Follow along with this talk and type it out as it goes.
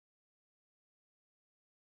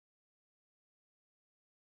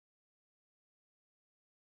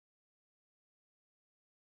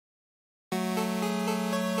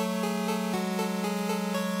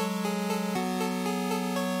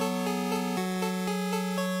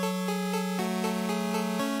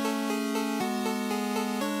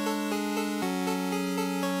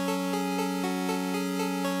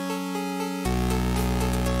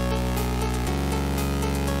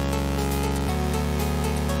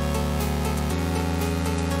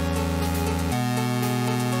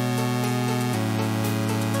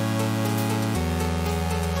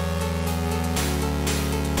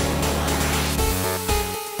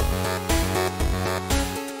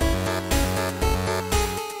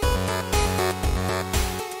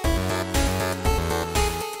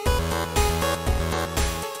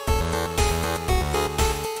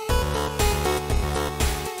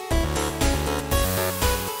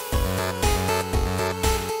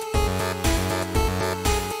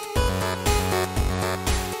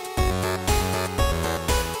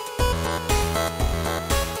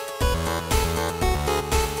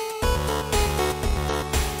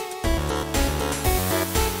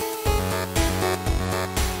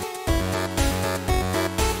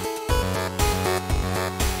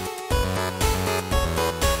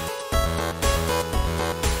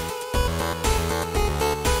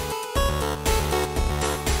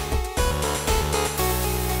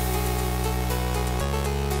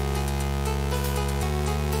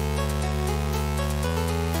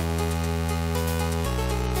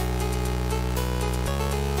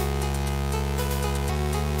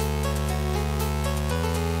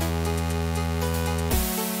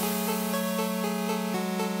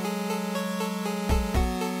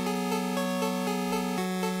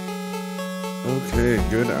Okay,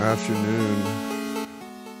 good afternoon,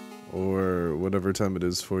 or whatever time it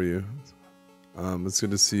is for you. It's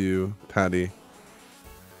good to see you, Patty.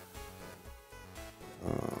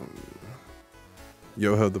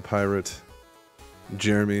 Yoho the Pirate,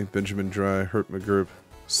 Jeremy, Benjamin Dry, Hurt McGurp,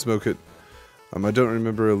 Smoke It. I don't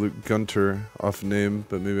remember a Luke Gunter off name,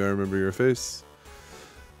 but maybe I remember your face.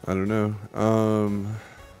 I don't know.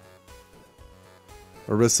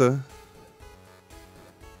 Arissa.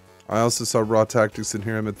 I also saw Raw Tactics in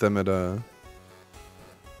here. I met them at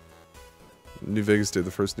New Vegas Day, the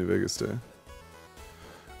first New Vegas Day.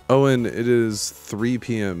 Owen, it is 3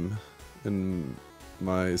 p.m. in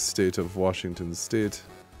my state of Washington State.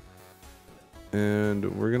 And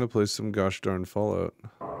we're gonna play some gosh darn Fallout.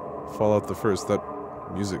 Fallout the first. That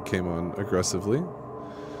music came on aggressively.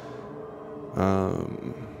 I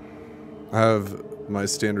have my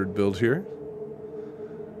standard build here.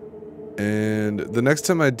 And the next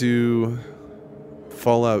time I do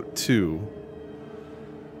Fallout 2,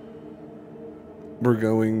 we're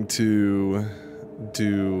going to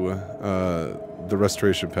do the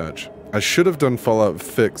restoration patch. I should have done Fallout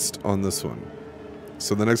Fixed on this one.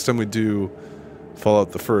 So the next time we do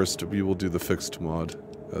Fallout the first, we will do the Fixed mod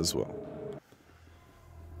as well.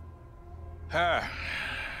 Ah,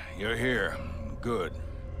 you're here. Good.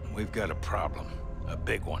 We've got a problem. A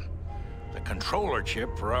big one. The controller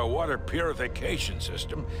chip for our water purification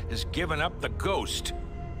system has given up the ghost.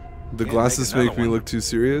 The glasses make me look too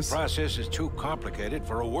serious? The process is too complicated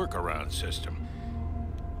for a workaround system.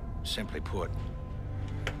 Simply put,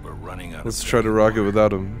 we're running out of... Let's try to rock it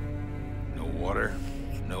without him. No water,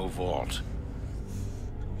 no vault.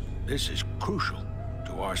 This is crucial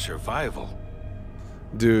to our survival.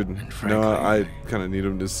 Dude, frankly, no, I kind of need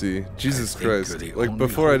him to see. Jesus Christ. Like,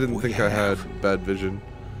 before I didn't think I had bad vision.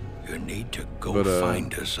 You need to go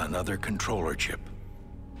find us another controller chip.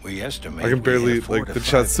 We estimate I can barely, like, the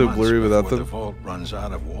chat's so blurry without them. The vault runs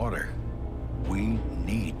out of water. We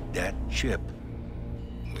need that chip.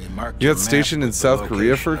 You got stationed in South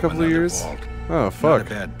Korea for a couple of years? Oh, fuck.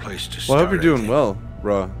 Well, I hope you're doing well,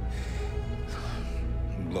 Raw.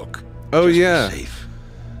 Look. Oh, yeah.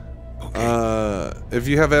 If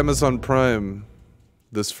you have Amazon Prime,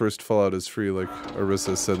 this first Fallout is free, like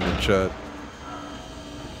Arissa said in the chat.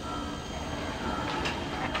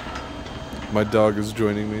 My dog is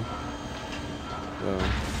joining me.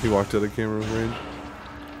 He walked out of camera range.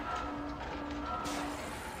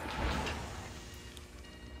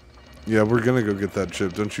 Yeah, we're gonna go get that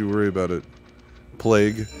chip. Don't you worry about it.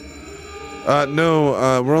 Plague.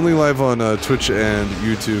 No, we're only live on Twitch and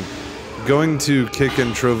YouTube. Going to Kick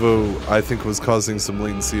and Trovo, I think, was causing some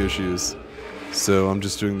latency issues. So I'm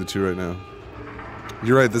just doing the two right now.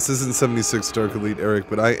 You're right, this isn't 76 Dark Elite, Eric,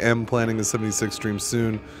 but I am planning a 76 stream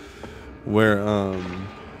soon. Where,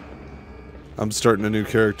 I'm starting a new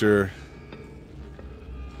character.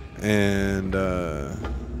 And,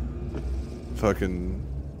 fucking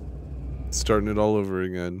starting it all over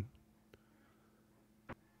again.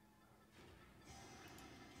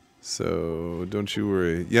 So, don't you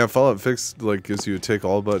worry. Yeah, Fallout Fixed, like, gives you a take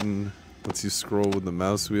all button, lets you scroll with the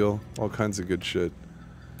mouse wheel, all kinds of good shit.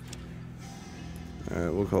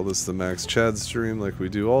 Alright, we'll call this the Max Chad stream like we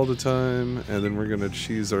do all the time, and then we're gonna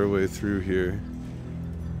cheese our way through here.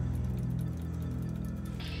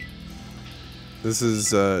 This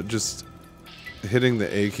is just hitting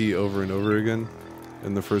the A key over and over again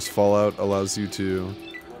in the first Fallout allows you to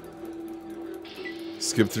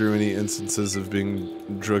skip through any instances of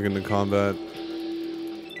being drug into combat.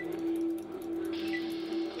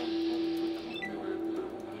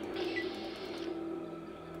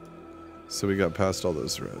 So we got past all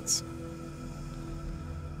those reds.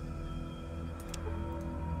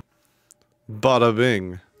 Bada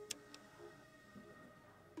bing.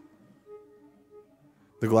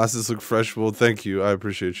 The glasses look fresh. Well, thank you. I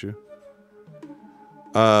appreciate you.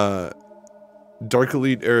 Dark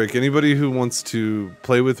Elite Eric, anybody who wants to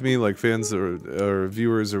play with me, like fans or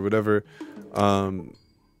viewers or whatever,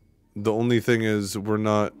 the only thing is we're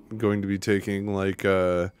not going to be taking like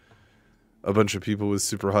a bunch of people with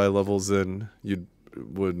super high levels in. You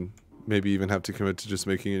would maybe even have to commit to just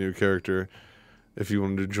making a new character if you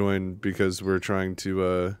wanted to join, because we're trying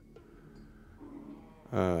to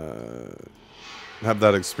have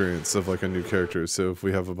that experience of like a new character. So if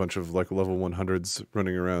we have a bunch of like level 100s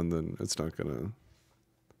running around, then it's not gonna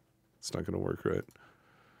work, right?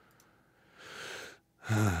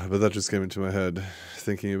 But that just came into my head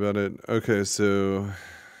thinking about it. Okay, so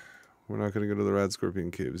we're not gonna go to the Rad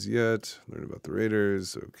Scorpion Caves yet. Learn about the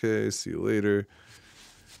Raiders. Okay, see you later.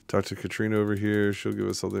 Talk to Katrina over here. She'll give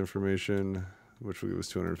us all the information, which will give us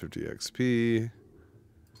 250 XP.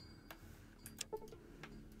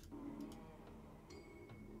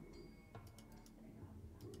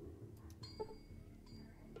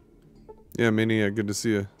 Yeah, Maniac, good to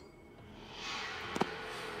see you.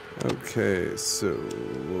 Okay, so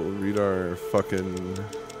we'll read our fucking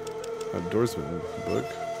outdoorsman book.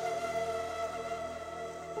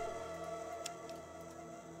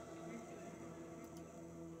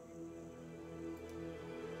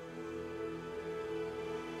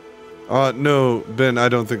 No, Ben, I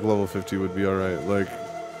don't think level 50 would be alright. Like,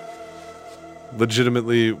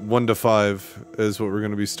 legitimately, 1 to 5 is what we're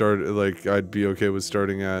gonna be like, I'd be okay with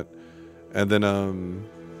starting at. And then,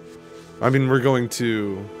 I mean, we're going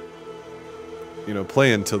to, you know,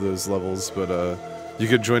 play into those levels, but, you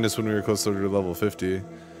could join us when we were closer to level 50.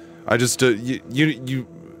 I just, the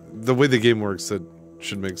way the game works, that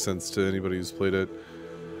should make sense to anybody who's played it.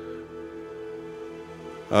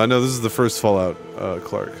 No, this is the first Fallout,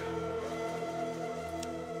 Clark.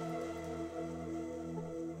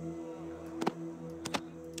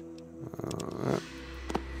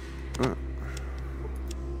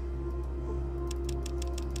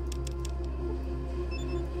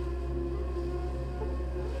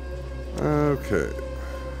 Okay.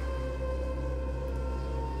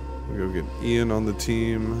 We go get Ian on the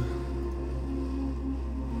team.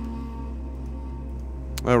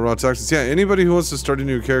 Raw Taxes. Yeah, anybody who wants to start a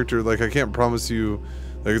new character, like, I can't promise you,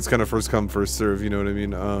 like, it's kind of first come, first serve, you know what I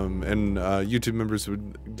mean? And YouTube members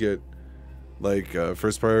would get, like,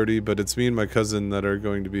 first priority, but it's me and my cousin that are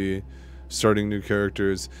going to be starting new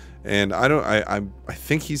characters. And I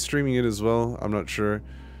think he's streaming it as well. I'm not sure.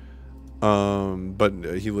 But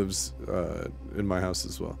he lives in my house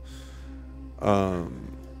as well.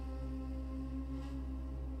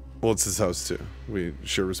 Well, it's his house too. We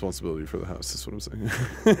share responsibility for the house, is what I'm saying.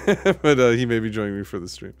 But he may be joining me for the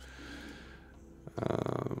stream.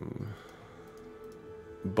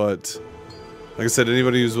 But like I said,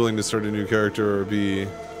 anybody who's willing to start a new character or be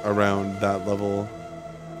around that level,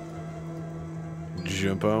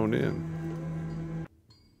 jump on in.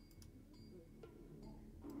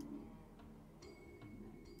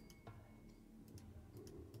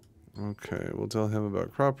 Okay, we'll tell him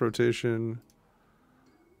about crop rotation.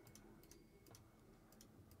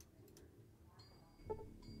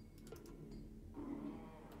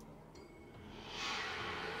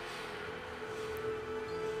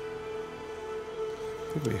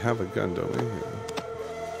 I think we have a gun, don't we? Yeah.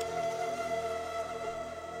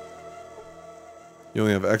 You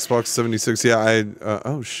only have Xbox 76. Yeah,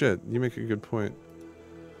 oh shit, you make a good point.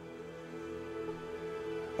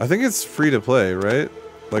 I think it's free to play, right?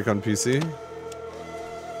 Like on PC?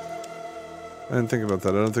 I didn't think about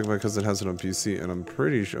that. I don't think my cousin has it on PC, and I'm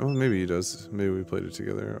pretty sure... Oh, maybe he does. Maybe we played it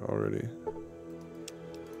together already.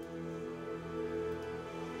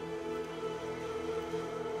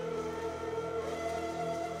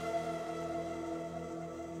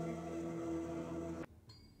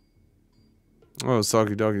 Oh,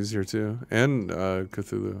 Soggy Doggy's here too. And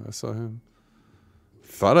Cthulhu. I saw him.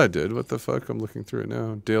 Thought I did. What the fuck? I'm looking through it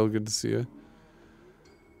now. Dale, good to see you.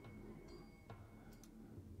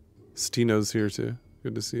 Stino's here too.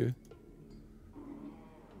 Good to see you.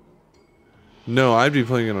 No, I'd be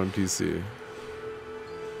playing it on PC.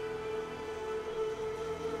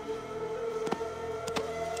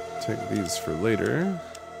 Take these for later.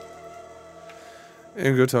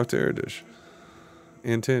 And go talk to Erdish.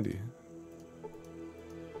 And Tandy.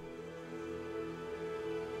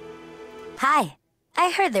 Hi. I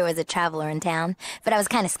heard there was a traveler in town, but I was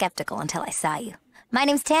kind of skeptical until I saw you. My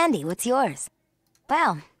name's Tandy. What's yours?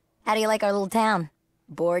 Well, how do you like our little town?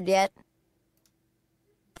 Bored yet?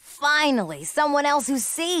 Finally, someone else who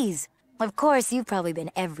sees. Of course, you've probably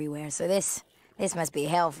been everywhere, so this must be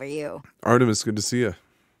hell for you. Artemis, good to see you.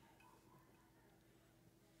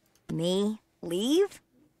 Me? Leave?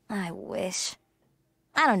 I wish.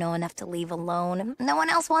 I don't know enough to leave alone. No one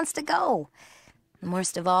else wants to go. And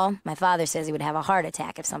worst of all, my father says he would have a heart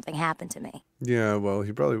attack if something happened to me. Yeah, well,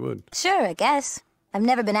 he probably would. Sure, I guess. I've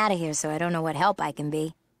never been out of here, so I don't know what help I can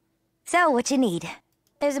be. So, what you need?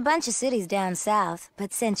 There's a bunch of cities down south,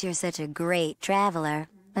 but since you're such a great traveler,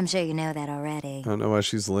 I'm sure you know that already. I don't know why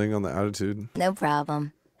she's laying on the attitude. No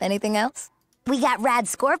problem. Anything else? We got rad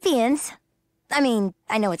scorpions. I mean,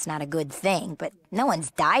 I know it's not a good thing, but no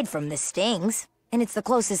one's died from the stings. And it's the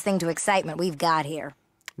closest thing to excitement we've got here.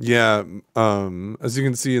 Yeah, as you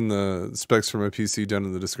can see in the specs for my PC down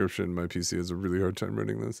in the description, my PC has a really hard time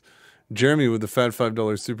running this. Jeremy with the fat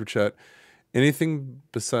 $5 super chat. Anything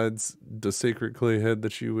besides the sacred clay head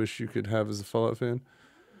that you wish you could have as a Fallout fan?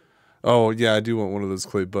 Oh, yeah, I do want one of those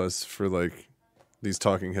clay busts for, like, these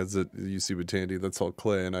talking heads that you see with Tandy. That's all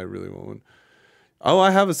clay, and I really want one. Oh,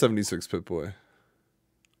 I have a 76 Pip-Boy.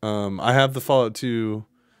 I have the Fallout 2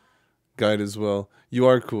 guide as well. You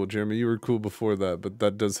are cool, Jeremy. You were cool before that, but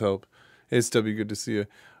that does help. Hey, Stubby, good to see you.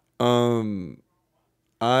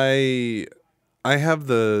 I have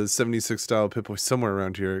the 76 style Pip-Boy somewhere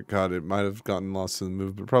around here. God, it might have gotten lost in the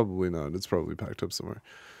move, but probably not. It's probably packed up somewhere.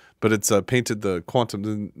 But it's painted the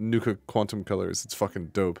Nuka Quantum colors. It's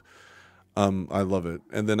fucking dope. I love it.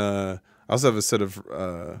 And then I also have a set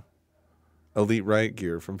of Elite Riot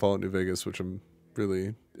gear from Fallout New Vegas, which I'm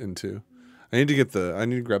really into. I need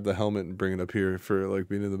to grab the helmet and bring it up here for like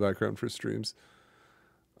being in the background for streams.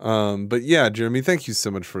 But yeah, Jeremy, thank you so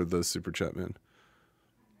much for the super chat, man.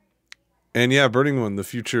 And yeah, Burning One, the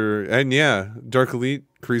future, and yeah, Dark Elite,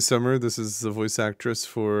 Cree Summer. This is the voice actress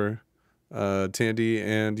for Tandy,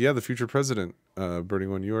 and yeah, the future president. Burning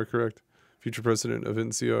One, you are correct. Future president of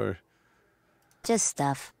NCR. Just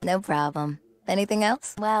stuff. No problem. Anything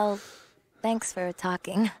else? Well, thanks for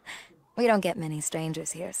talking. We don't get many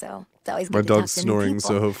strangers here, so it's always good My to talk dog's to snoring, new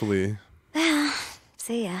so people. hopefully.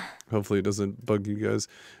 See ya. Hopefully it doesn't bug you guys.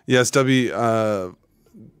 Yeah, Stubby, OG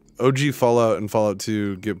Fallout and Fallout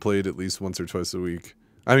 2 get played at least once or twice a week.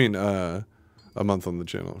 I mean, a month on the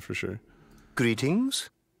channel, for sure. Greetings.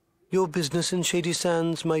 Your business in Shady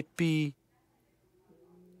Sands might be...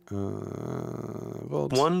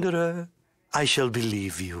 Vault. Wanderer, I shall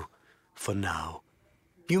believe you, for now.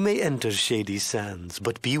 You may enter Shady Sands,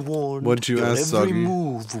 but be warned, What'd you your ask, every Soggy?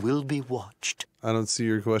 move will be watched. I don't see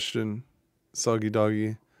your question, Soggy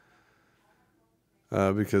Doggy.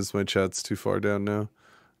 Because my chat's too far down now.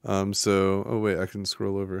 Oh wait, I can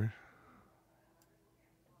scroll over.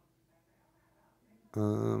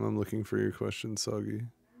 I'm looking for your question, Soggy.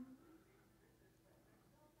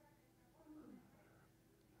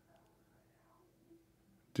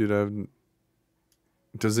 Dude,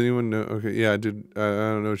 does anyone know? Okay, yeah, I did. I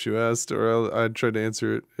don't know what you asked, or I'd try to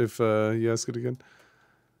answer it if you ask it again.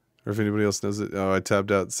 Or if anybody else knows it. Oh, I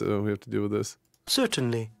tabbed out, so we have to deal with this.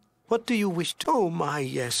 Certainly. What do you wish to... Oh my,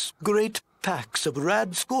 yes. Great packs of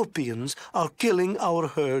rad scorpions are killing our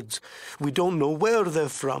herds. We don't know where they're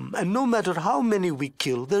from, and no matter how many we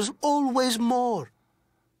kill, there's always more.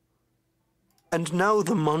 And now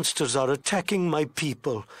the monsters are attacking my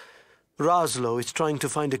people. Roslo is trying to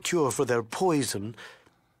find a cure for their poison,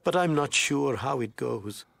 but I'm not sure how it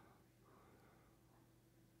goes.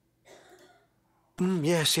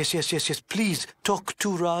 Yes. Please, talk to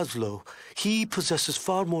Roslo. He possesses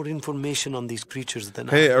far more information on these creatures than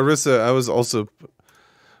I. Hey, Arissa, I was also...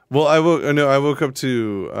 Well, I woke up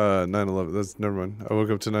to 9/11. Never mind. I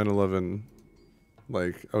woke up to 9/11,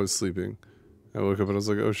 like, I was sleeping. I woke up and I was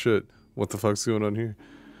like, oh shit, what the fuck's going on here?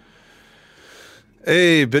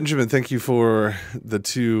 Hey, Benjamin, thank you for the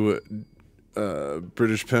 2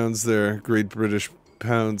 British pounds there. Great British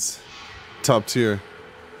pounds. Top tier.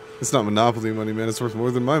 It's not Monopoly money, man. It's worth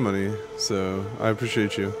more than my money. So, I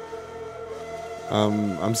appreciate you.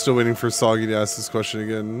 I'm still waiting for Soggy to ask this question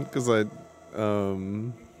again, because I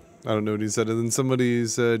don't know what he said. And then somebody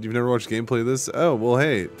said, you've never watched gameplay of this? Oh, well,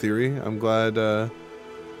 hey, Theory. I'm glad that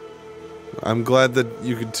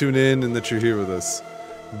you could tune in and that you're here with us.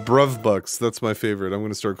 Bruv Bucks, that's my favorite. I'm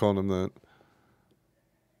going to start calling him that.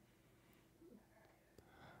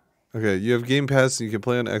 Okay, you have Game Pass and you can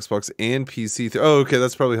play on Xbox and PC. Oh, okay,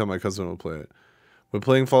 that's probably how my cousin will play it. When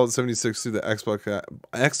playing Fallout 76 through the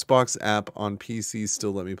Xbox app on PC,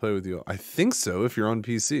 still let me play with you. I think so, if you're on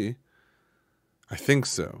PC. I think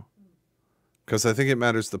so. Because I think it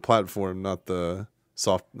matters the platform, not the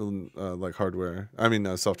like hardware. I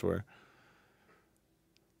mean, software.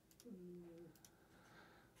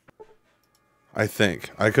 I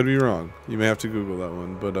think. I could be wrong. You may have to Google that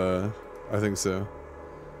one, but I think so.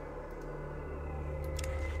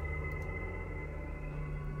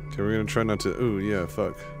 Okay, we're gonna try not to... Ooh, yeah,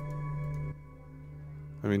 fuck.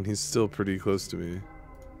 I mean, he's still pretty close to me.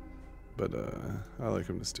 But, I like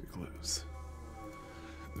him to stay close.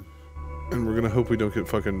 And we're gonna hope we don't get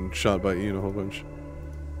fucking shot by Ian a whole bunch.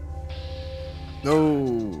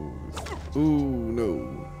 No! Ooh,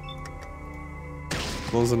 no.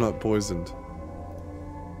 As long as I'm not poisoned.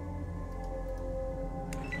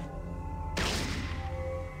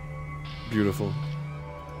 Beautiful.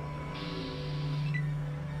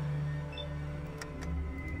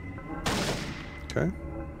 Okay.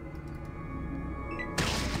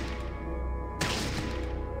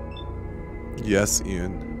 Yes,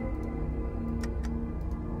 Ian.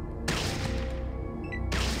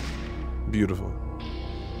 Beautiful.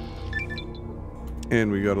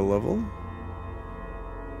 And we got a level.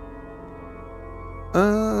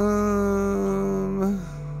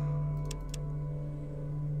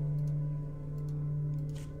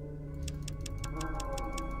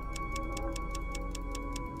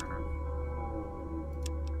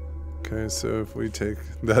 Okay, so if we take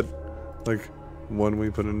that, like, one we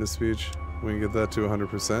put into speech. We can get that to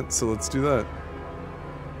 100%, so let's do that.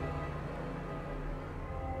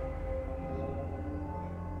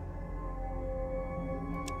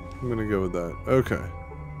 I'm gonna go with that. Okay.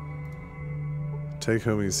 Take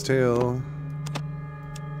homie's tail.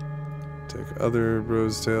 Take other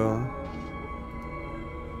bro's tail.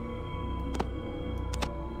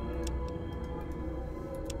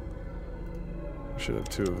 Should have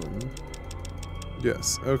two of them.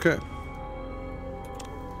 Yes, okay.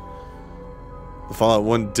 The Fallout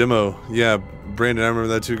 1 demo. Yeah, Brandon, I remember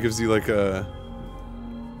that too. It gives you like a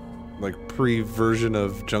pre-version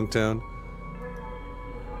of Junktown.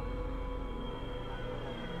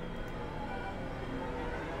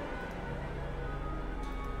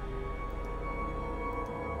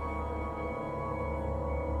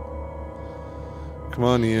 Come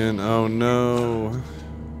on, Ian. Oh no.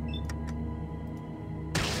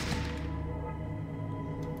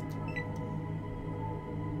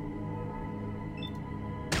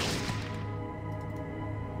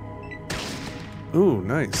 Ooh,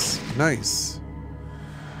 nice. Nice.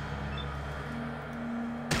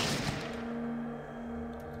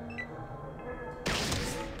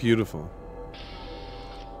 Beautiful.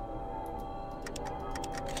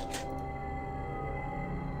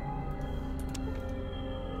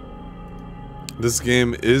 This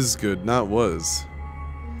game is good, not was.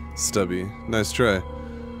 Stubby. Nice try.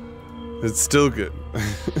 It's still good.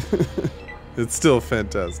 It's still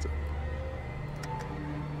fantastic.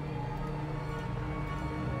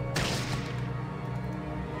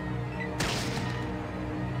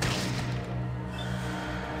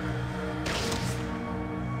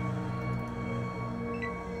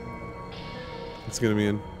 It's gonna be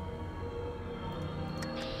in.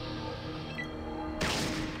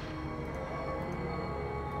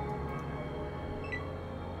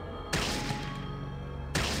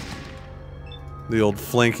 The old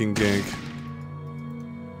flanking gank.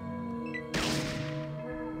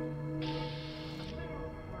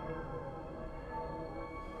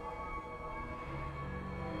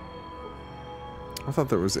 I thought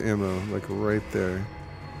there was ammo, like right there.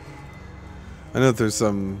 I know that there's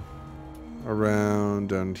some around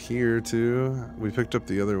down here too. We picked up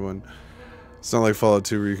the other one. It's not like Fallout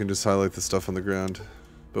 2 where you can just highlight the stuff on the ground.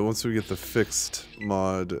 But once we get the fixed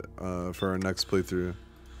mod for our next playthrough,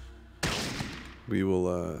 we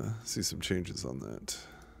will see some changes on that.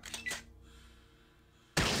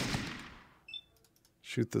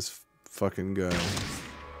 Shoot this fucking guy.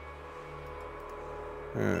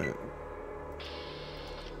 Alright.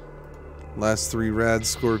 Last 3 rad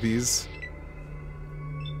Scorpies.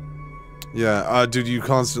 Yeah, dude, you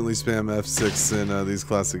constantly spam F6 in these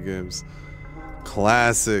classic games.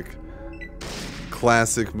 Classic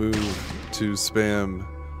move to spam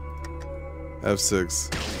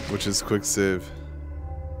F6, which is quick save.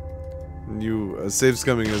 Save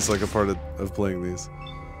scumming is like a part of playing these.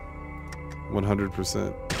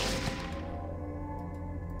 100%.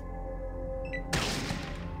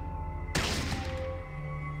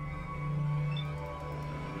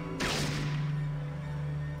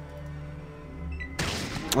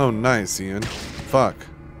 Oh, nice, Ian. Fuck.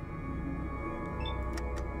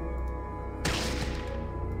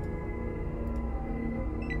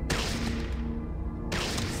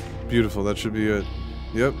 Beautiful, that should be it.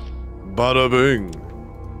 Yep. Bada bing.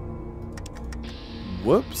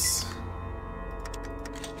 Whoops.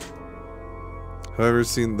 Have I ever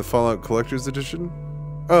seen the Fallout Collector's Edition?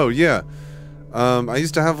 Oh, yeah. I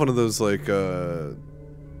used to have one of those, like, the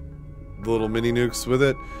little mini nukes with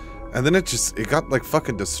it. And then it got like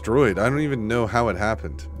fucking destroyed. I don't even know how it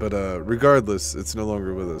happened. But regardless, it's no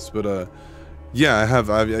longer with us. But yeah,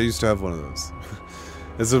 I used to have one of those.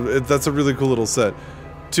 That's a really cool little set.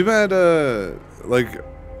 Too bad like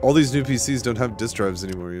all these new PCs don't have disk drives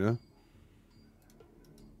anymore, you know?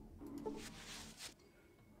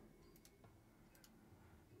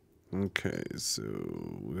 Okay, so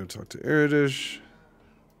we're gonna talk to Eredish.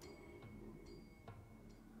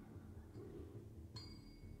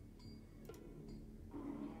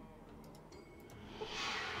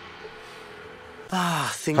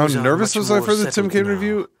 How nervous was I for the Tim Kane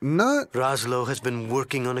review? Not Razlo has been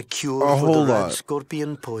working on a cure a for whole the lot. red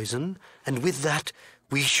scorpion poison, and with that,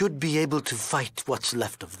 we should be able to fight what's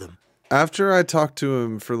left of them. After I talked to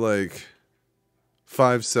him for like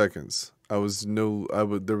 5 seconds, there was no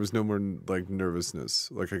more like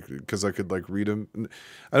nervousness, like because I could like read him.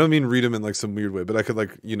 I don't mean read him in like some weird way, but I could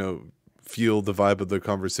like, you know, feel the vibe of the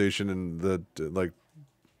conversation and the like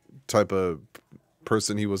type of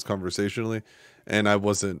person he was conversationally, And I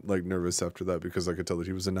wasn't like nervous after that because I could tell that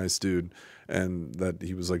he was a nice dude and that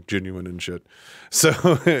he was like genuine and shit.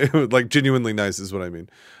 So like genuinely nice is what I mean.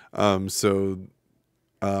 So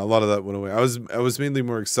a lot of that went away. I was mainly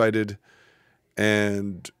more excited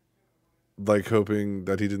and like hoping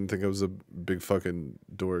that he didn't think I was a big fucking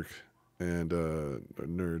dork and a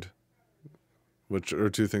nerd, which are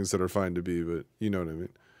two things that are fine to be, but you know what I mean.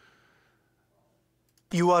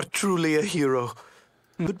 You are truly a hero.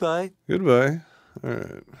 Goodbye. Goodbye. All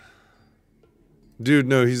right. Dude,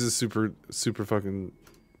 no, he's a super fucking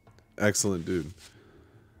excellent dude.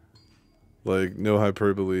 Like, no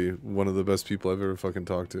hyperbole, one of the best people I've ever fucking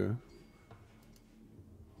talked to.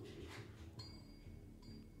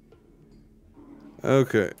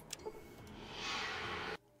 Okay.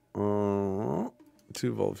 2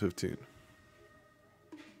 Vault 15.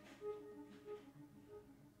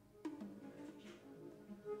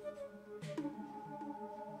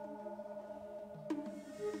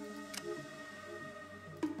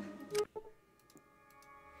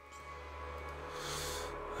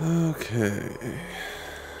 Okay.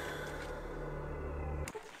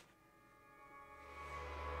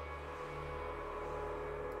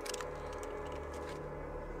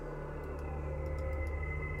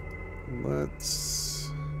 Let's...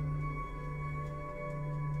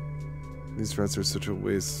 These rats are such a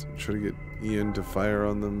waste. Try to get Ian to fire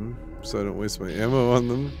on them so I don't waste my ammo on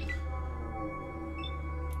them.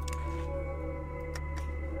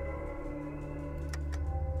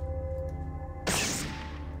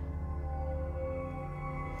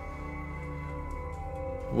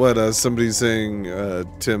 What, somebody's saying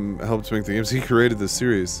Tim helped make the games. He created the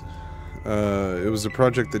series. It was a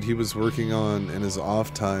project that he was working on in his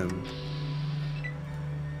off time.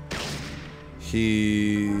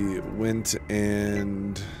 He went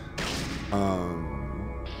and kind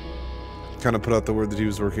of put out the word that he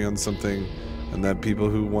was working on something and that people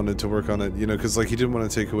who wanted to work on it, you know, because like he didn't want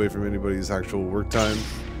to take away from anybody's actual work time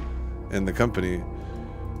in the company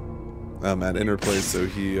at Interplay, so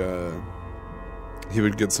he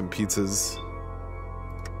would get some pizzas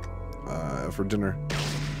for dinner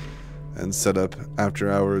and set up after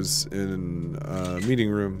hours in a meeting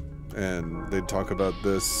room, and they'd talk about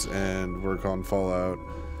this and work on Fallout.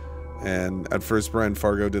 And at first Brian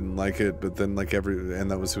Fargo didn't like it, but then like and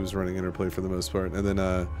that was who was running Interplay for the most part. And then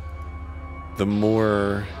the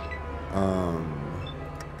more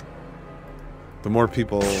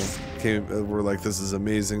people were like, this is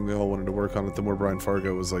amazing, they all wanted to work on it, the more Brian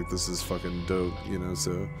Fargo was like, this is fucking dope, you know.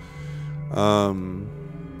 So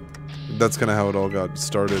that's kind of how it all got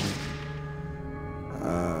started.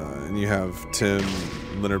 And you have Tim,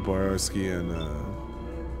 Leonard Boyarsky, and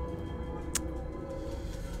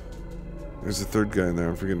there's a third guy in there,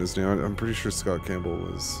 I'm forgetting his name. I'm pretty sure Scott Campbell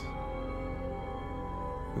was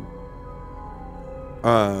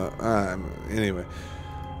anyway,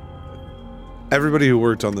 everybody who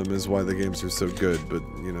worked on them is why the games are so good. But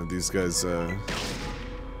you know, these guys,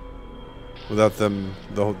 without them,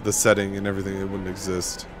 the setting and everything, it wouldn't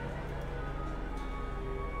exist.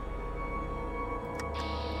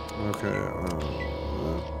 Okay.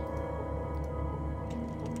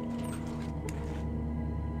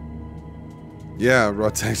 Yeah, raw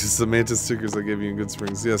Texas, the Mantis stickers I gave you in Good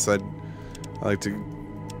Springs. Yes, I like to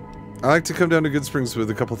come down to Good Springs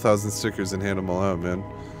with a couple thousand stickers and hand them all out, man.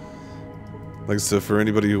 Like, so for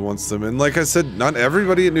anybody who wants them, and like I said, not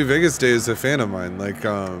everybody at New Vegas Day is a fan of mine. Like,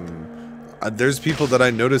 there's people that I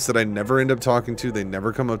notice that I never end up talking to. They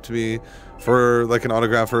never come up to me for like an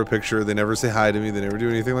autograph or a picture. They never say hi to me. They never do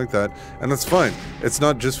anything like that, and that's fine. It's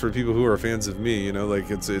not just for people who are fans of me, you know. Like,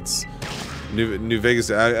 it's New Vegas.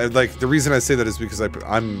 I like, the reason I say that is because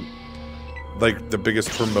I'm like the biggest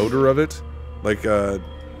promoter of it. Like,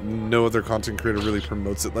 no other content creator really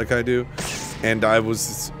promotes it like I do, and I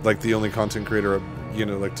was like the only content creator, you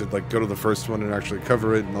know, like to like go to the first one and actually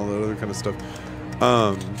cover it and all that other kind of stuff.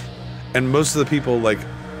 And most of the people, like,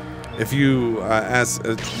 if you ask,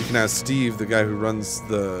 you can ask Steve, the guy who runs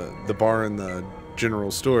the bar in the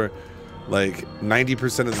general store. Like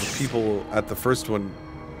 90% of the people at the first one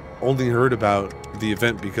only heard about the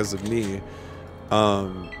event because of me.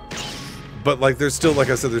 But like, there's still, like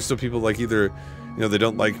I said, there's still people like either, you know, they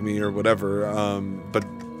don't like me or whatever. But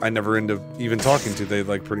I never end up even talking to. They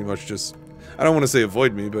like pretty much just, I don't want to say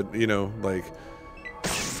avoid me, but you know, like.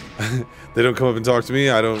 They don't come up and talk to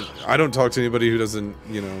me. I don't talk to anybody who doesn't,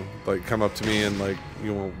 you know, like come up to me and like,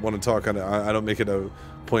 you know, want to talk. I don't make it a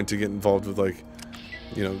point to get involved with like,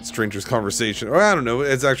 you know, strangers' conversation, or I don't know.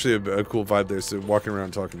 It's actually a cool vibe there. So walking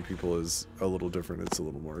around talking to people is a little different. It's a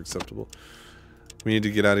little more acceptable. We need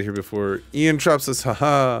to get out of here before Ian traps us.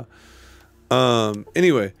 Haha.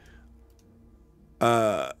 Anyway,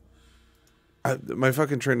 My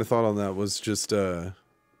fucking train of thought on that was just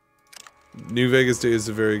New Vegas Day is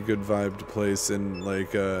a very good vibed place, and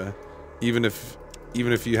like even if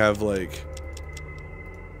you have like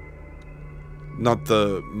not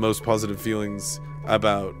the most positive feelings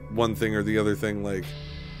about one thing or the other thing, like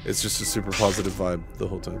it's just a super positive vibe the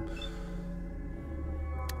whole time.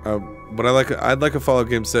 But I'd like a Fallout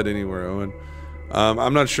game set anywhere, Owen.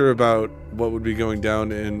 I'm not sure about what would be going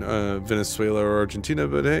down in Venezuela or Argentina,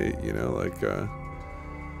 but hey, you know, like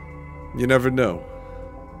you never know.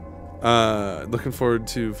 Looking forward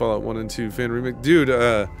to Fallout 1 and 2 fan remake. Dude,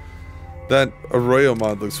 that Arroyo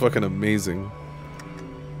mod looks fucking amazing.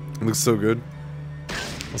 It looks so good.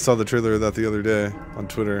 I saw the trailer of that the other day on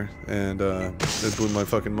Twitter, and it blew my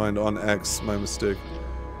fucking mind. On X, my mistake.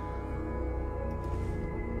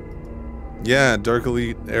 Yeah, Dark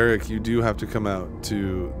Elite, Eric, you do have to come out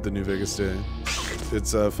to the New Vegas Day.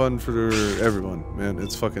 It's fun for everyone, man.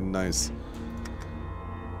 It's fucking nice.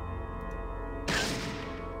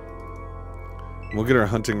 We'll get our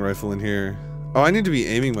hunting rifle in here. Oh, I need to be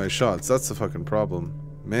aiming my shots. That's the fucking problem.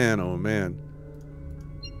 Man, oh man.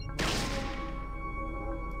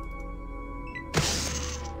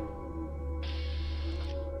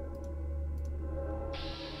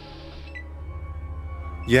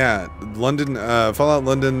 Yeah, London, Fallout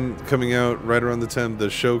London coming out right around the time the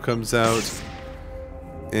show comes out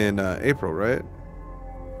in April, right?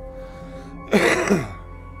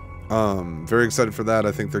 Very excited for that.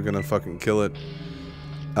 I think they're gonna fucking kill it.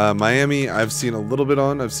 Miami, I've seen a little bit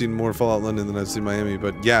on. I've seen more Fallout London than I've seen Miami,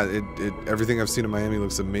 but yeah, everything I've seen in Miami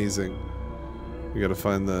looks amazing. We gotta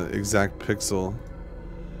find the exact pixel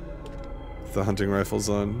with the hunting rifles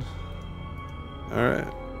on. Alright.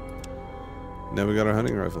 Now we got our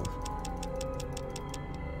hunting rifle.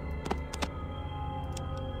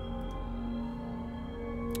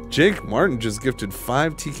 Jake Martin just gifted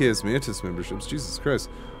 5 TKs-Mantis memberships. Jesus Christ.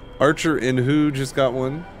 Archer in Who just got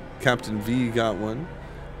one. Captain V got one.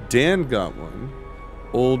 Dan got one.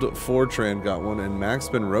 Old Fortran got one. And Max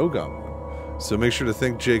Benroe got one. So make sure to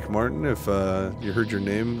thank Jake Martin if you heard your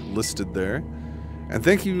name listed there. And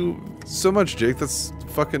thank you so much, Jake. That's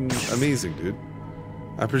fucking amazing, dude.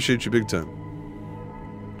 I appreciate you big time.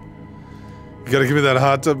 You gotta give me that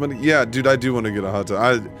hot tub money? Yeah, dude, I do want to get a hot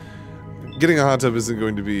tub. Getting a hot tub isn't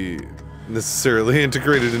going to be necessarily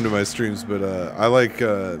integrated into my streams, but I like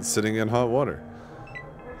sitting in hot water.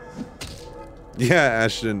 Yeah,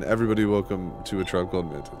 Ashton, everybody welcome to A Tribe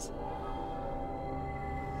Called Mantis.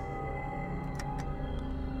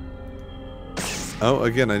 Oh,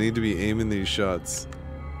 again, I need to be aiming these shots.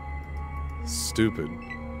 Stupid.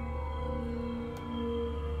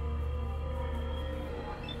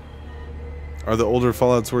 Are the older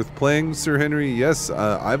Fallouts worth playing, Sir Henry? Yes,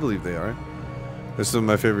 I believe they are. They're some of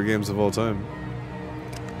my favorite games of all time.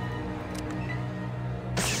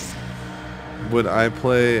 Would I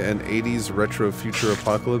play an 80s retro future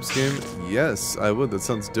apocalypse game? Yes, I would. That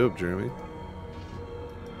sounds dope, Jeremy.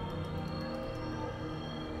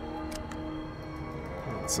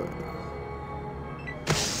 Let's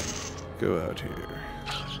go out here.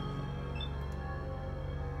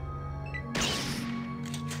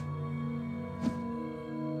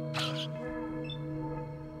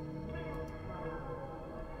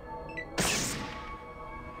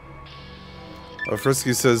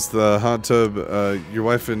 Frisky says the hot tub, your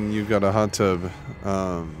wife and you got a hot tub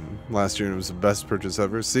last year and it was the best purchase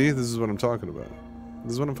ever. See, this is what I'm talking about.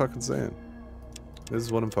 This is what I'm fucking saying. This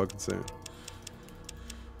is what I'm fucking saying.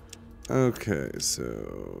 Okay,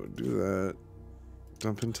 so do that.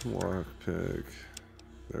 Dump into lockpick.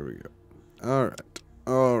 There we go. Alright.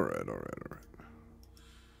 Alright, alright, alright.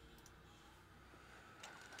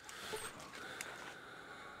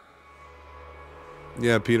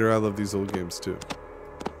 Yeah, Peter, I love these old games too.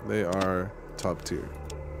 They are top tier.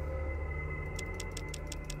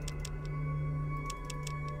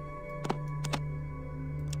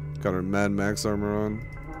 Got our Mad Max armor on.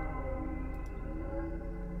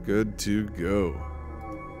 Good to go.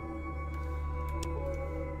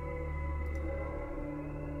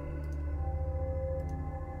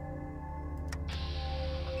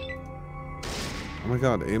 Oh my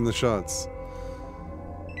god, aim the shots.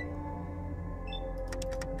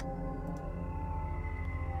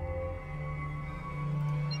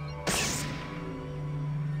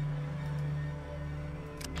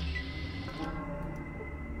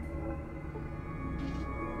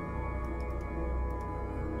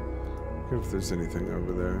 If there's anything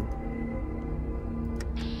over there.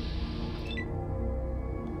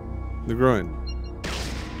 The groin.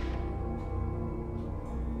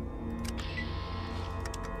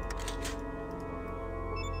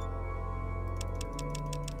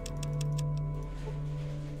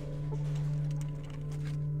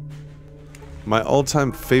 My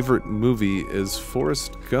all-time favorite movie is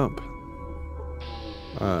Forrest Gump.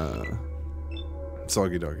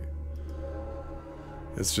 Soggy Doggy.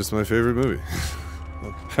 It's just my favorite movie.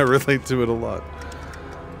 I relate to it a lot.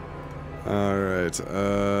 Alright,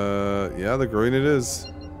 yeah, the groin it is.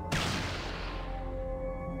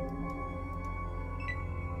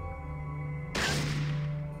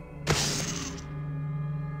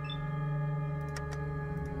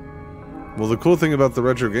 Well, the cool thing about the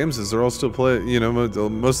retro games is they're all still you know,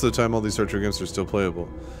 most of the time all these retro games are still playable.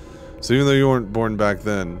 So even though you weren't born back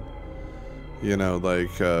then, you know,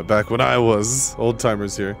 like, back when I was,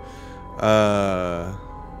 old-timers here,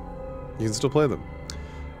 you can still play them.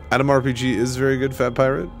 Adam RPG is very good, Fat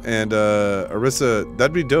Pirate, and, Arissa,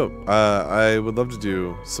 that'd be dope. I would love to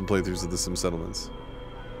do some playthroughs of the Sim Settlements.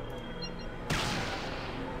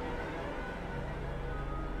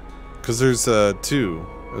 Because there's, 2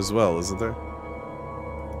 as well, isn't there?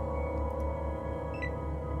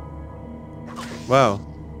 Wow.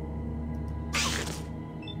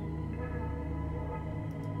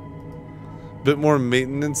 Bit more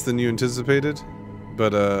maintenance than you anticipated,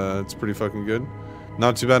 but it's pretty fucking good.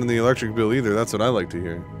 Not too bad in the electric bill either, that's what I like to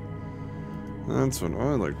hear. That's what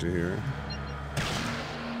I like to hear.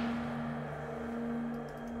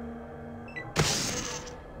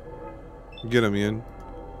 Get him, Ian.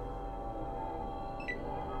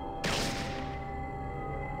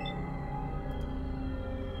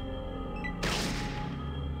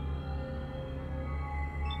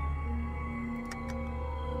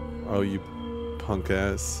 Oh, you punk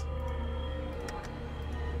ass.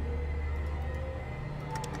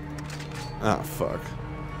 Ah, fuck.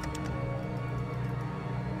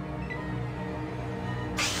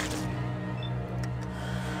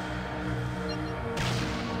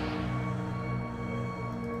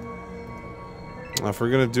 If we're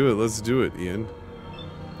gonna do it, let's do it, Ian.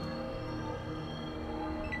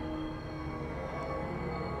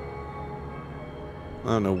 I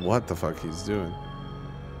don't know what the fuck he's doing.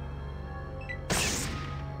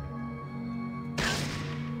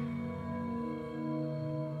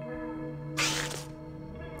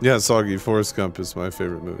 Yeah, Soggy, Forrest Gump is my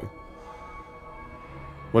favorite movie.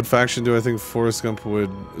 What faction do I think Forrest Gump would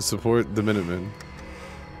support? The Minutemen.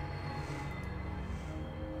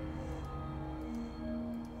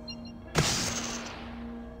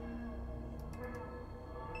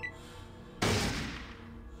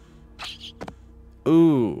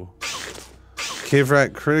 Ooh. Cave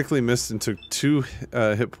Rat critically missed and took 2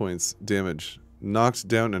 hit points damage. Knocked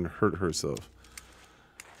down and hurt herself.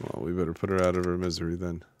 Well, we better put her out of her misery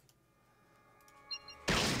then.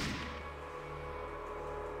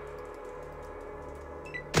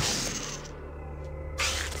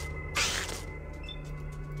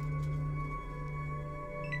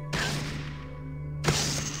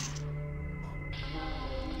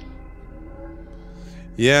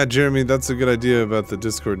 Yeah, Jeremy, that's a good idea about the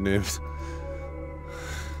Discord names.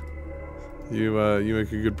 You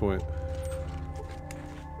make a good point.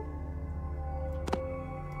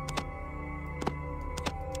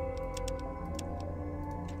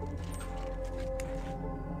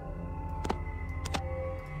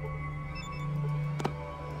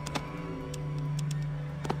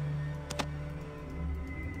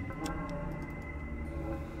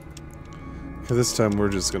 This time we're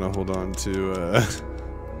just gonna hold on to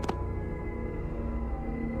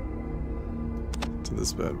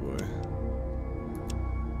this bad boy.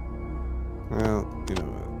 Well, you know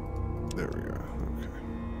what? There we go. Okay.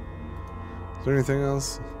 Is there anything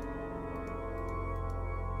else?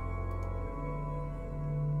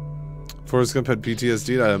 Forrest Gump had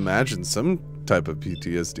PTSD? I imagine some type of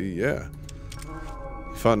PTSD, yeah.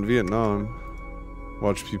 He fought in Vietnam.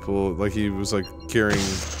 Watched people, like he was like carrying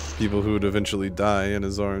people who would eventually die in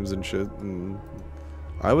his arms and shit, and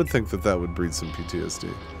I would think that that would breed some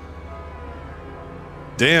PTSD.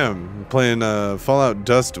 Damn, playing Fallout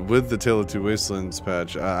Dust with the Tale of Two Wastelands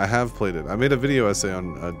patch. I have played it. I made a video essay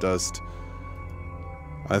on Dust.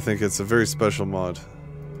 I think it's a very special mod.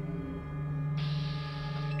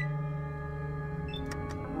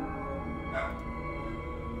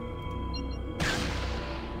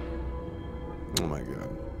 Oh my god.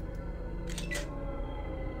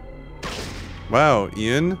 Wow,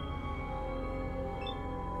 Ian?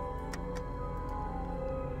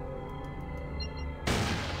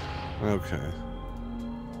 Okay.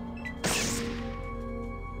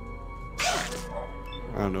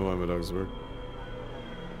 I don't know why my dogs work.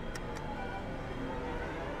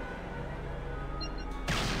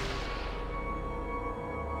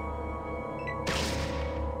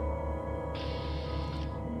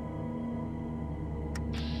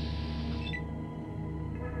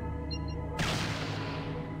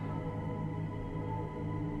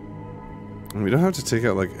 We don't have to take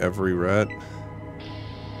out, like, every rat.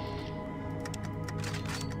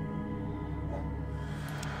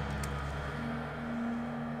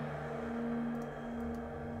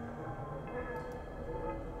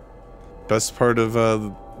 Best part of,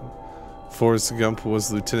 Forrest Gump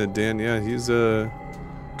was Lieutenant Dan. Yeah, he's a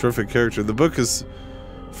terrific character. The book is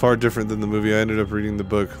far different than the movie. I ended up reading the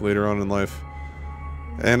book later on in life.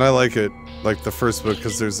 And I like it, like the first book,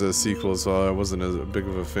 because there's a sequel as well. I wasn't as big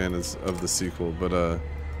of a fan of the sequel, but,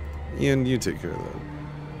 Ian, you take care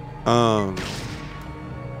of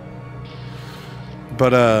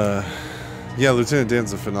that. Yeah, Lieutenant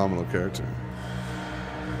Dan's a phenomenal character.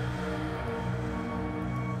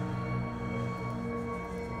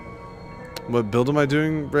 What build am I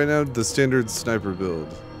doing right now? The standard sniper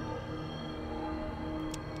build.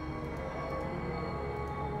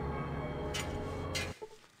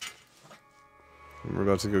 We're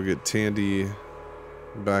about to go get Tandy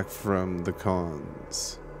back from the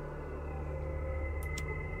cons.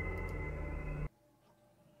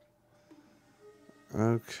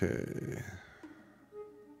 Okay.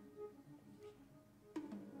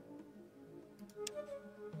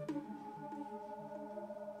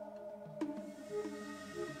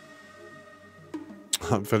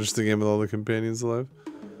 I'm finished the game with all the companions alive.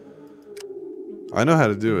 I know how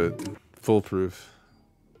to do it. Foolproof.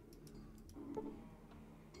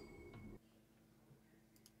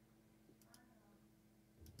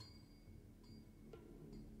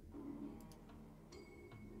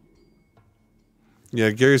 Yeah,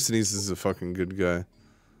 Gary Sinise is a fucking good guy.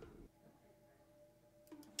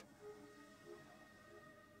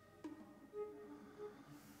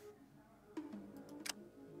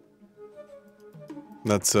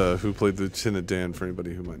 That's who played Lieutenant Dan, for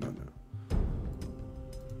anybody who might not know.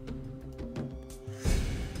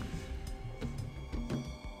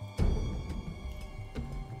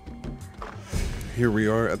 Here we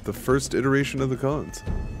are at the first iteration of the cons.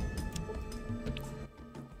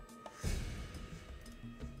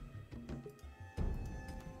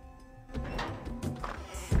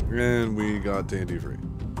 And we got Dandy free.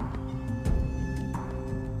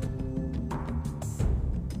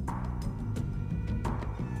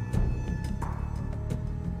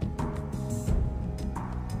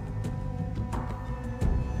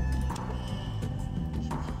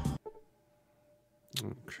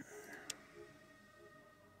 Okay.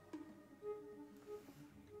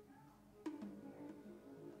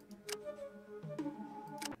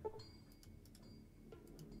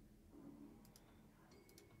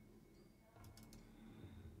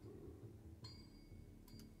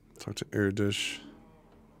 Talk to Air Dish.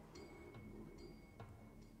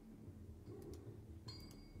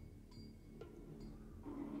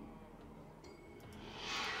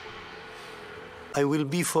 I will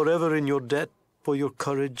be forever in your debt for your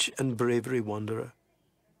courage and bravery, Wanderer.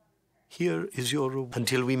 Here is your reward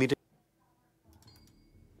until we meet.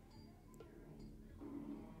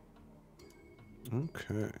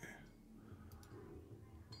 Okay.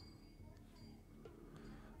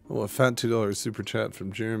 Oh, a fat $2 super chat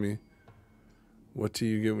from Jeremy. What do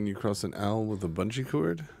you get when you cross an owl with a bungee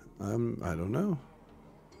cord? I don't know.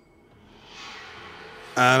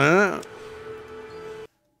 I don't know.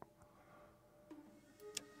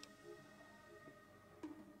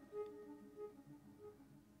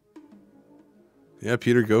 Yeah,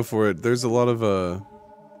 Peter, go for it. There's a lot of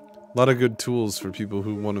good tools for people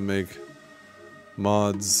who want to make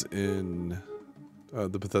mods in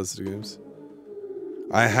the Bethesda games.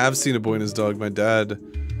 I have seen A Boy and His Dog. My dad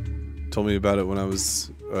told me about it when I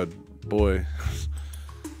was a boy.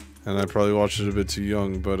 And I probably watched it a bit too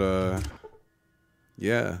young, but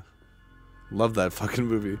yeah. Love that fucking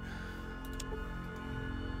movie.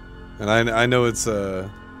 And I know it's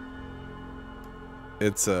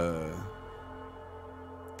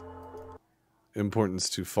importance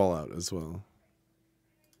to Fallout as well.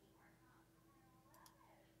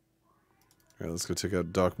 Alright, let's go check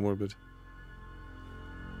out Doc Morbid.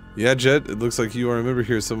 Yeah, Jet, it looks like you are a member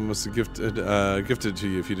here. Someone must have gifted to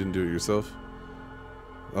you if you didn't do it yourself.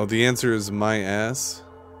 Oh, the answer is my ass.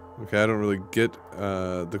 Okay, I don't really get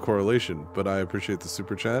the correlation, but I appreciate the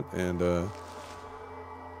super chat, and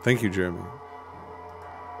thank you, Jeremy.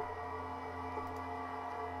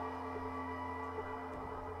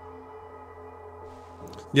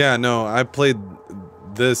 Yeah, no, I played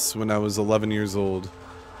this when I was 11 years old,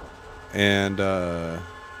 and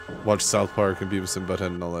watched South Park and Beavis and Butthead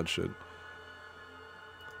and all that shit.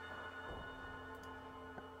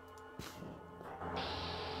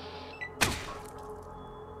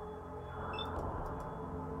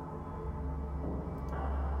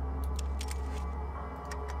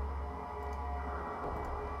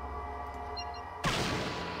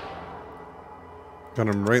 Got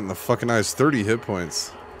him right in the fucking eyes. 30 hit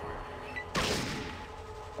points.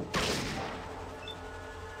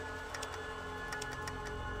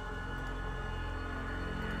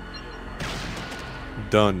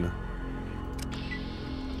 Done.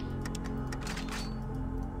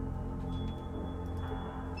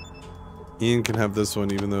 Ian can have this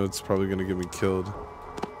one, even though it's probably going to get me killed.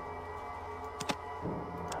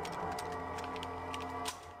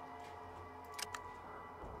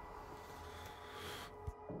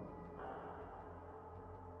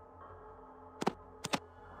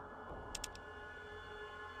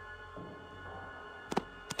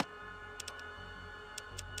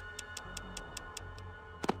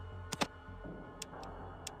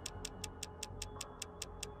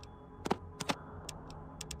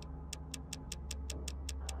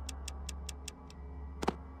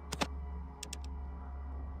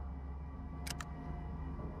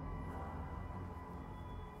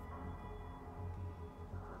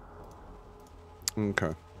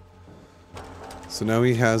 Okay. So now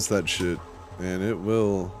he has that shit, and it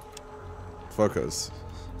will fuck us.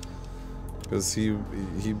 Because he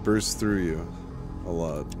bursts through you a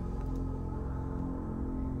lot.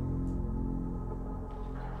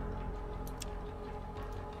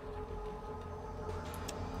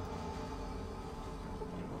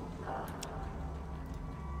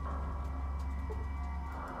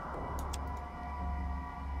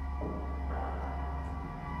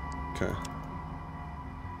 Okay.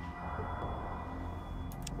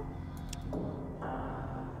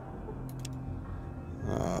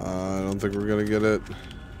 I don't think we're gonna get it.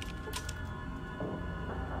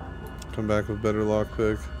 Come back with better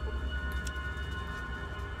lockpick.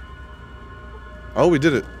 Oh, we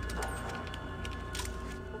did it.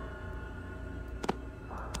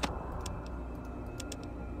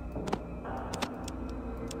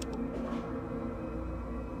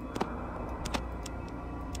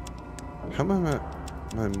 How am I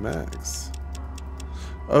at my max?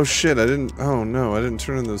 Oh shit, I didn't, oh no, I didn't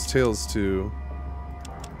turn in those tails to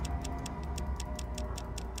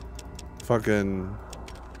fucking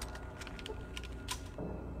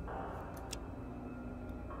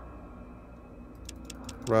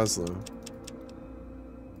Roslo.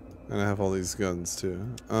 And I have all these guns too.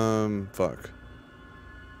 Fuck.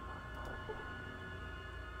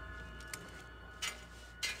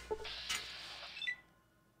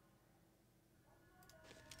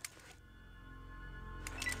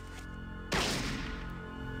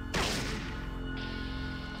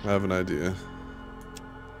 I have an idea.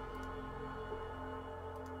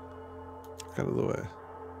 Out of the way.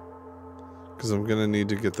 Because I'm gonna need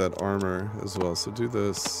to get that armor as well. So do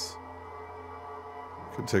this.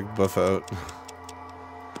 Could take buff out.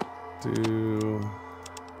 Do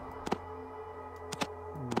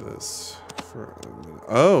this for a minute.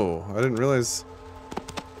 Oh, I didn't realize.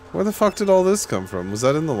 Where the fuck did all this come from? Was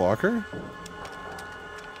that in the locker?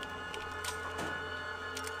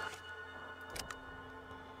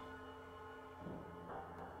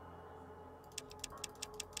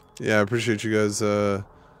 Yeah, I appreciate you guys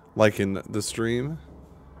liking the stream.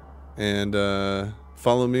 And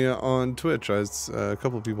follow me on Twitch. A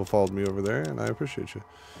couple of people followed me over there, and I appreciate you.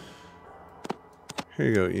 Here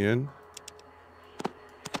you go, Ian.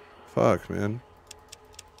 Fuck, man.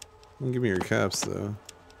 You can give me your caps, though.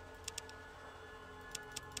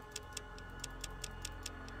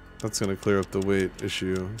 That's gonna clear up the weight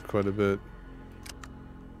issue quite a bit.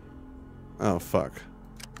 Oh, fuck.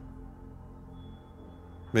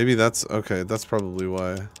 Maybe that's... okay, that's probably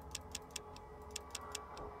why.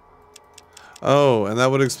 Oh, and that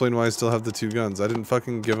would explain why I still have the two guns. I didn't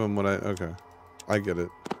fucking give him what I... okay. I get it.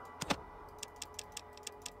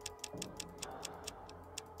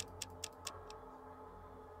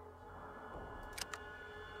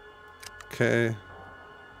 Okay.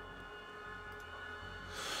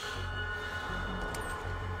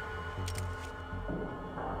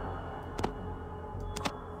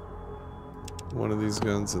 One of these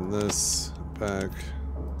guns in this back.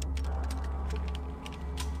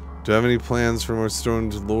 Do I have any plans for more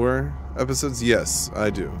Stoned Lore episodes? Yes, I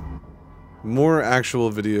do. More actual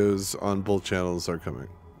videos on both channels are coming.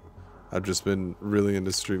 I've just been really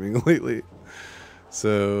into streaming lately.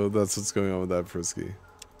 So that's what's going on with that, Frisky.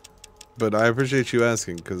 But I appreciate you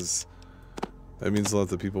asking, because that means a lot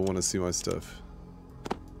that people want to see my stuff.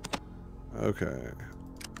 Okay.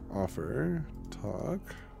 Offer. Talk.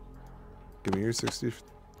 Give me your 60.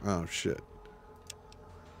 Oh, shit.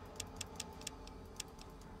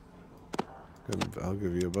 I'll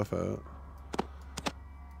give you a buff out.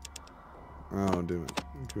 Oh, damn it.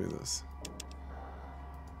 Give me this.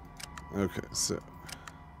 Okay, so.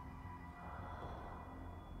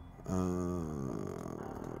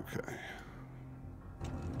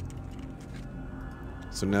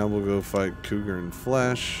 So now we'll go fight Cougar and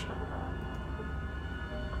Flash.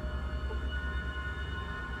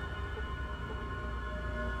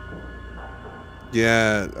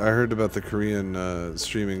 Yeah, I heard about the Korean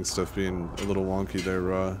streaming stuff being a little wonky there,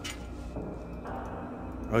 Raw.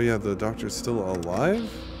 Oh yeah, the doctor's still alive?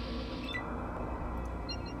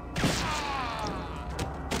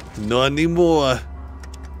 Not anymore.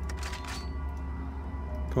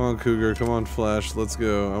 Come on, Cougar. Come on, Flash. Let's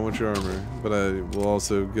go. I want your armor, but I will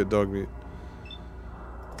also get dog meat.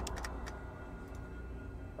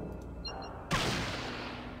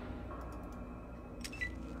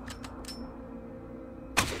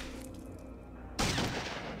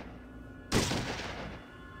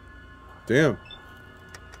 Damn.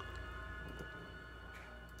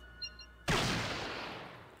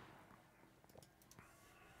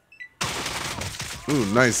 Ooh,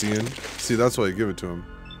 nice, Ian. See, that's why I give it to him.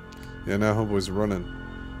 Yeah, now Homeboy's running.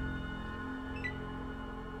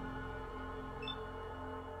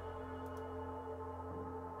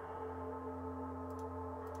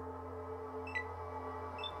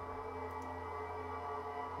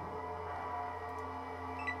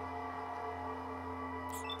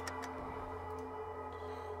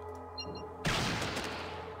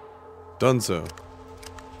 Done so.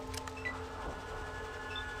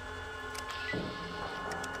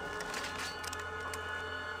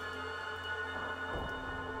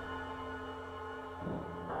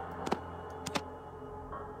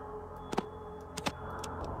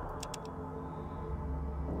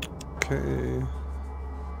 Okay.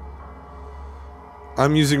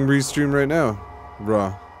 I'm using Restream right now.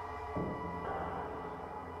 Raw.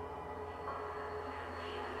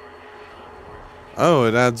 Oh,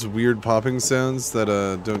 it adds weird popping sounds that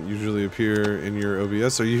don't usually appear in your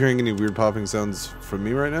OBS. Are you hearing any weird popping sounds from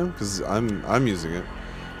me right now? Because I'm using it.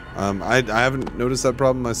 I haven't noticed that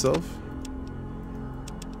problem myself.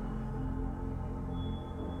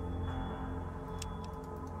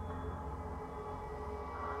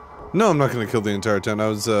 No, I'm not gonna kill the entire town. I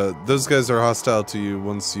was those guys are hostile to you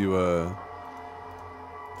once you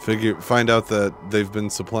find out that they've been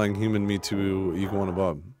supplying human meat to Iguana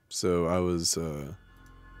Bob. So I was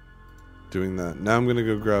doing that. Now I'm gonna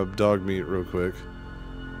go grab dog meat real quick,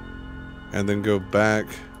 and then go back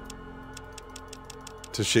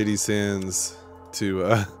to Shady Sands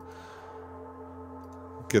to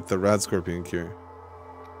get the rad scorpion cure.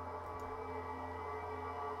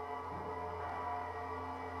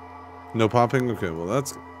 No popping? Okay, well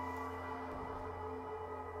that's...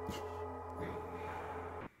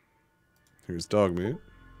 Here's dog meat.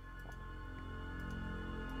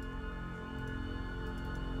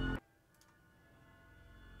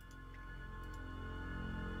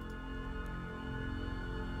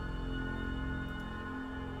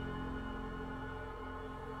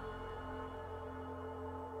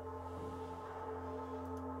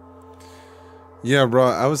 Yeah, bro,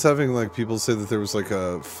 I was having like people say that there was like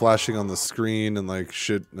a flashing on the screen and like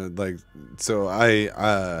shit, like, so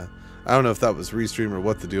I don't know if that was Restream or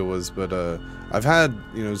what the deal was, but I've had,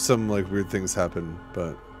 you know, some like weird things happen,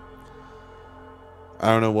 but I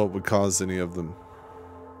don't know what would cause any of them.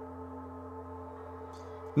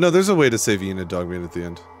 No, there's a way to save Ian a dog meat at the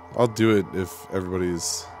end. I'll do it if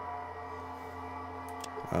everybody's...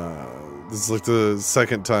 this is like the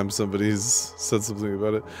second time somebody's said something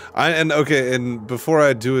about it. And before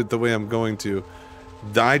I do it the way I'm going to,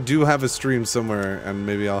 I do have a stream somewhere, and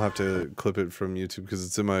maybe I'll have to clip it from YouTube because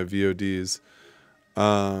it's in my VODs,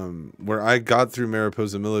 where I got through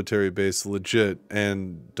Mariposa military base legit,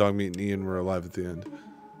 and Dogmeat and Ian were alive at the end.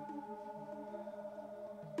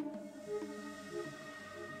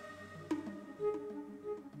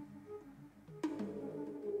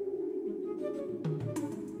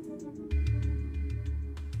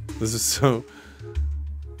 This is so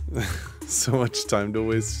much time to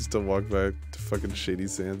waste just to walk back to fucking Shady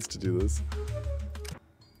Sands to do this.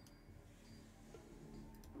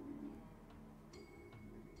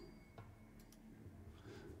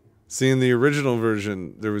 See, in the original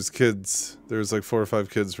version, there was like 4 or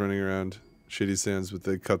 5 kids running around Shady Sands, but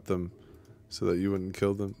they cut them so that you wouldn't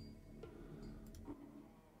kill them.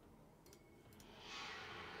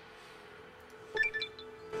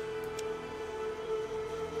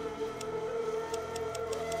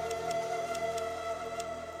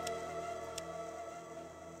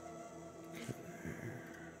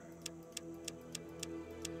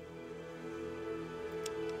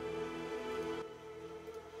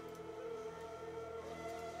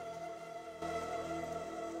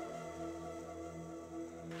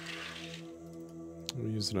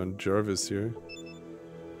 We'll use it on Jarvis here.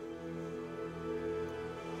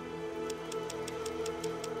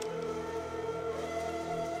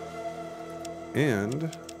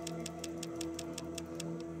 And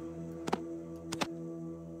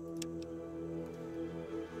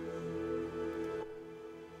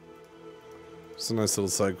it's a nice little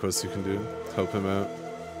side quest you can do to help him out.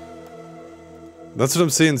 That's what I'm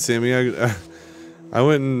saying, Sammy. I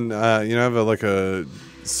went and you know, I have like a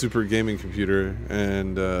super gaming computer,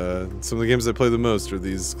 and some of the games I play the most are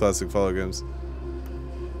these classic Fallout games.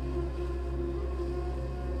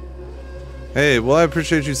 Hey, well, I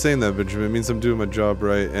appreciate you saying that, Benjamin. It means I'm doing my job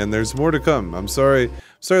right, and there's more to come. I'm sorry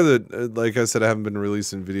that, like I said, I haven't been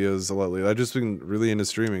releasing videos a lot lately. I've just been really into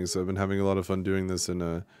streaming, so I've been having a lot of fun doing this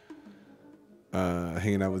and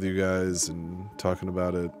hanging out with you guys and talking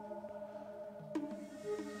about it.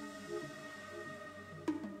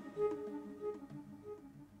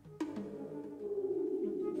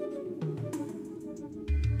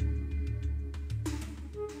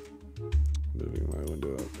 Moving my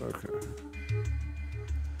window up. Okay.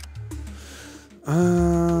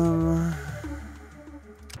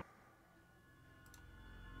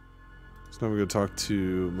 So now we're going to talk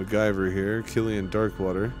to MacGyver here, Killian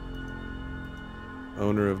Darkwater,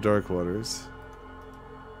 owner of Darkwaters.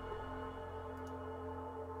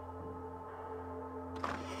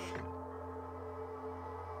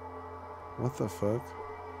 What the fuck?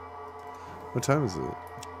 What time is it?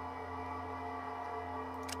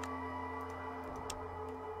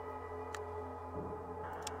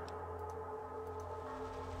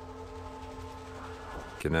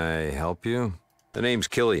 Can I help you? The name's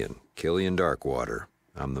Killian Darkwater.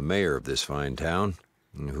 I'm the mayor of this fine town.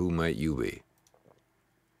 And who might you be?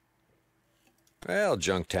 Well,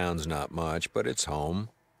 Junktown's not much, but it's home.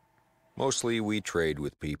 Mostly we trade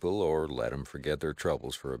with people or let them forget their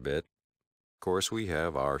troubles for a bit. Of course, we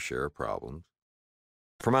have our share of problems.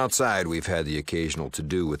 From outside, we've had the occasional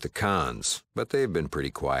to-do with the cons, but they've been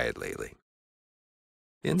pretty quiet lately.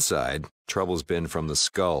 Inside, trouble's been from the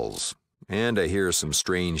skulls. And I hear some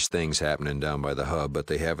strange things happening down by the hub, but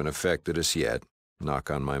they haven't affected us yet. Knock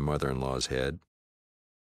on my mother-in-law's head.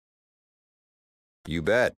 You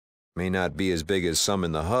bet. May not be as big as some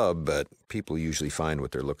in the hub, but people usually find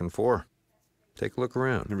what they're looking for. Take a look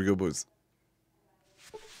around. Here we go, boys.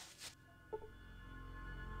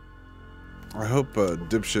 I hope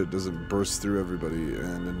dipshit doesn't burst through everybody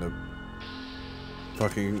and end up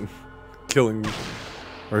fucking killing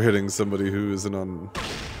or hitting somebody who isn't on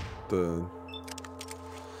the...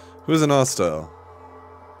 who isn't hostile.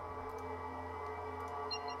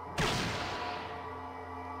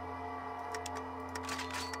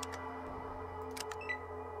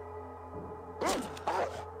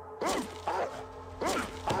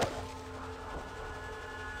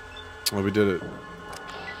 Oh, we did it.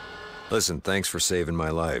 Listen, thanks for saving my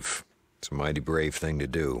life. It's a mighty brave thing to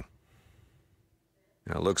do.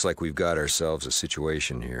 Now, it looks like we've got ourselves a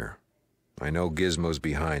situation here. I know Gizmo's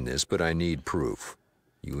behind this, but I need proof.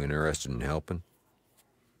 You interested in helping?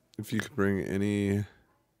 If you could bring any...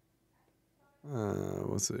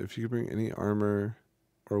 If you could bring any armor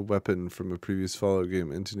or weapon from a previous Fallout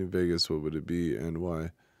game into New Vegas, what would it be and why?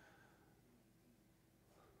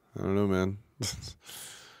 I don't know, man.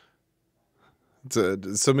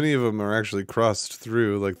 So many of them are actually crossed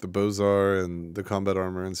through, like the Bozar and the combat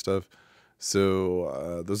armor and stuff.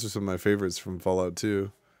 So those are some of my favorites from Fallout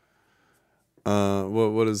 2.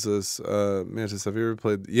 What is this? Mantis, have you ever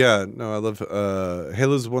played? Yeah, no, I love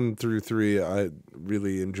Halos 1 through 3. I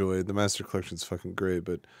really enjoyed. The Master Collection's fucking great,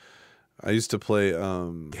 but I used to play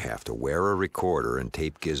You have to wear a recorder and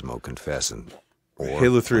tape Gizmo confessing. Or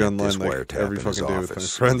Halo 3 plant online this like wiretap every in his fucking day with my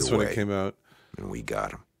office. friends Either when it way, came out. and we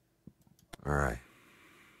got him. All right.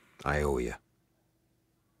 I owe you.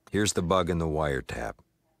 Here's the bug in the wiretap.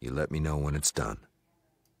 You let me know when it's done.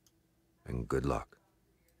 And good luck.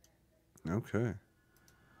 Okay.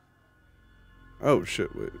 Oh,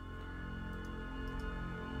 shit, wait.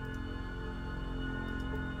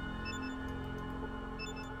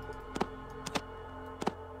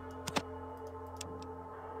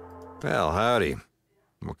 Well, howdy.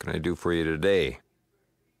 What can I do for you today?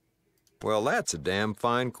 Well, that's a damn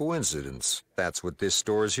fine coincidence. That's what this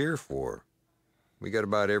store's here for. We got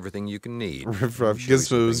about everything you can need. Riff Raff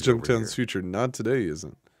Gizmo is Junktown's future. Not today,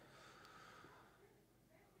 isn't.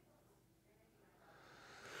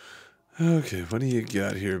 Okay, what do you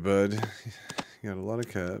got here, bud? You got a lot of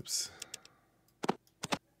caps.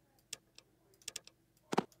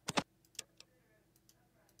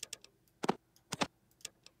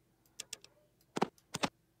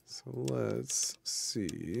 So let's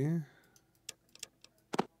see.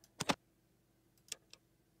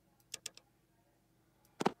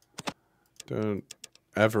 Don't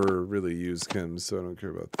ever really use chems, so I don't care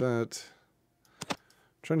about that.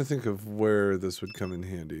 Trying to think of where this would come in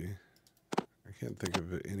handy. I can't think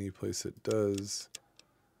of any place it does.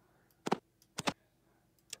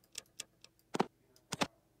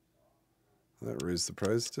 That raised the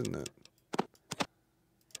price, didn't it?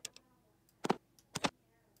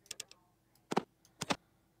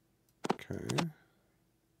 Okay.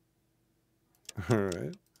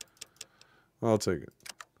 Alright. I'll take it.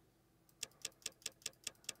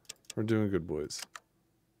 We're doing good, boys.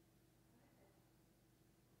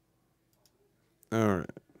 Alright.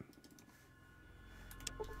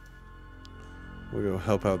 We'll go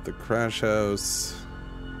help out the crash house.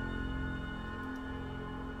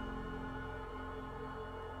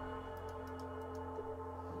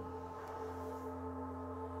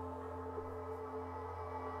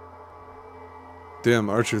 Damn,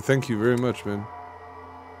 Archer, thank you very much, man.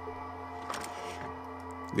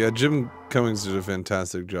 Yeah, Jim Cummings did a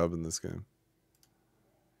fantastic job in this game.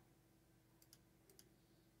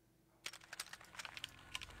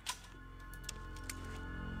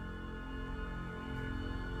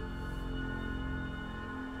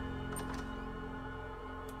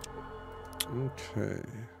 Okay.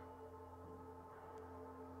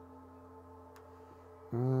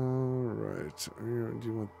 Alright. Do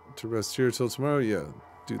you want to rest here till tomorrow? Yeah,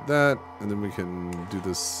 do that, and then we can do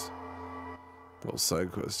this little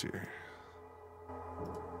side quest here.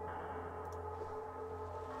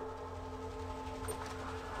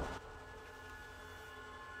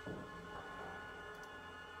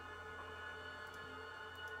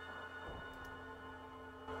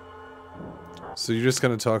 So you're just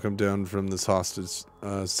gonna talk him down from this hostage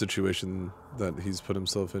situation that he's put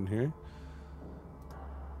himself in here?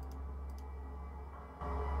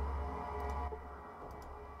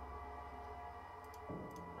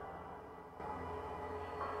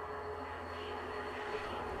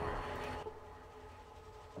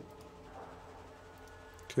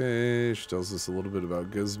 Okay, she tells us a little bit about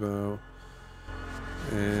Gizmo.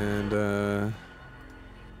 And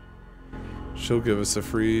she'll give us a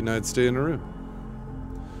free night stay in a room.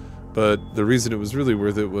 But the reason it was really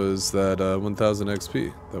worth it was that 1000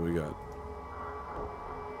 XP that we got.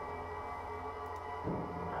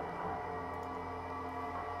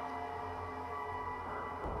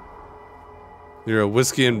 You're a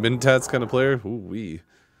whiskey and Mentats kind of player? Ooh-wee.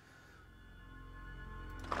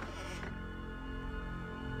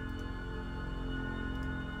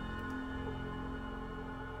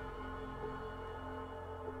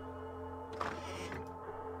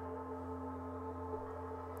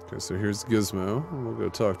 Okay, so here's Gizmo, and we'll go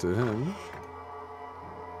talk to him.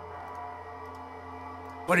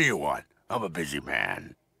 What do you want? I'm a busy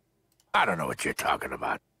man. I don't know what you're talking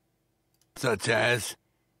about. Such as?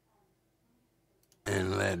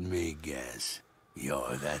 And let me guess,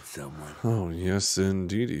 you're that someone? Oh, yes,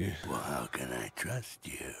 indeedy. Well, how can I trust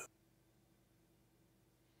you?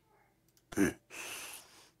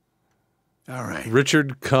 All right.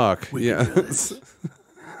 Richard Koch, We can do yes. this.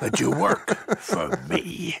 But you work for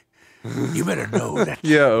me. You better know that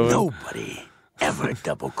Yeah, Owen. nobody ever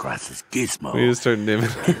double crosses Gizmo. We need to start naming,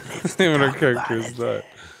 naming our Talk about characters it. that.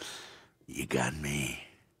 You got me.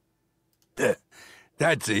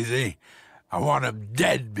 That's easy. I want him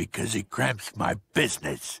dead because he cramps my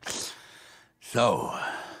business. So,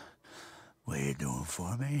 what are you doing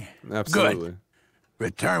for me? Absolutely. Good.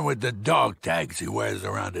 Return with the dog tags he wears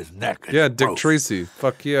around his neck. Yeah, Dick Proof. Tracy.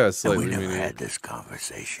 Fuck yeah, And slightly we never meaning. had this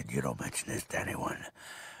conversation. You don't mention this to anyone.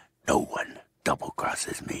 No one double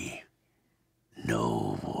crosses me.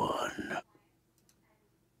 No one.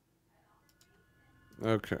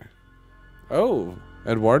 Okay. Oh,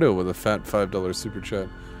 Eduardo with a fat $5 super chat.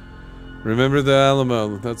 Remember the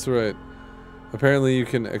Alamo, that's right. Apparently you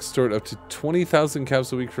can extort up to 20,000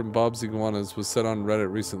 caps a week from Bob's Iguanas, was said on Reddit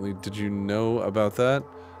recently. Did you know about that?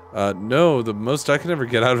 No, the most I can ever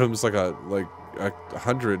get out of him is like a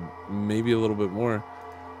 100, maybe a little bit more.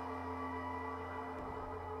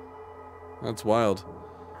 That's wild.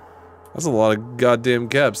 That's a lot of goddamn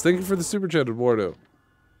caps. Thank you for the super chat, Eduardo.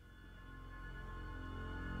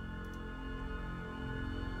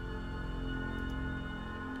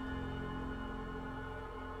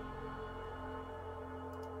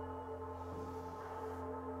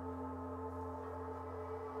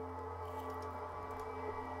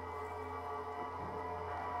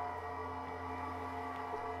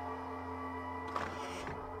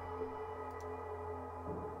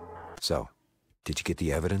 So, did you get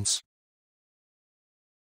the evidence?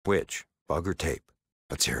 Which? Bug or tape?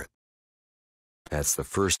 Let's hear it. That's the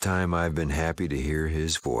first time I've been happy to hear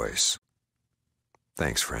his voice.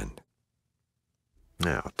 Thanks, friend.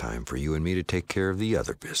 Now, time for you and me to take care of the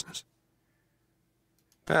other business.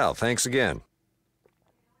 Well, thanks again.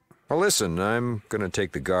 Well, listen, I'm gonna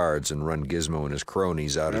take the guards and run Gizmo and his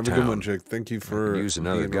cronies out of Have town. a good one, Jake. Thank you for use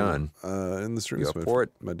another being gun. in the streams, You up for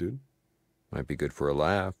it? my dude. Might be good for a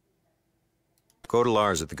laugh. Go to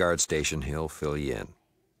Lars at the guard station. He'll fill you in.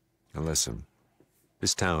 And listen,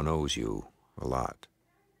 this town owes you a lot.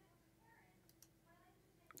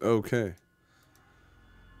 Okay.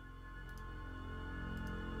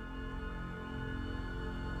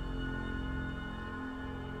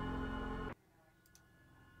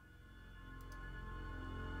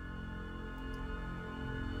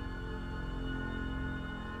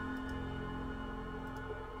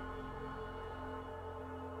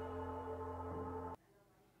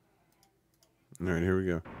 All right, here we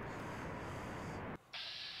go.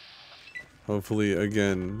 Hopefully,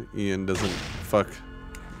 again, Ian doesn't fuck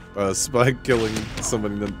Spike killing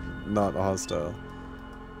somebody that not hostile.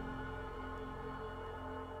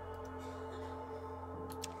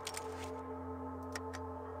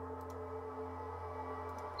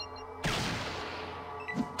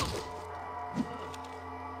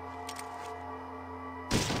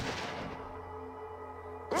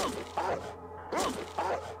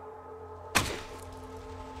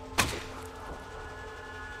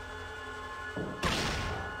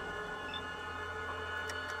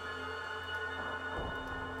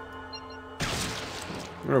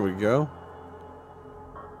 There we go.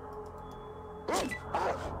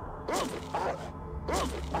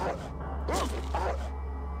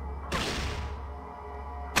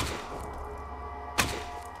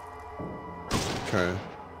 Okay.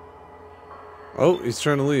 Oh, he's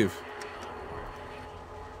trying to leave.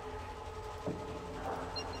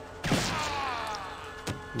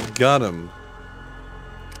 Got him.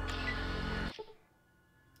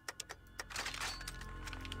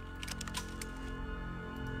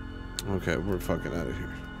 Okay, we're fucking out of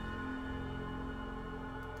here.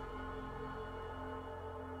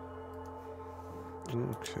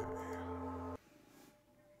 Okay.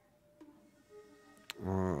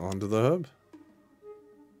 Onto the hub.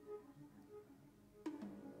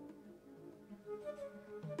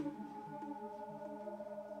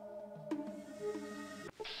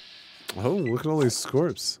 Oh, look at all these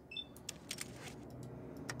scorps.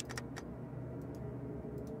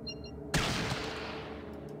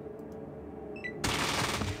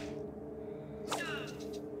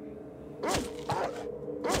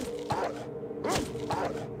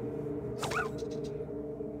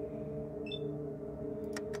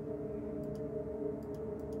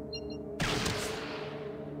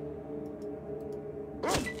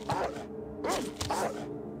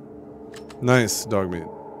 Nice dog meat.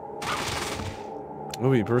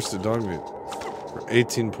 Oh, he bursted dog meat for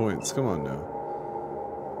 18 points. Come on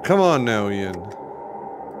now. Come on now, Ian.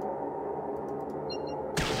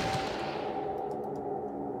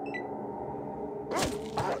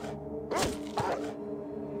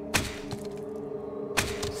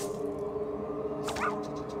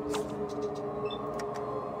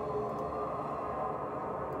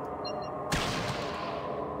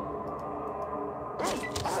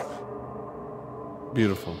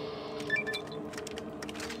 Beautiful.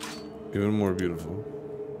 Even more beautiful.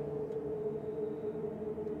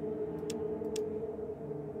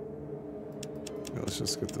 Yeah, let's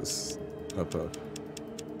just get this up.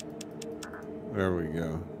 There we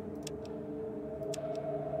go.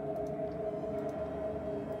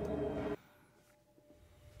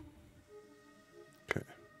 Okay.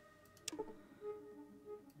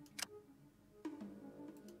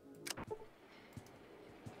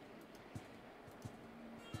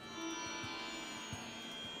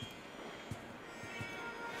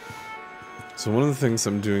 So one of the things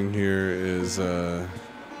I'm doing here is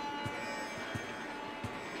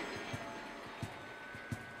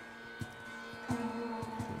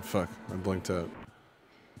fuck, I blinked out.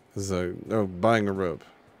 Is buying a rope.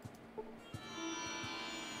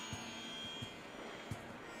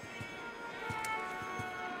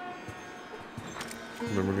 And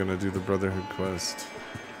then we're gonna do the Brotherhood quest.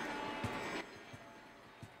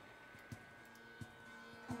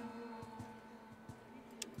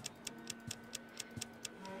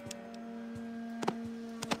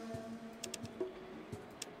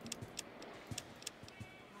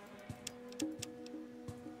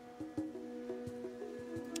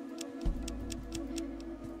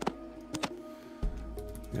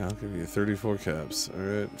 Yeah, I'll give you 34 caps.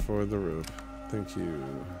 Alright, for the rope. Thank you.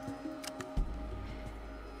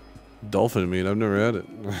 Dolphin meat, I've never had it.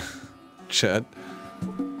 Chat.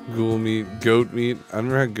 Ghoul meat, goat meat. I've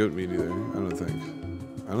never had goat meat either. I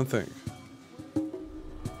don't think.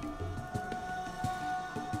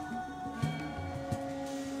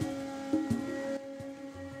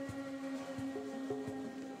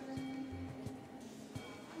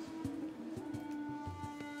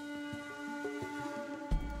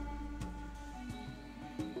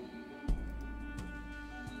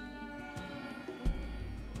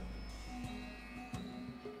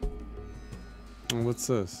 Oh, what's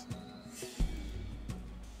this?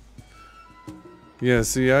 Yeah,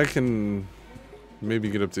 see, I can maybe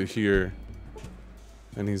get up to here,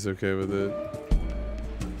 and he's okay with it.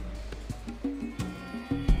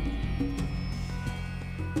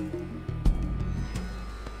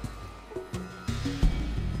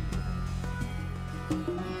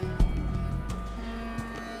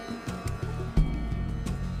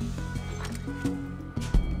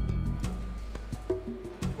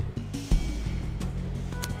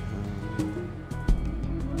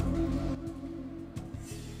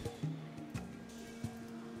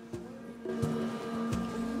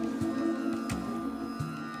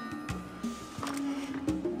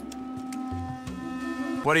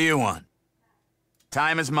 What do you want?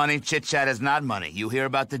 Time is money, chit-chat is not money. You hear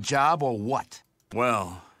about the job or what?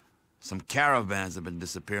 Well, some caravans have been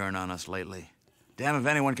disappearing on us lately. Damn if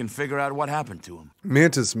anyone can figure out what happened to them.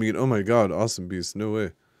 Mantis meat. Oh my god, awesome beast. No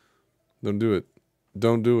way. Don't do it.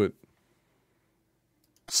 Don't do it.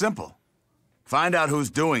 Simple. Find out who's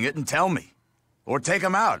doing it and tell me. Or take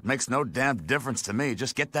them out. Makes no damn difference to me.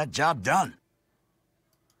 Just get that job done.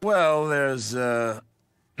 Well, there's,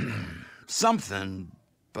 something,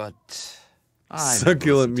 but...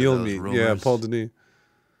 Succulent mule meat. Rumors. Yeah, Paul Denis.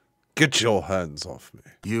 Get your hands off me.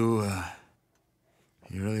 You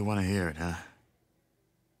really want to hear it, huh?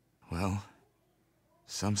 Well,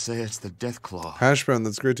 some say it's the Death Claw. Hash brown,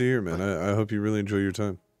 that's great to hear, man. I hope you really enjoy your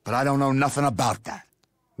time. But I don't know nothing about that.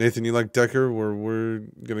 Nathan, you like Decker? We're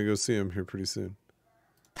gonna go see him here pretty soon.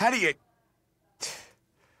 How do you...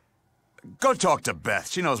 Go talk to Beth.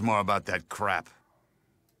 She knows more about that crap.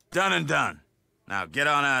 Done and done. Now, get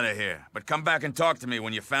on out of here. But come back and talk to me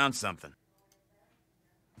when you found something.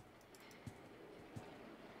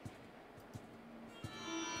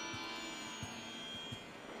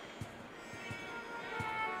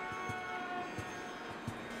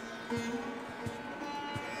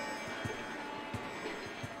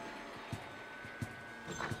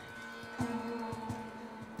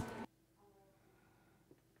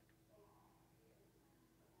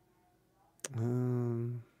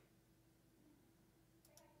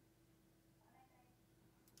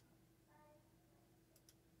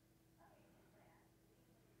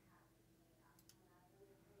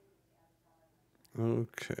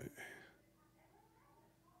 Okay.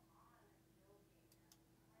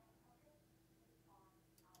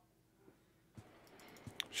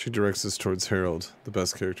 She directs us towards Harold, the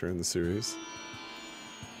best character in the series.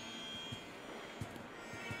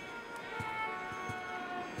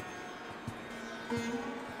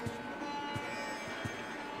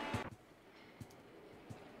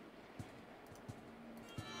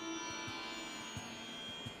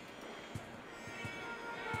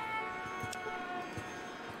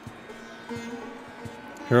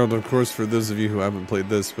 Harold, of course, for those of you who haven't played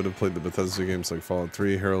this but have played the Bethesda games like Fallout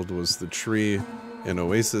 3, Harold was the tree in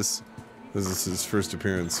Oasis. This is his first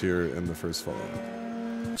appearance here in the first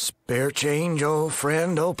Fallout. Spare change, old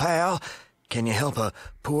friend, old pal? Can you help a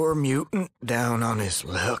poor mutant down on his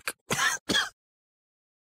luck?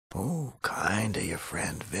 Oh, kind of you,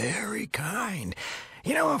 friend. Very kind.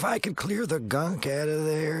 You know, if I could clear the gunk out of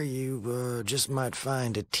there, you just might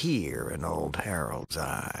find a tear in old Harold's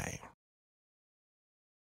eye.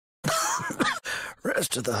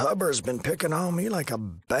 Rest of the hubber's been picking on me like a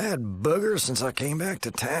bad booger since I came back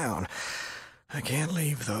to town. I can't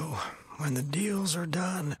leave, though. When the deals are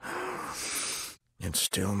done, it's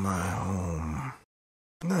still my home.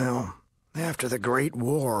 Well, after the Great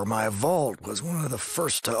War, my vault was one of the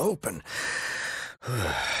first to open.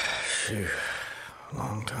 Phew,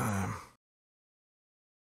 long time.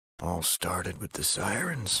 All started with the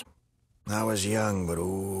sirens. I was young, but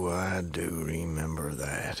oh, I do remember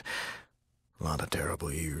that. A lot of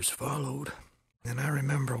terrible years followed, and I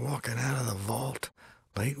remember walking out of the vault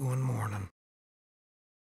late one morning.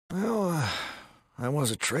 Well, I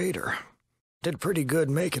was a trader. Did pretty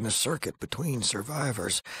good making a circuit between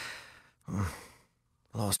survivors.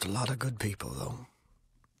 Lost a lot of good people, though.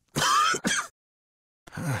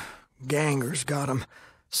 Gangers got 'em.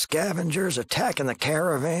 Scavengers attacking the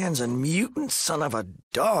caravans, and mutant son of a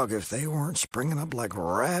dog if they weren't springing up like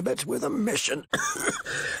rabbits with a mission.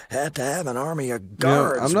 Had to have an army of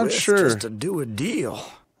guards I'm not with sure just to do a deal.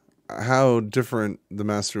 how different the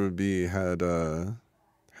Master would be had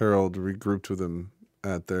Harold regrouped with him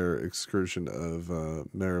at their excursion of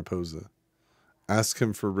Mariposa. Ask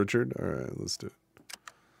him for Richard? Alright, let's do it.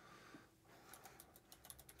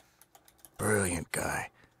 Brilliant guy.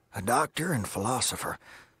 A doctor and philosopher.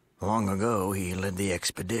 Long ago, he led the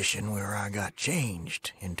expedition where I got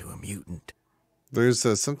changed into a mutant. There's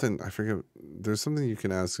something, I forget, there's something you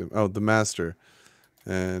can ask him. Oh, the Master.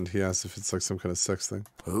 And he asks if it's like some kind of sex thing.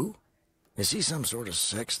 Who? Is he some sort of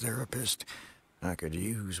sex therapist? I could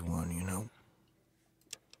use one, you know.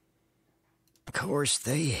 Of course,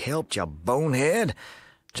 they helped you, bonehead.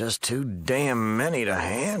 Just too damn many to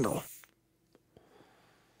handle.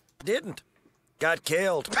 Didn't. Got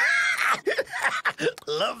killed.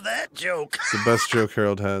 Love that joke. It's the best joke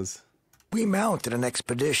Harold has. We mounted an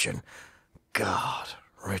expedition. God,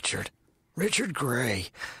 Richard Gray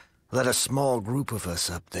led a small group of us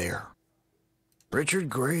up there. Richard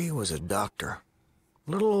Gray was a doctor.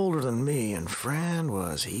 A little older than me, and friend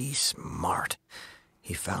was he smart.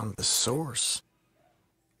 He found the source.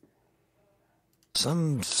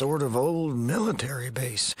 Some sort of old military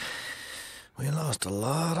base. We lost a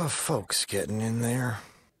lot of folks getting in there.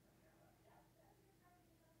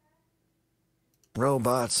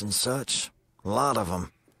 Robots and such. A lot of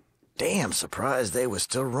them. Damn surprised they was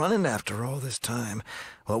still running after all this time.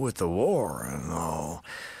 What with the war and all.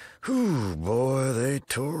 Whew, boy, they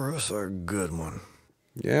tore us a good one.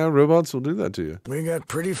 Yeah, robots will do that to you. We got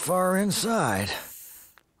pretty far inside.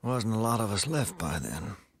 Wasn't a lot of us left by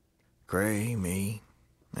then. Gray, me,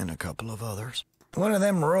 and a couple of others. One of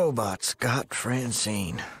them robots got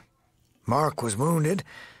Francine. Mark was wounded.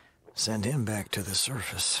 Sent him back to the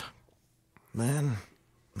surface. Then,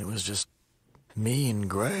 it was just me and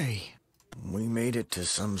Gray. We made it to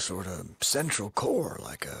some sort of central core,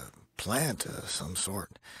 like a plant of some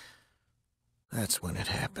sort. That's when it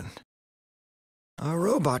happened. A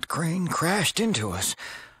robot crane crashed into us.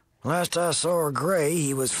 Last I saw Gray,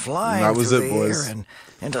 he was flying that was through it, the boys. air and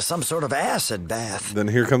into some sort of acid bath. Then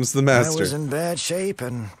here comes the I master. was in bad shape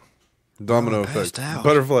and Domino passed effect. out.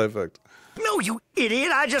 Butterfly effect. No, you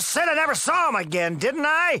idiot! I just said I never saw him again, didn't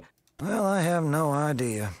I? Well, I have no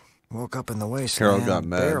idea. Woke up in the wasteland, Harold got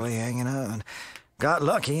mad. barely hanging on. Got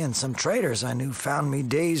lucky, and some traders I knew found me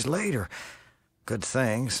days later. Good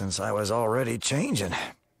thing, since I was already changing.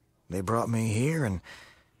 They brought me here, and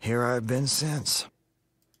here I've been since.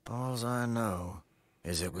 All I know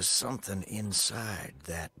is it was something inside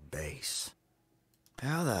that base.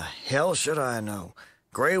 How the hell should I know?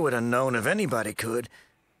 Gray would have known if anybody could.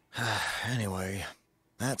 Anyway,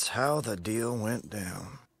 that's how the deal went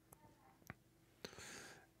down.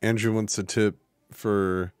 Andrew wants a tip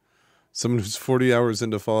for someone who's 40 hours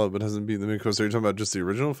into Fallout but hasn't beaten the main quest. Are you talking about just the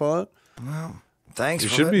original Fallout? Well, thanks You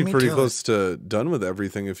for should be letting me pretty tell close to done with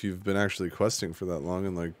everything if you've been actually questing for that long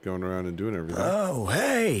and like going around and doing everything. Oh,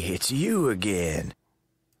 hey, it's you again.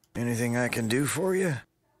 Anything I can do for you?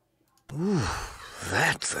 Ooh,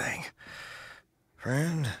 that thing.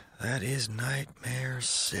 Friend, that is Nightmare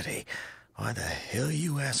City. Why the hell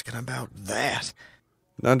you asking about that?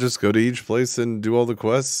 Not just go to each place and do all the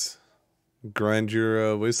quests, grind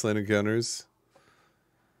your wasteland encounters,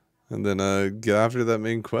 and then get after that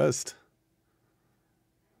main quest.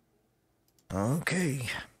 Okay,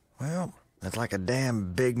 well, that's like a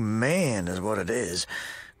damn big man is what it is.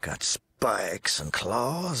 Got spikes and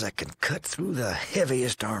claws that can cut through the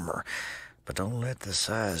heaviest armor. But don't let the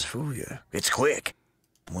size fool you. It's quick.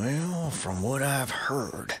 Well, from what I've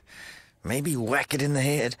heard, maybe whack it in the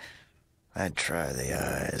head. I'd try the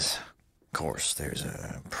eyes. Of course, there's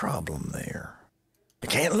a problem there. You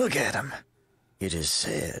can't look at them. It is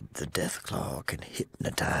said the Deathclaw can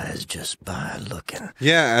hypnotize just by looking.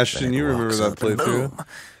 Yeah, Ashton, Then it you remember walks that up and playthrough. boom,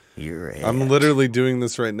 you're I'm at. literally doing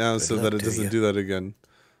this right now Good so luck that it to doesn't you. do that again.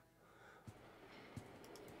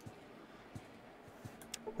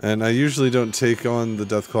 And I usually don't take on the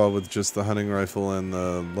Deathclaw with just the hunting rifle and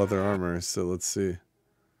the leather armor, so let's see.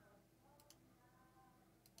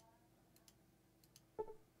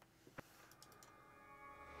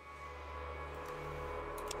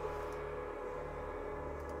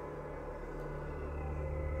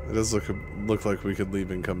 It does look like we could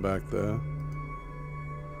leave and come back though.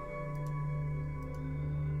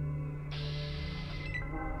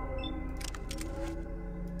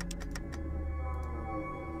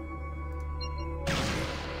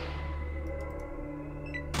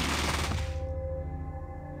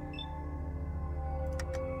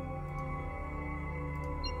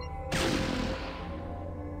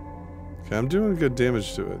 Okay, I'm doing good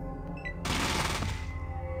damage to it.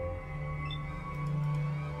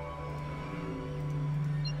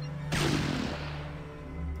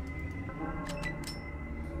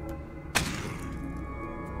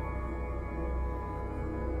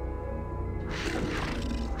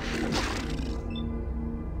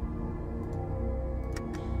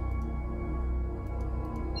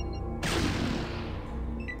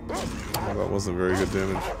 Oh, that wasn't very good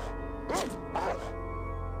damage.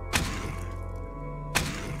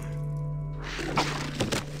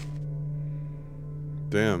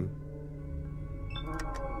 Damn.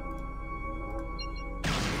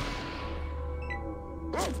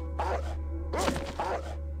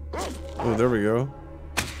 Oh, there we go.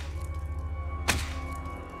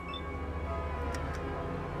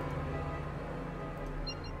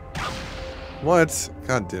 What?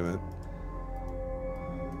 God damn it.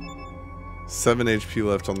 7 HP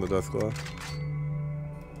left on the Deathclaw.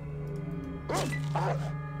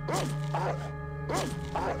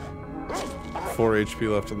 4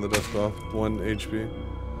 HP left on the Deathclaw. 1 HP.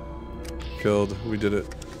 Killed. We did it.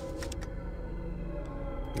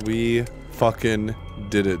 We fucking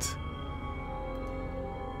did it.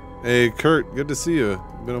 Hey, Kurt. Good to see you.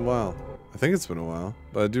 Been a while. I think it's been a while,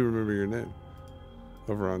 but I do remember your name.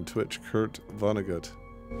 Over on Twitch, Kurt Vonnegut.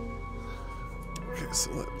 Okay,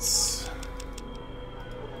 so let's...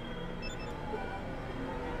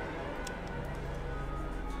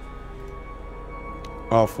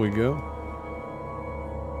 Off we go.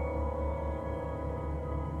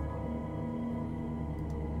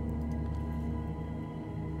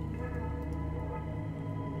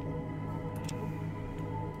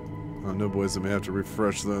 Oh no, boys, I may have to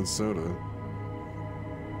refresh that soda.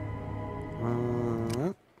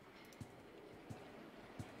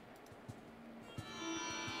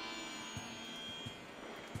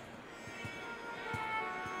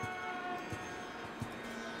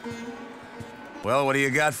 Well, what do you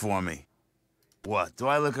got for me? What, do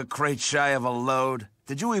I look a crate shy of a load?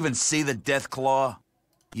 Did you even see the Deathclaw?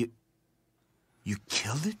 You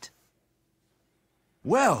killed it?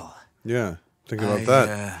 Well... Yeah, think about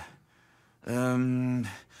that.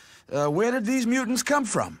 Where did these mutants come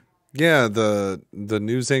from? Yeah, the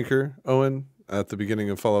news anchor, Owen, at the beginning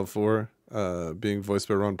of Fallout 4, being voiced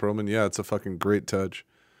by Ron Perlman. Yeah, it's a fucking great touch.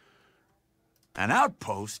 An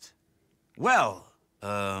outpost? Well,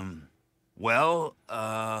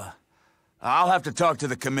 I'll have to talk to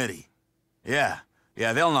the committee. Yeah,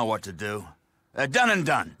 they'll know what to do. Done and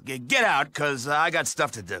done. Get out, 'cause I got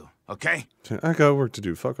stuff to do, okay? I got work to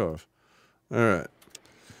do. Fuck off. Alright.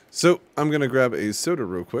 So, I'm gonna grab a soda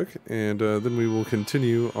real quick, and then we will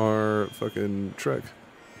continue our fucking trek.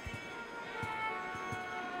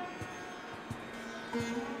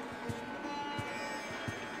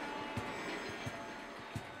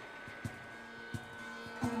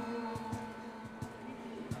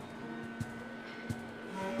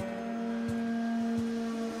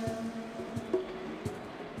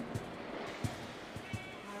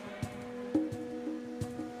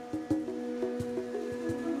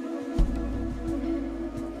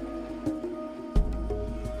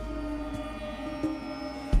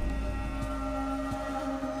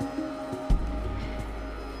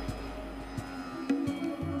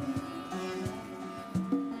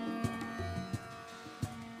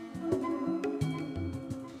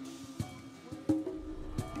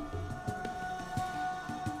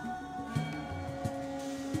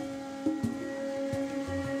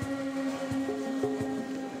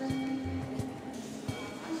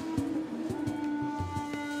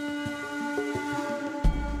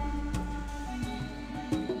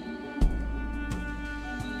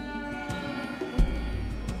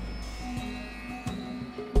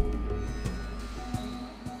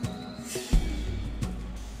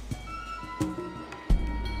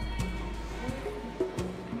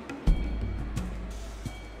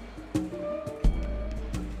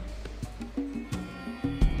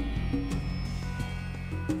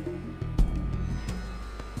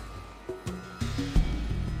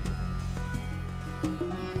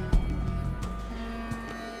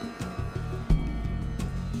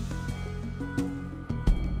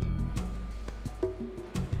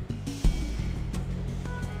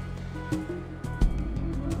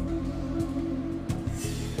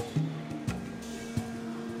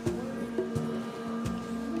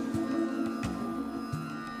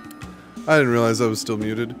 I didn't realize I was still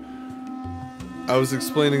muted. I was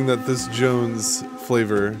explaining that this Jones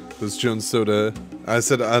flavor, this Jones soda, I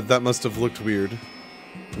said that must have looked weird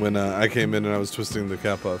when I came in and I was twisting the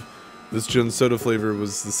cap off. This Jones soda flavor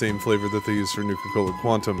was the same flavor that they used for Nuka-Cola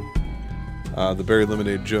Quantum, the Berry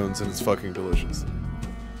Lemonade Jones, and it's fucking delicious.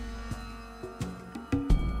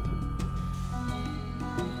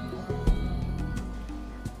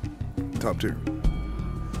 Top tier.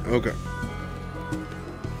 Okay.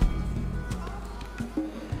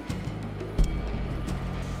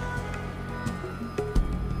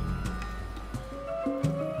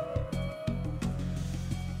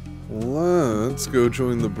 Let's go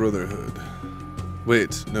join the Brotherhood.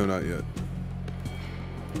 Wait, no, not yet.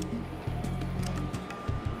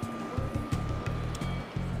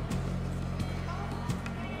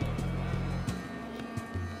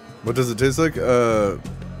 What does it taste like?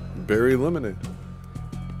 Berry lemonade.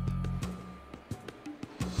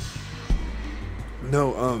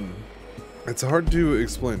 No, it's hard to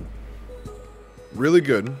explain. Really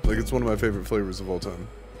good. Like, it's one of my favorite flavors of all time.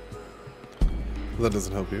 That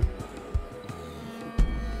doesn't help you.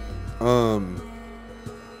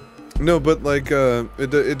 No, but like,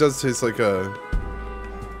 it does taste like a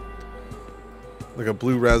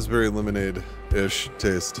blue raspberry lemonade-ish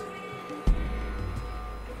taste.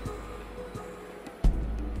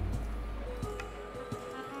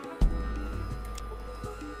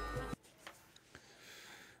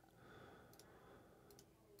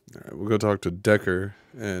 Alright, we'll go talk to Decker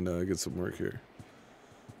and get some work here.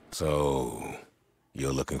 So,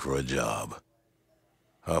 you're looking for a job.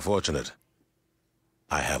 How fortunate.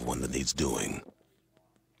 I have one that needs doing.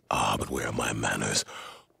 Ah, but where are my manners?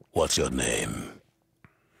 What's your name?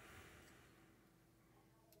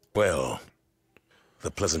 Well,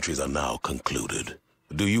 the pleasantries are now concluded.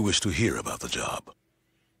 Do you wish to hear about the job?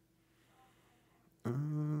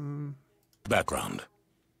 Background.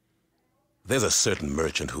 There's a certain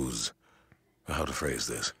merchant who's... how to phrase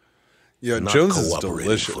this? Yeah, not Jones is cooperating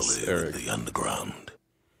delicious, fully Eric. with the underground.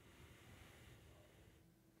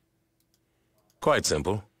 Quite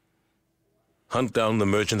simple. Hunt down the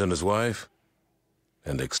merchant and his wife,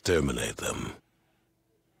 and exterminate them.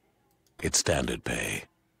 It's standard pay.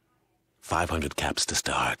 500 caps to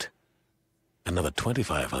start. Another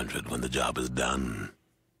 2,500 when the job is done.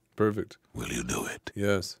 Perfect. Will you do it?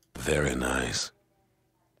 Yes. Very nice.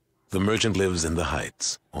 The merchant lives in the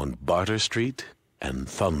Heights, on Barter Street and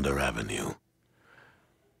Thunder Avenue.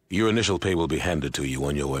 Your initial pay will be handed to you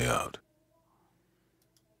on your way out.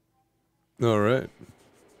 All right.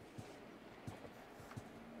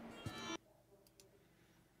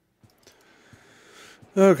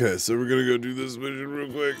 Okay, so we're gonna go do this mission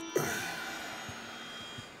real quick.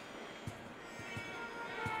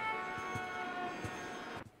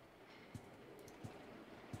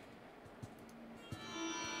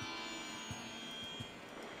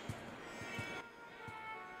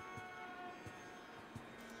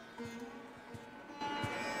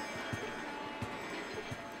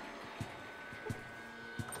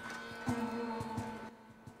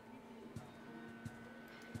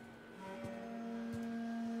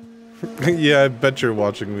 Yeah, I bet you're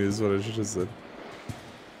watching me is what I should have said.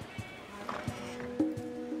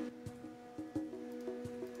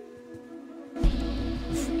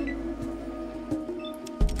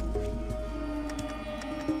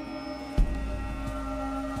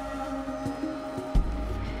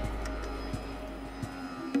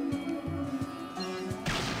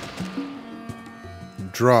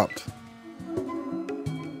 Dropped.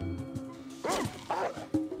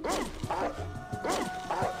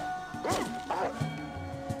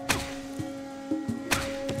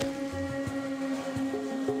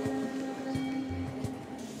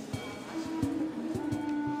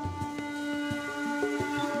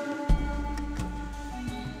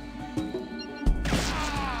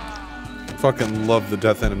 Fucking love the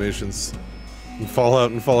death animations in Fallout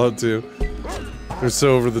and Fallout 2. They're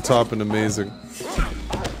so over the top and amazing.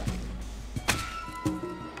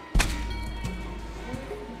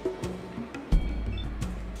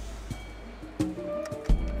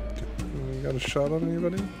 We got a shot on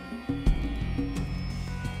anybody?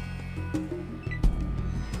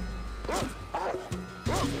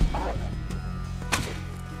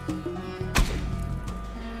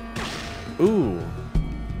 Ooh.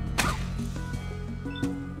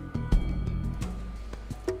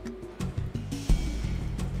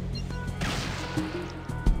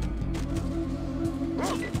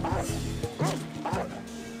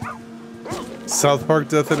 South Park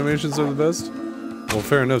death animations are the best? Well,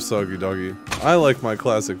 fair enough, Soggy Doggy. I like my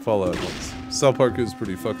classic Fallout ones. South Park is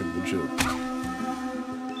pretty fucking legit.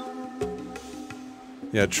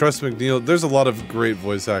 Yeah, Trust McNeil. There's a lot of great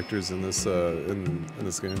voice actors in this in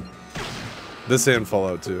this game. This and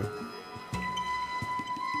Fallout 2.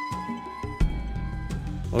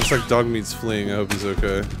 Looks like Dogmeat's fleeing. I hope he's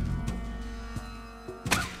okay.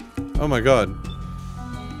 Oh my god.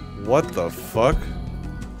 What the fuck?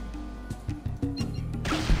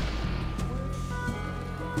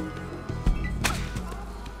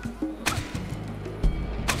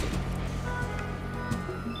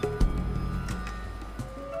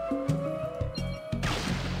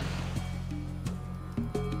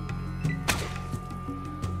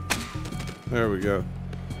 There we go.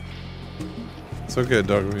 It's okay,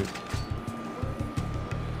 dog meat.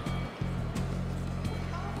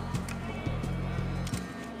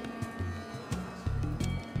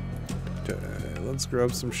 Okay, let's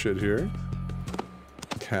grab some shit here.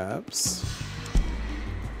 Caps.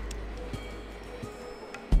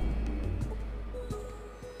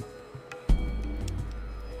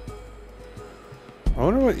 I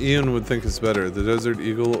wonder what Ian would think is better, the Desert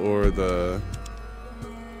Eagle or the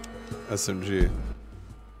SMG.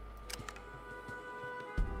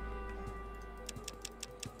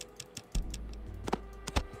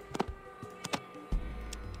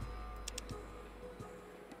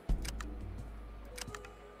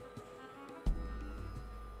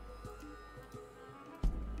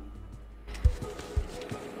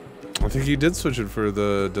 I think he did switch it for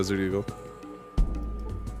the Desert Eagle.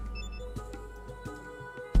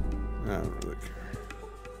 I don't really care.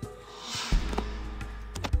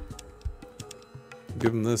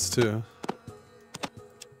 Give him this too.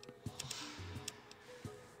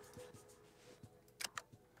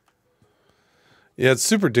 Yeah, it's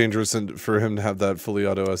super dangerous for him to have that fully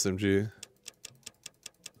auto SMG.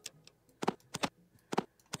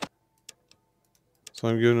 So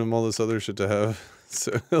I'm giving him all this other shit to have.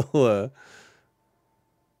 So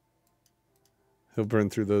he'll burn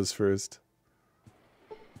through those first.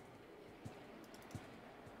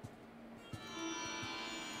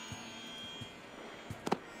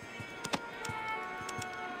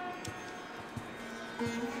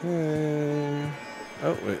 Okay.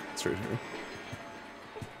 Oh wait, it's right here.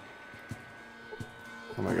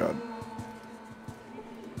 Oh my god.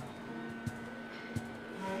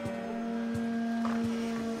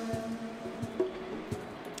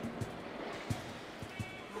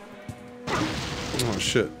 Oh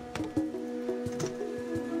shit.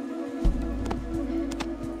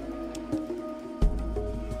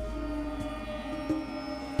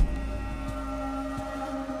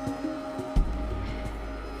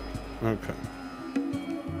 Okay.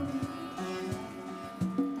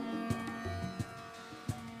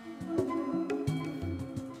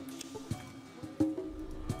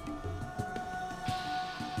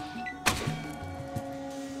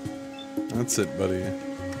 That's it, buddy.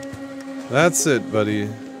 That's it, buddy.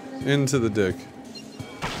 Into the dick.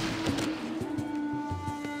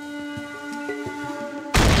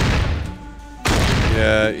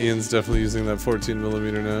 Yeah, Ian's definitely using that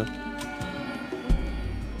 14mm now.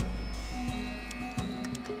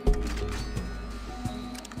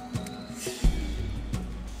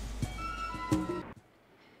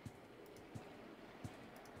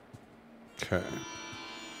 Okay.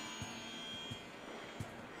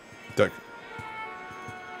 Deck.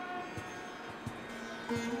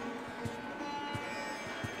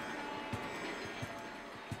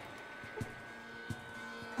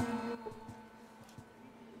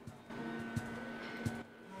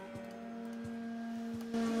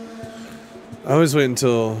 I always wait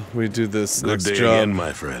until we do this Good next day job again,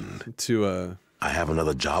 my friend. to I have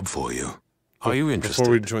another job for you. Are you interested?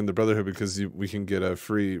 before we join the Brotherhood, because we can get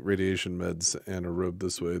free radiation meds and a robe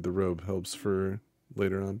this way. The robe helps for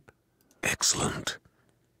later on. Excellent.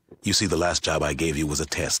 You see, the last job I gave you was a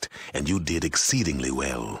test, and you did exceedingly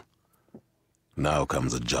well. Now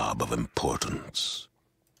comes a job of importance.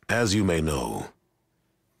 As you may know,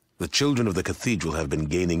 the children of the cathedral have been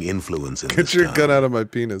gaining influence in Get this your town. gun out of my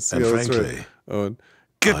penis. And Yeah, that's frankly, right. Owen. I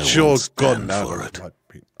Get your won't gun stand out for of it. my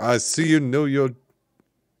penis. I see you know your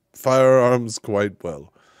firearms quite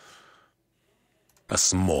well. A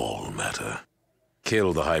small matter.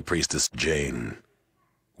 Kill the High Priestess Jane.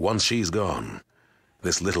 Once she's gone,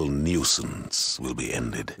 this little nuisance will be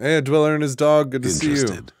ended. Hey, a dweller and his dog. Good to see you.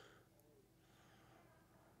 Interested?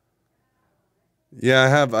 Yeah, I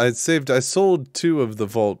have. I sold 2 of the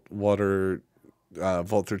Vault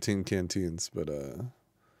 13 canteens, but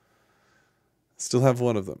still have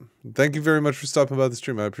 1 of them. Thank you very much for stopping by the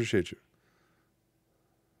stream. I appreciate you.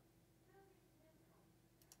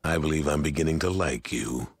 I believe I'm beginning to like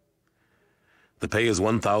you. The pay is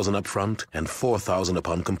 1,000 up front and 4,000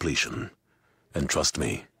 upon completion. And trust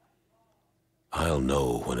me, I'll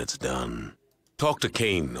know when it's done. Talk to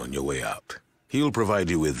Kane on your way out. He'll provide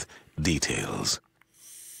you with details.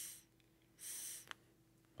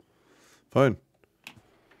 Fine.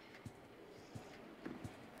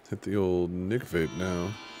 Hit the old Nick vape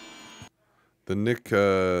now. The Nick,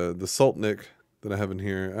 the Salt Nick that I have in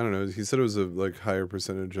here. I don't know. He said it was a higher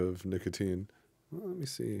percentage of nicotine. Well, let me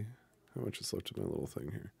see how much is left of my little thing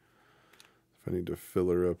here. If I need to fill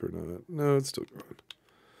her up or not. No, it's still going.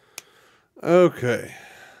 Okay.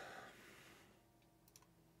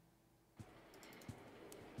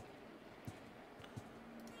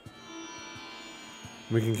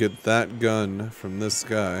 We can get that gun from this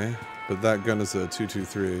guy, but that gun is a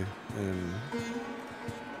 223, and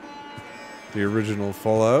the original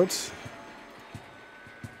Fallout.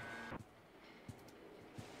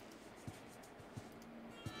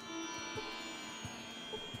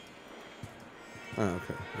 Oh,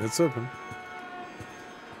 okay. It's open.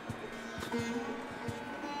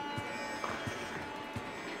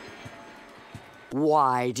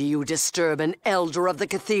 Why do you disturb an elder of the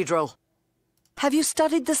cathedral? Have you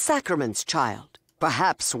studied the sacraments, child?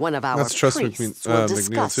 Perhaps one of our That's Trust priests McNeil will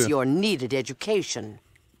discuss too. your needed education.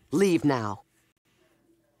 Leave now.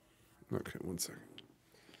 Okay, 1 second.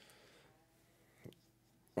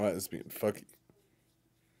 Why is being fucky?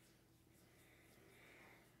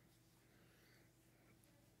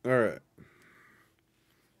 Alright.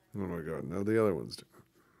 Oh my god, now the other ones do.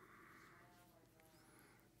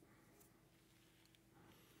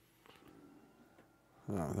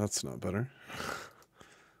 Oh, that's not better.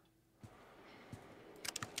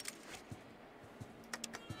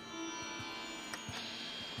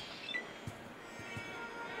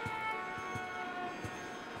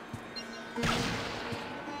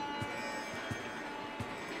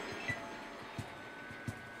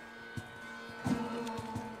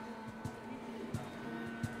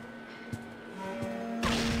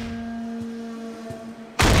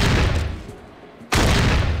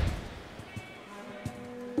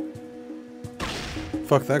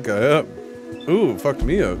 Fuck that guy up. Ooh, fucked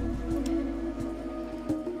me up.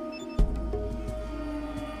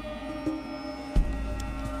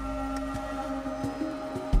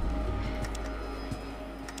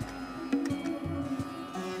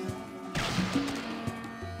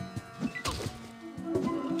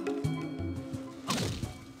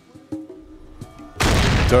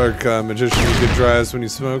 Dark magician who get dry eyes when you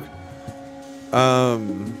smoke. Yeah,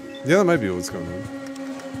 that might be what's going on.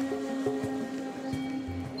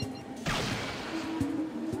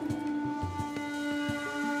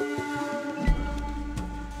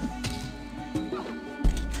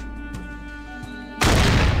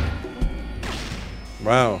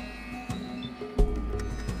 Wow.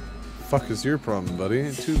 Fuck is your problem,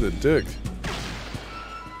 buddy? To the dick.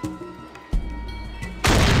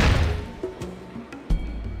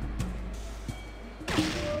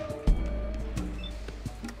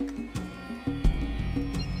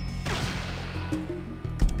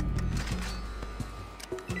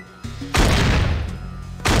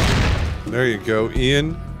 There you go,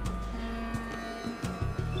 Ian.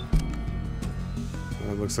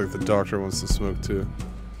 It looks like the doctor wants to smoke too.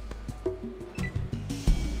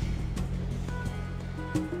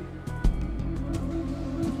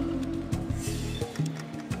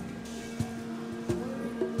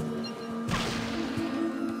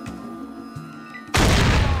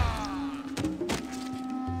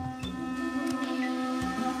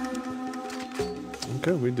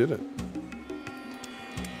 Okay, we did it.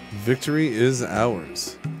 Victory is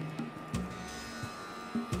ours. You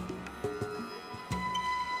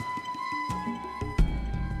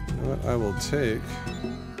know what? I will take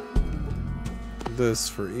this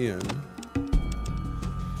for Ian.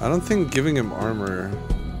 I don't think giving him armor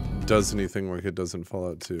does anything like it does in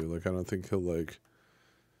Fallout 2. Like, I don't think he'll, like,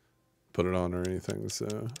 put it on or anything,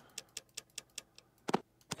 so...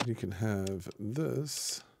 You can have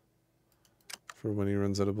this for when he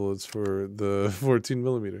runs out of bullets for the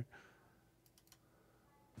 14mm.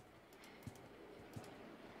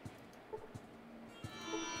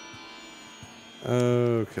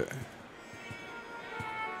 Okay.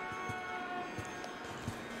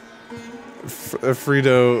 A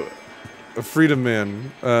freedom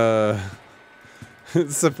man.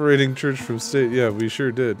 Separating church from state. Yeah, we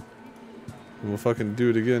sure did. And we'll fucking do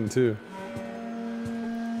it again, too.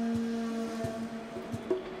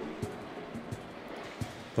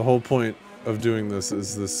 The whole point of doing this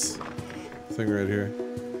is this thing right here.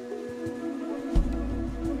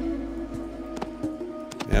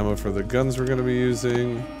 Ammo for the guns we're going to be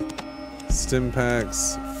using. Stim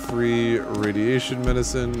packs. Free radiation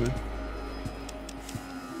medicine.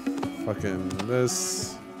 Fucking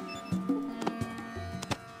this.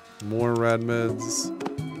 More rad meds.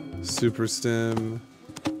 Super stim.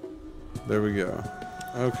 There we go.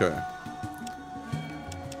 Okay.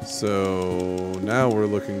 So now we're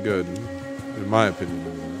looking good, in my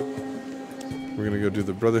opinion. We're gonna go do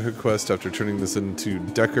the Brotherhood quest after turning this into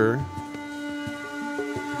Decker.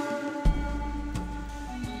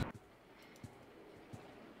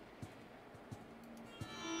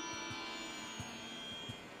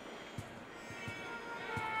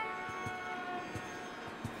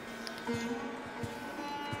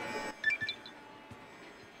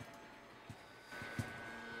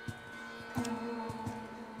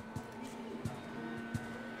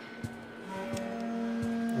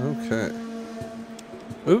 Okay.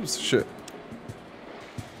 Oops, shit.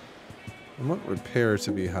 I want repair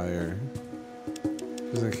to be higher.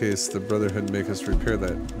 Just in case the Brotherhood make us repair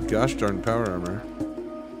that gosh darn power armor.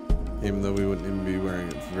 Even though we wouldn't even be wearing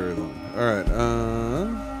it for very long. Alright,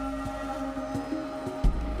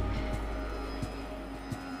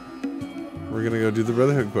 we're gonna go do the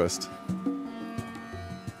Brotherhood quest.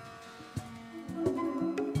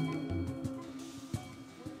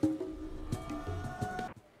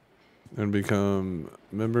 And become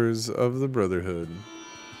members of the Brotherhood.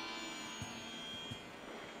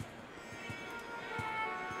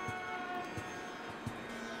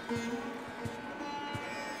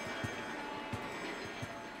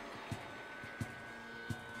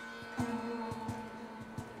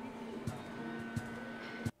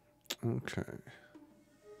 Okay.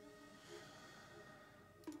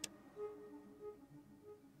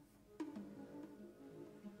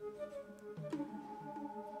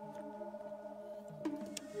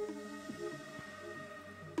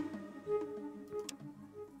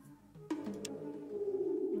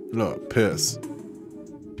 No, piss.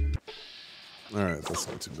 Alright, that's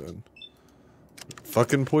not too bad.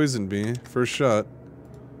 Fucking poisoned me. First shot.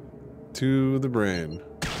 To the brain.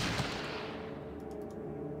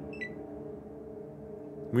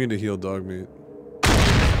 We need to heal dog meat.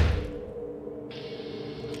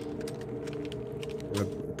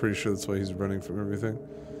 I'm pretty sure that's why he's running from everything.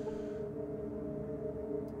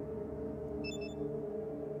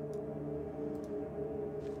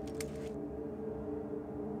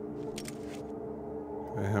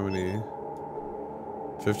 Okay, how many?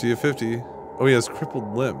 50 of 50. Oh, he has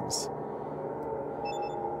crippled limbs.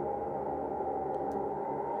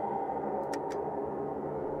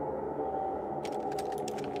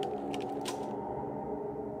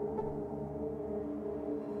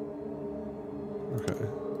 Okay.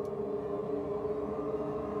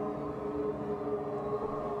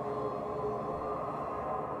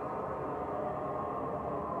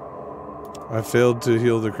 I failed to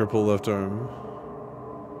heal the crippled left arm.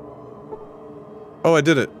 Oh, I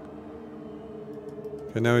did it.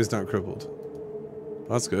 Okay, now he's not crippled.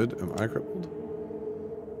 That's good. Am I crippled?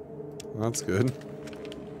 That's good.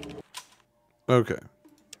 Okay.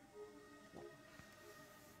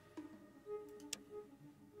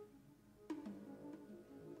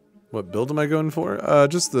 What build am I going for?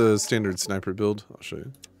 Just the standard sniper build. I'll show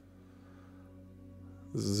you.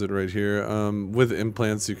 This is it right here. With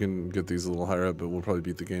implants, you can get these a little higher up, but we'll probably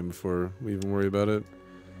beat the game before we even worry about it.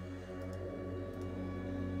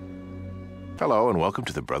 Hello, and welcome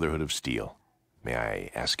to the Brotherhood of Steel. May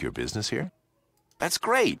I ask your business here? That's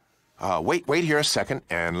great. Wait here a second,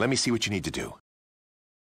 and let me see what you need to do.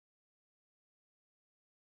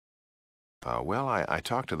 Well, I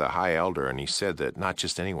talked to the High Elder, and he said that not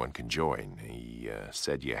just anyone can join. He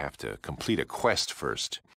said you have to complete a quest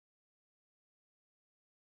first.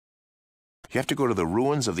 You have to go to the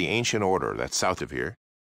ruins of the Ancient Order, that's south of here.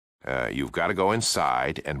 You've got to go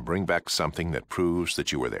inside and bring back something that proves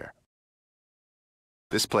that you were there.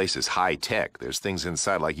 This place is high-tech. There's things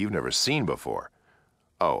inside like you've never seen before.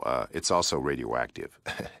 Oh, it's also radioactive.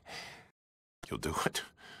 You'll do it?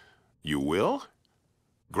 You will?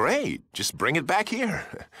 Great. Just bring it back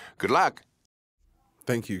here. Good luck.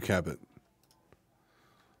 Thank you, Cabot.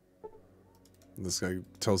 This guy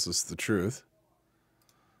tells us the truth.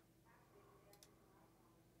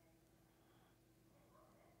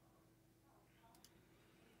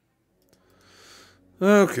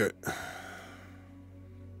 Okay.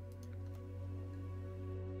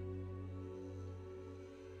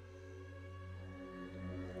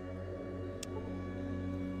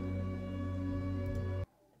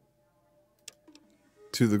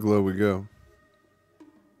 To the glow we go.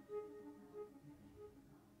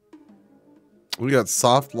 We got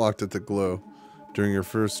soft locked at the glow during your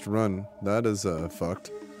first run. That is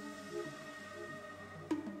fucked.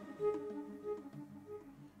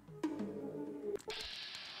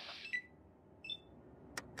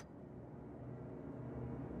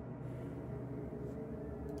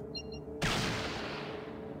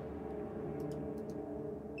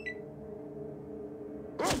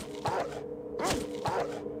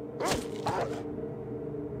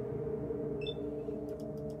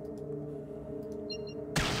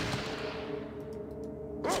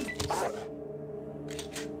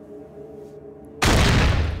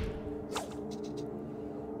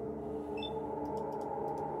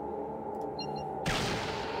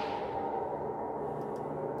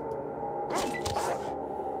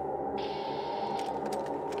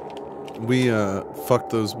 We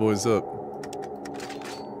fucked those boys up.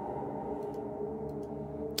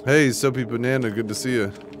 Hey, Soapy Banana, good to see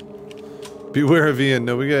you. Beware of Ian.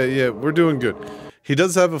 No, we're doing good. He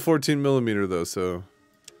does have a 14mm though, so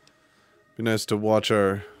be nice to watch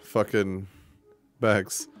our fucking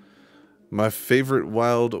backs. My favorite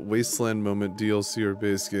Wild Wasteland moment DLC or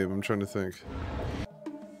base game. I'm trying to think.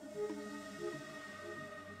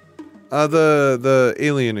 The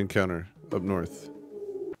alien encounter up north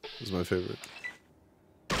was my favorite.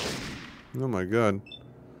 Oh my god.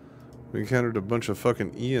 We encountered a bunch of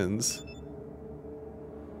fucking Ians.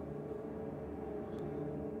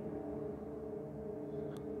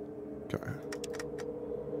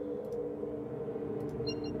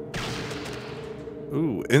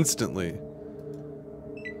 Ooh, instantly.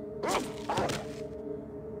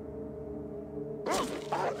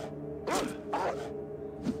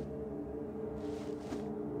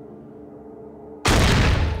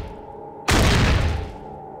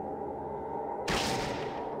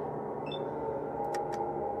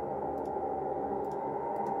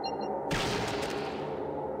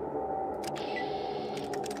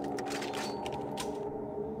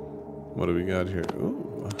 What do we got here? Ooh.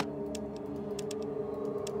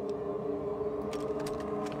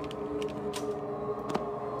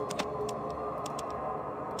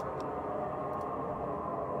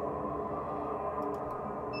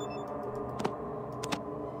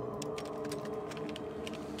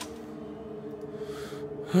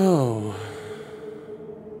 Oh.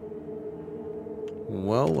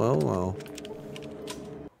 Well, well, well.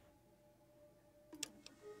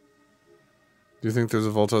 Do you think there's a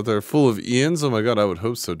vault out there full of Ians? Oh my god, I would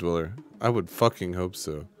hope so, Dweller. I would fucking hope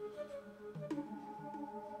so.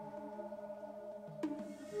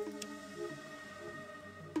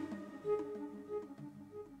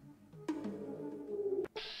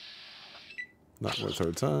 Not worth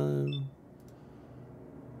our time.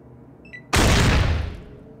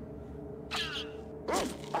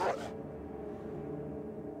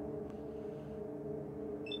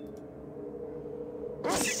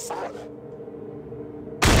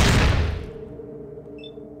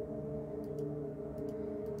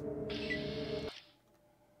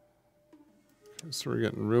 So we're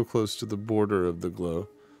getting real close to the border of the glow.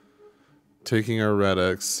 Taking our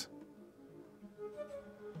Rad-X.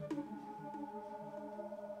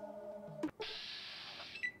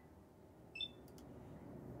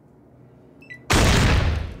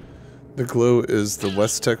 The glow is the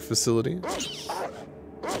West Tech facility.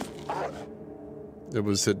 It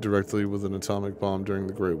was hit directly with an atomic bomb during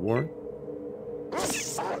the Great War.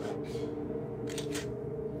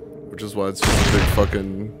 Which is why it's just a big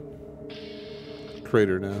fucking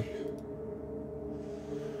crater now.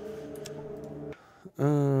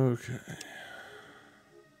 Okay.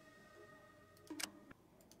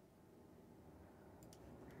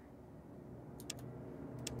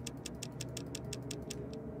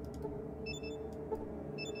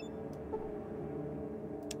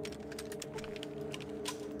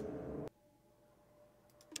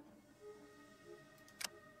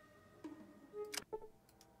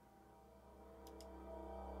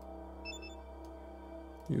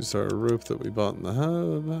 Use our rope that we bought in the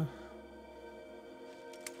hub.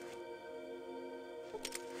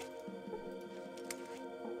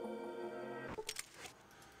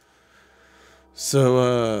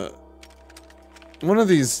 So, one of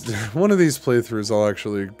these playthroughs I'll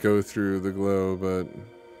actually go through the glow, but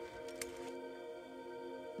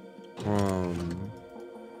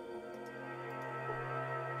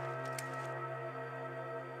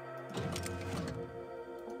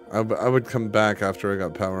I would come back after I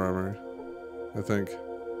got power armor, I think.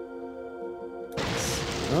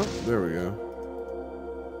 Oh, there we go.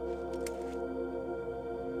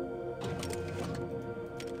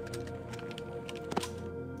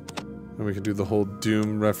 And we can do the whole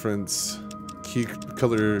Doom reference,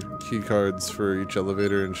 color key cards for each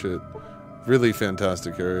elevator and shit. Really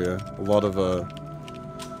fantastic area. A lot of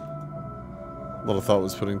thought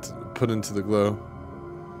was put into the glow.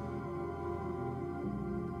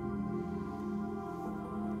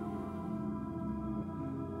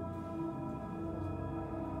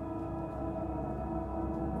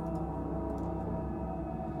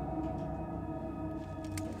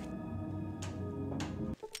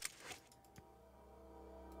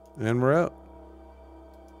 And we're out.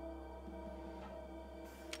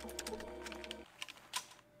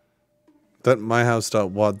 That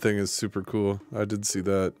myhouse.wad thing is super cool. I did see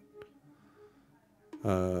that.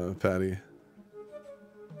 Patty.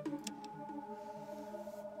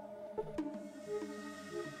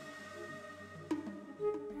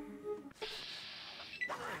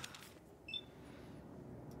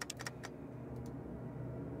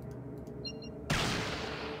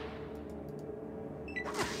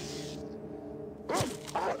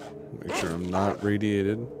 Make sure I'm not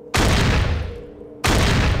radiated.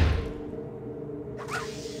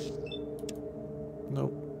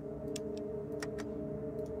 Nope.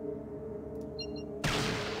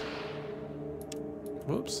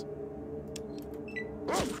 Whoops.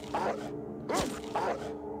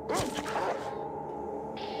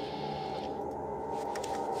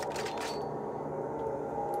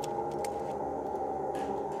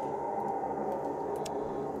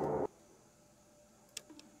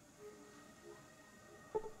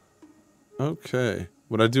 Okay.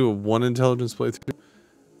 Would I do a 1 intelligence playthrough?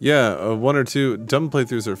 Yeah, a 1 or 2. Dumb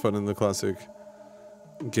playthroughs are fun in the classic.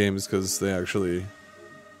 games because they actually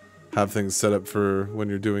have things set up for when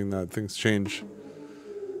you're doing that. Things change.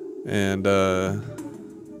 And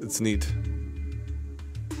it's neat.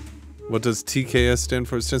 What does TKS stand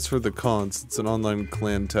for? It stands for the Cons. It's an online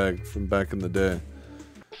clan tag from back in the day.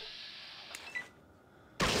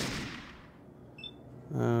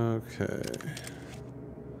 Okay.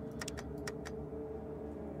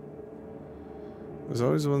 There's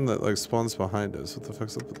always one that like spawns behind us. What the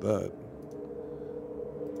fuck's up with that?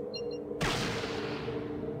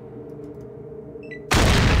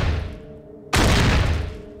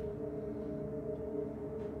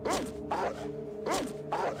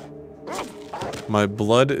 My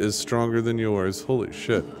blood is stronger than yours. Holy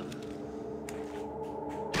shit.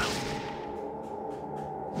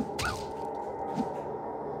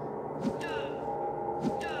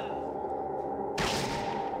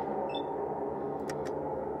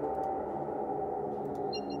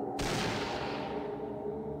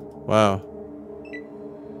 Wow.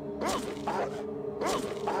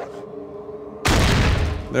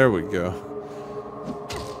 There we go.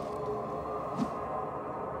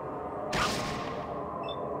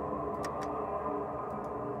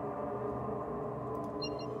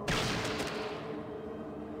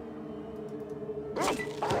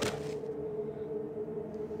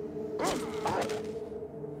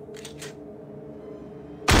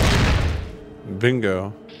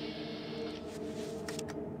 Bingo.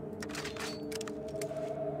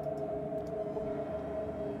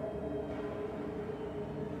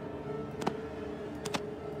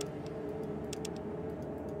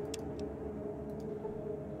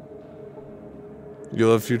 You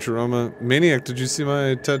love Futurama? Maniac, did you see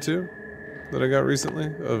my tattoo that I got recently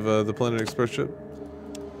of the Planet Express ship?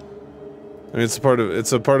 I mean, it's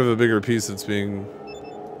a part of a bigger piece that's being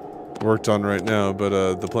worked on right now,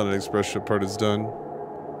 but the Planet Express ship part is done.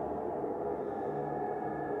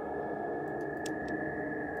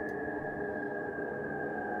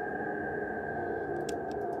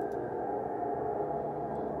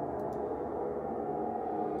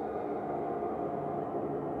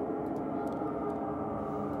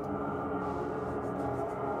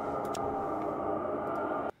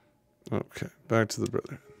 Okay, back to the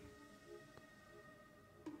brother.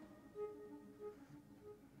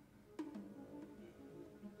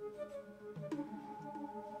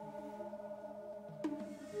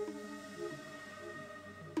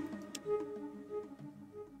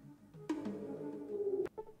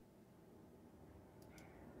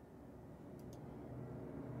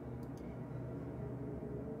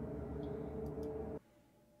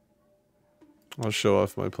 I'll show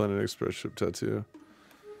off my Planet Express ship tattoo.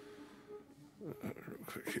 Real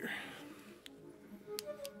quick here.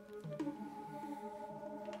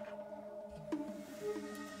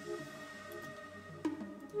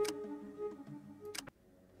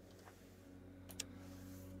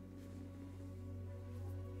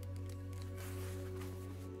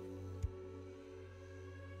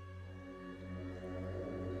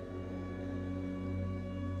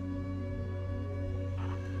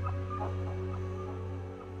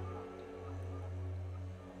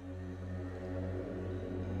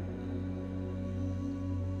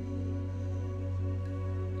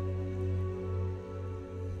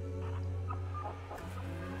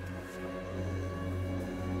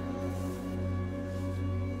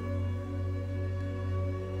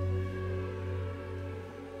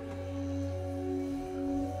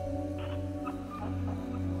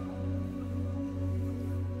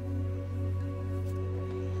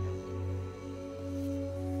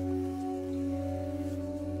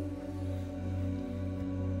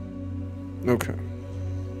 Okay.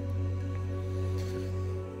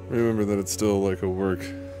 Remember that it's still like a work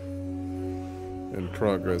in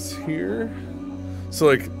progress here. So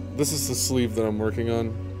like, this is the sleeve that I'm working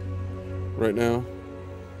on right now.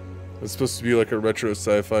 It's supposed to be like a retro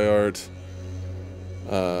sci-fi art,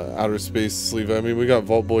 outer space sleeve. I mean, we got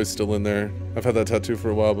Vault Boy still in there. I've had that tattoo for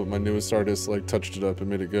a while, but my newest artist like touched it up and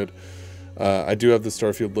made it good. I do have the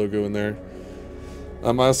Starfield logo in there. I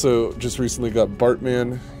also just recently got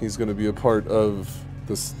Bartman. He's going to be a part of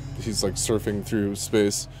this. He's like surfing through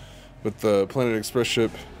space. But the Planet Express ship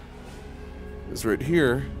is right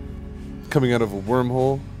here, coming out of a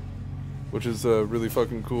wormhole, which is really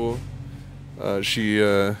fucking cool. My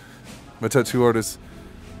tattoo artist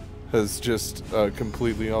has just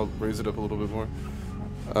completely, I'll raise it up a little bit more,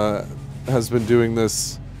 has been doing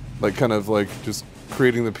this, like kind of like just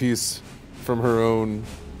creating the piece from her own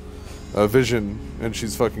vision, and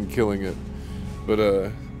she's fucking killing it.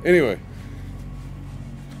 But anyway,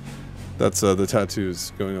 that's the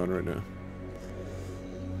tattoos going on right now.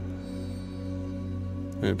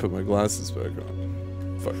 I need to put my glasses back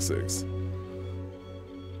on. Fuck's sakes.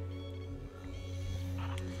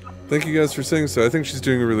 Thank you guys for saying so. I think she's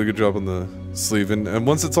doing a really good job on the sleeve, and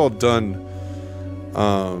once it's all done,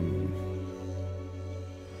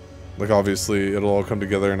 like obviously it'll all come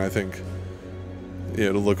together, and I think yeah,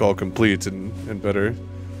 it'll look all complete and better.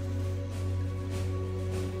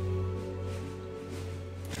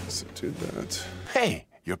 So do that. Hey,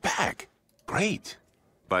 you're back. Great.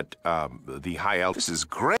 But, the High Elf is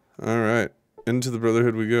great. Alright. Into the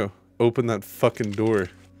Brotherhood we go. Open that fucking door.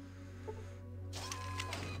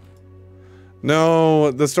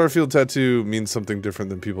 No, the Starfield tattoo means something different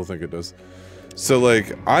than people think it does. So,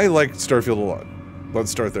 like, I like Starfield a lot.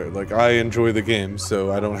 Let's start there. Like, I enjoy the game,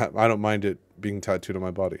 so I don't mind it being tattooed on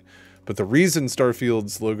my body. But the reason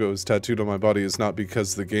Starfield's logo is tattooed on my body is not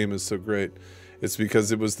because the game is so great. It's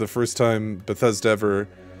because it was the first time Bethesda ever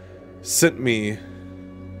sent me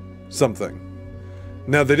something.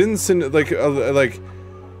 Now, they didn't send, like,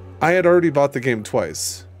 I had already bought the game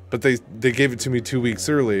twice, but they gave it to me 2 weeks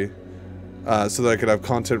early, so that I could have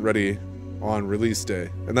content ready on release day.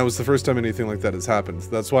 And that was the first time anything like that has happened.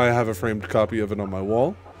 That's why I have a framed copy of it on my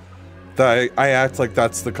wall. That I act like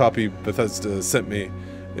that's the copy Bethesda sent me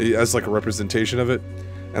as like a representation of it.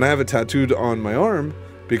 And I have it tattooed on my arm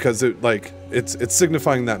because it's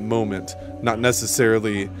signifying that moment, not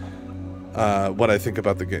necessarily what I think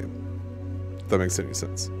about the game. If that makes any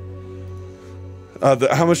sense.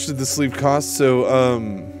 How much did the sleeve cost? So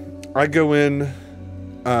I go in,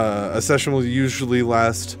 a session will usually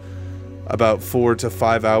last about 4 to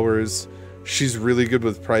 5 hours. She's really good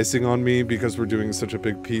with pricing on me because we're doing such a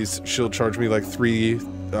big piece. She'll charge me like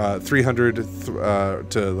 $300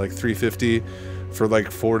 to like $350 for like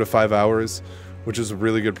 4 to 5 hours, which is a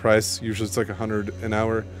really good price. Usually it's like $100 an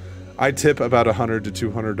hour. I tip about $100 to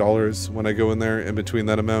 $200 when I go in there, in between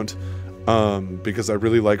that amount, because I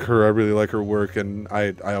really like her. I really like her work, and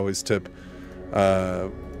I always tip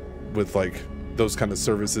with like those kind of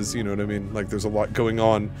services, you know what I mean? Like, there's a lot going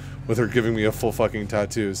on with her giving me a full fucking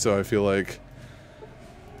tattoo, so I feel like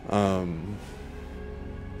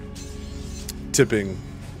tipping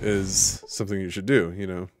is something you should do, you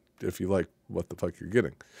know, if you like what the fuck you're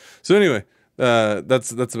getting. So anyway,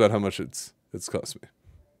 that's about how much it's cost me.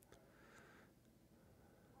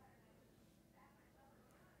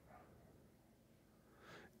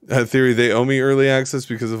 Theory, they owe me early access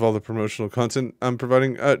because of all the promotional content I'm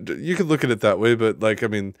providing. You could look at it that way, but like, I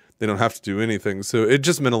mean, they don't have to do anything. So it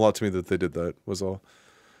just meant a lot to me that they did that, was all.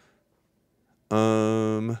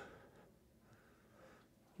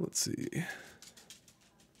 Let's see.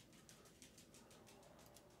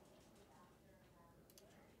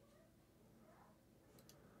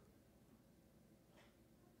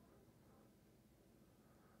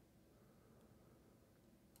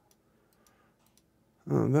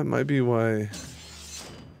 That might be why.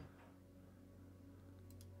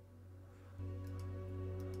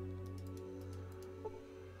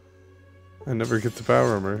 I never get the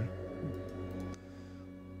power armor.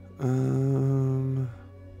 Oh,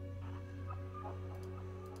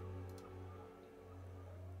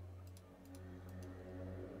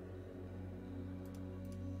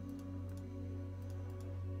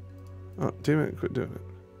 damn it, quit doing it.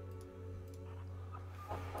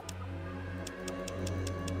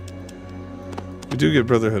 We do get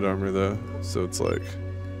Brotherhood armor though, so it's like,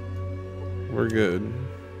 we're good.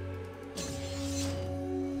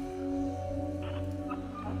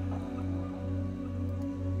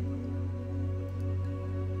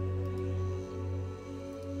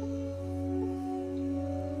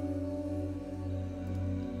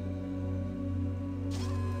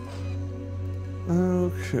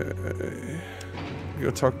 Okay.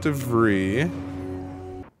 Go talk to Vree.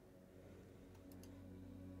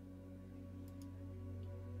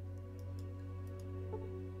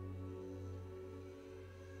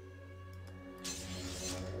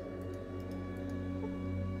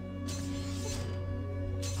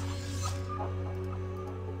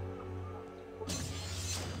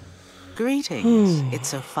 Greetings.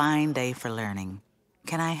 It's a fine day for learning.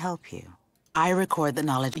 Can I help you? I record the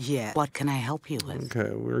knowledge. Yeah. What can I help you with?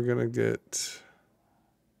 Okay, we're gonna get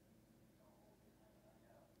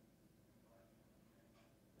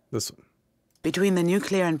this one. Between the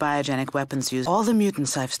nuclear and biogenic weapons used, all the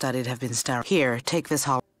mutants I've studied have been sterile. Here, take this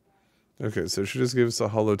holo. Okay, so she just gave us a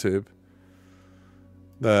holotape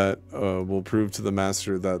that will prove to the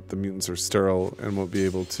master that the mutants are sterile and won't be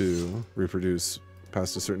able to reproduce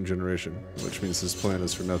past a certain generation, which means his plan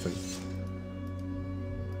is for nothing.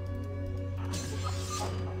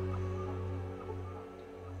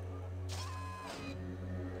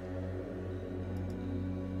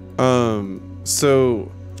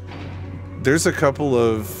 So There's a couple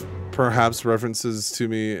of perhaps references to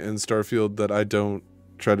me in Starfield that I don't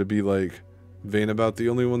try to be like vain about. The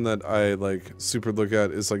only one that I like super look at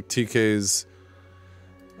is like TK's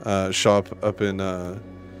shop up in the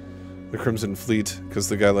Crimson Fleet, because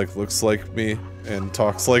the guy like looks like me and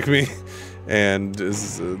talks like me and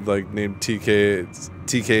is like named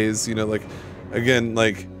TKs, you know, like again,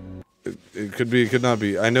 like it could be, it could not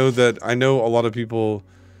be. I know a lot of people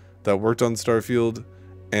that worked on Starfield,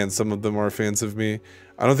 and some of them are fans of me.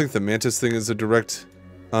 I don't think the Mantis thing is a direct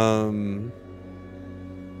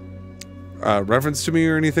reference to me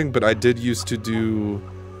or anything, but I did used to do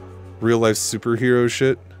real life superhero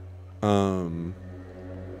shit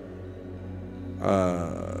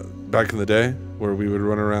back in the day, where we would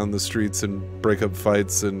run around the streets and break up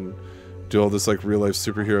fights and do all this like real life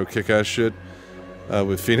superhero kick-ass shit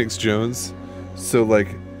with Phoenix Jones. So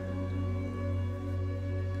like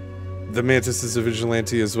the Mantis is a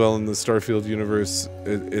vigilante as well in the Starfield universe.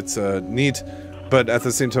 It's neat, but at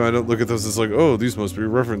the same time I don't look at those as like, oh, these must be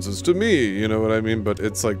references to me, you know what I mean? But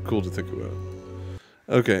it's like cool to think about.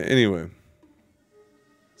 Okay, anyway,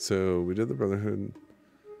 so we did the Brotherhood.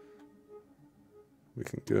 We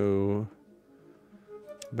can go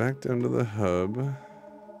back down to the hub.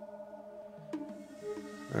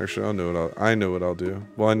 Actually, I know what I'll do.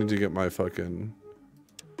 Well, I need to get my fucking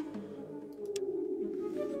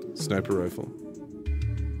sniper rifle.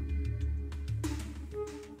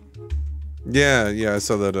 Yeah, I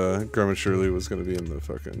saw that Grandma Shirley was going to be in the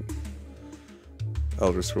fucking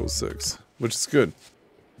Elder Scrolls 6, which is good.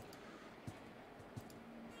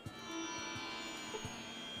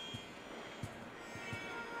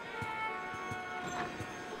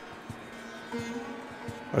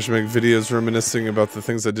 I should make videos reminiscing about the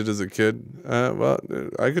things I did as a kid. Well,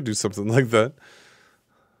 I could do something like that.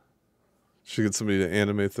 Should get somebody to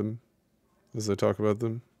animate them as I talk about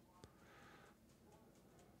them.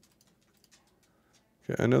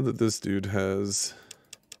 Okay, I know that this dude has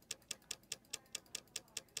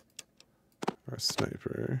our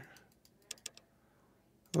sniper.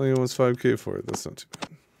 Only almost 5K for it. That's not too bad.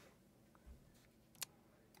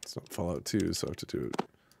 It's not Fallout 2, so I have to do it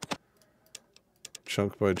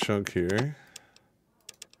chunk by chunk here.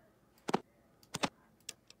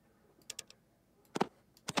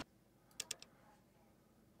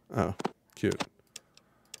 Oh, cute.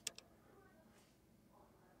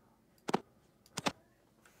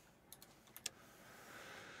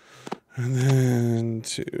 And then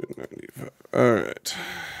 295. All right.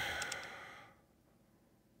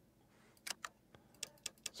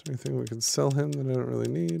 Is there anything we can sell him that I don't really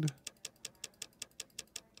need?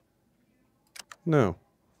 No.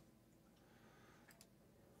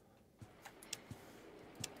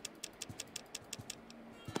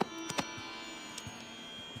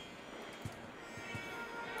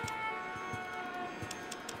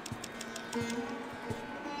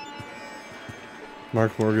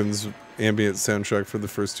 Mark Morgan's ambient soundtrack for the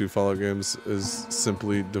first 2 Fallout games is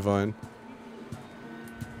simply divine.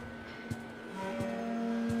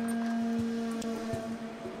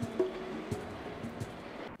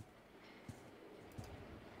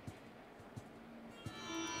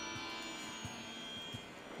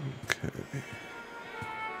 Okay.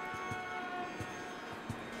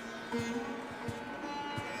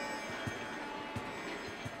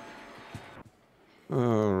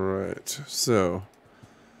 All right, so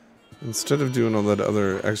instead of doing all that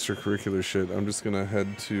other extracurricular shit, I'm just gonna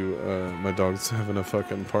head to, my dog's having a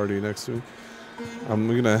fucking party next to me. I'm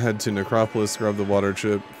gonna head to Necropolis, grab the water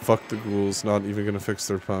chip, fuck the ghouls, not even gonna fix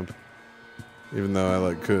their pump. Even though I,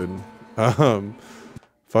 like, could.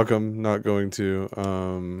 Fuck them, not going to.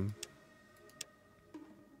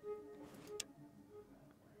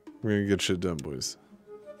 We're gonna get shit done, boys.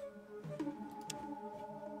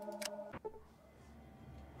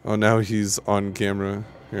 Oh, now he's on camera.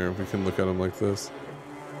 Here, we can look at him like this.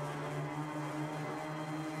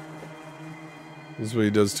 This is what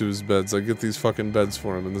he does to his beds. I get these fucking beds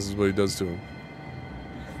for him, and this is what he does to him.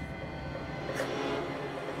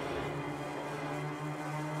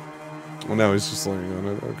 Well, now he's just laying on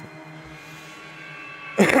it. Okay.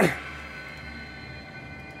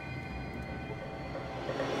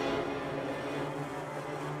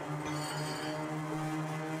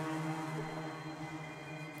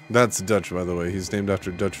 That's Dutch, by the way. He's named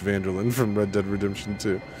after Dutch Vanderlyn from Red Dead Redemption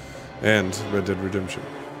 2 and Red Dead Redemption.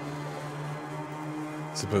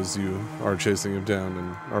 Suppose you are chasing him down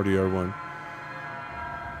in RDR1.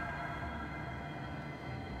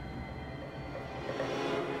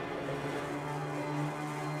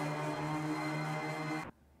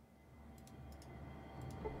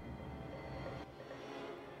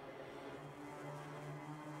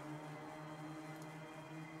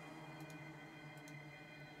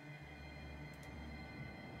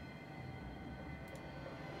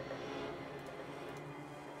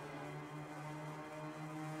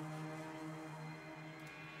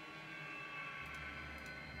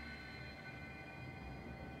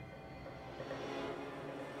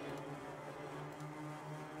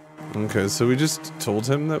 Okay, so we just told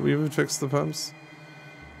him that we would fix the pumps.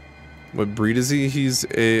 What breed is he? He's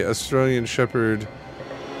a Australian Shepherd,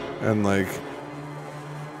 and like,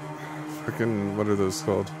 freaking, what are those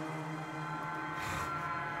called?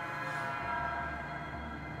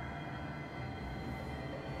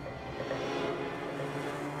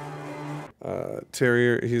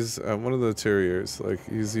 Terrier. He's one of the terriers. Like,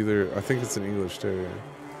 he's either, I think it's an English Terrier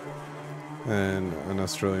and an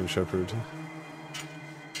Australian Shepherd.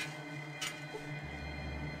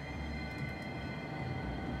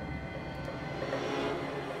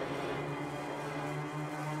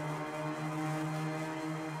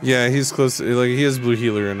 Yeah, he's close. Like, he has blue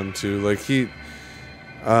healer in him too. Like, he's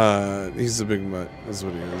a big mutt, is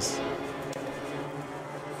what he is.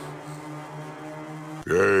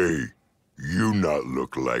 Hey, you not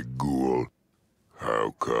look like Ghoul.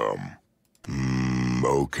 How come?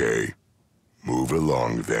 Okay. Move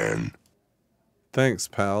along then. Thanks,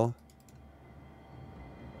 pal.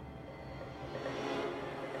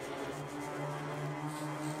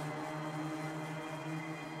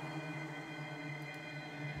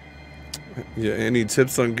 Yeah, any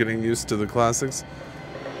tips on getting used to the classics?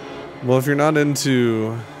 Well, if you're not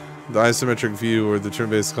into the isometric view or the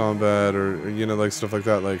turn-based combat or, you know, like stuff like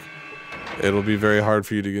that, like, it'll be very hard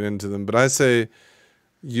for you to get into them. But I say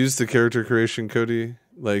use the character creation, Cody.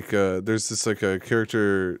 Like, there's this, like, a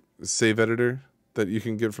character save editor that you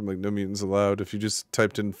can get from, like, No Mutants Allowed. If you just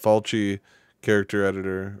typed in Falchi character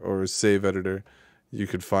editor or save editor, you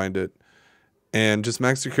could find it. And just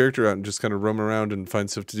max your character out and just kind of roam around and find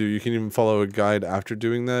stuff to do. You can even follow a guide after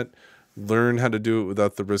doing that. Learn how to do it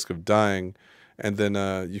without the risk of dying. And then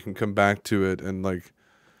you can come back to it and, like,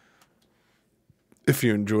 if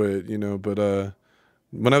you enjoy it, you know. But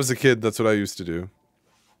when I was a kid, that's what I used to do.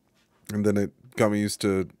 And then it got me used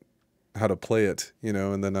to how to play it, you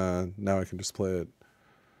know. And then now I can just play it.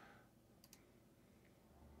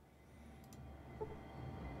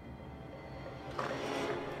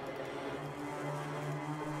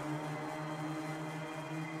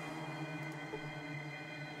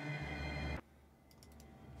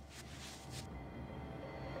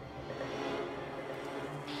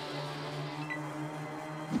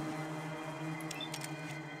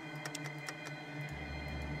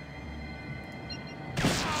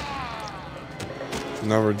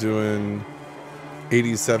 Now we're doing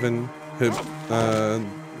 87 hit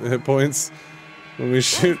points when we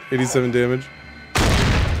shoot, 87 damage.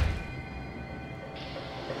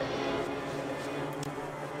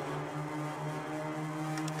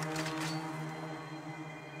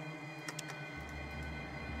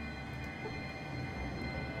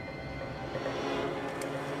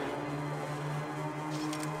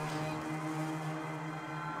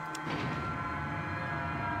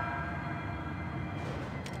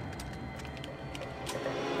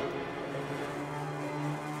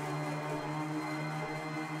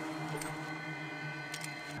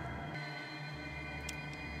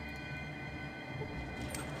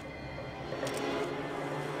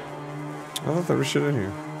 I thought there was shit in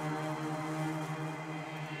here.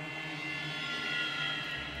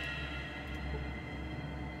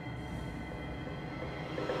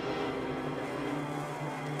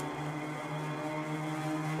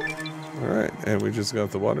 Alright, and we just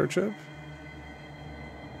got the water chip.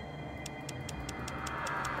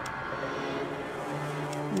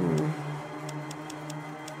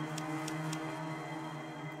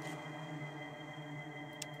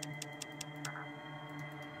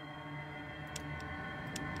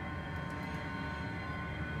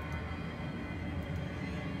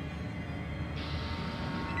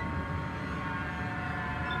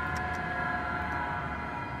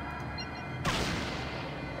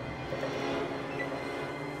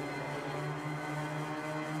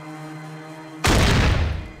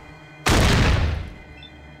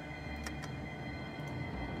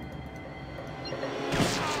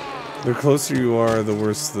 The closer you are, the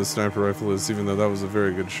worse the sniper rifle is, even though that was a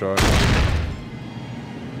very good shot.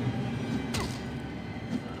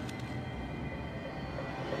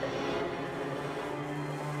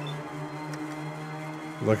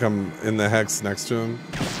 Like I'm in the hex next to him.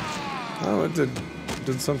 Oh, it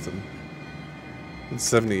did something. It's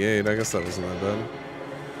 78, I guess that wasn't that bad.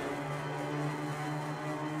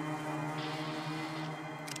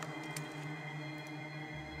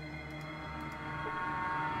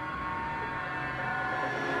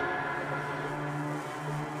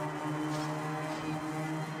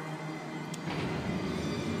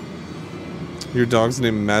 Your dog's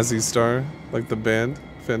named Mazzy Star, like the band?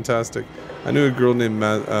 Fantastic. I knew a girl named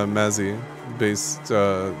Mazzy, based,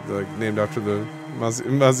 like, named after the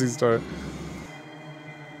Mazzy Star.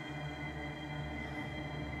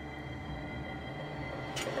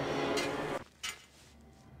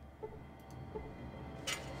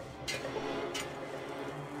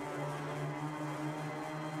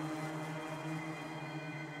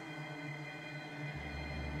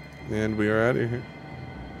 And we are out of here.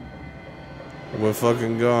 We're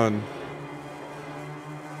fucking gone.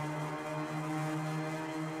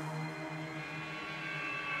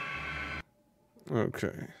 Okay.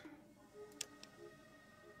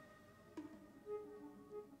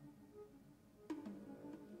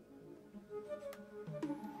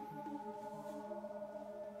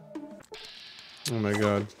 Oh my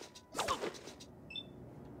god.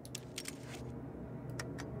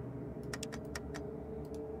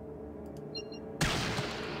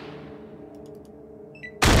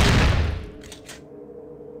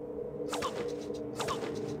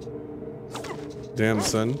 Damn,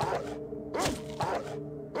 son.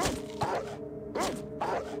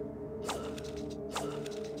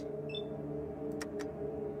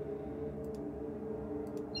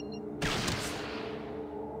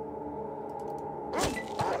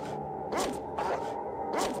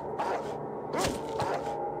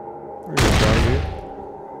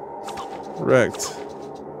 Wrecked.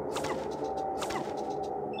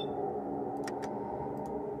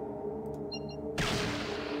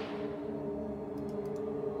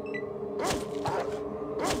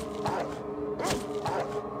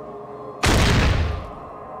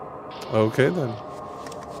 Okay then.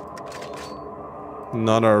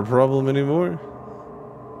 Not our problem anymore.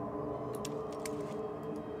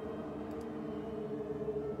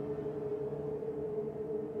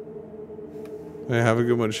 Hey, have a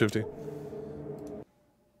good one, Shifty.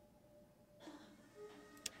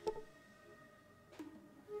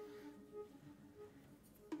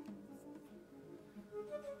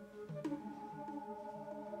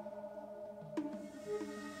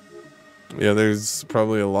 Yeah, there's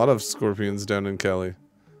probably a lot of scorpions down in Cali.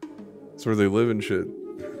 That's where they live and shit.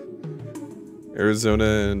 Arizona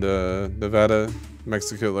and Nevada,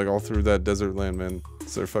 Mexico, like all through that desert land, man.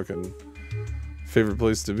 It's their fucking favorite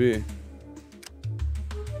place to be.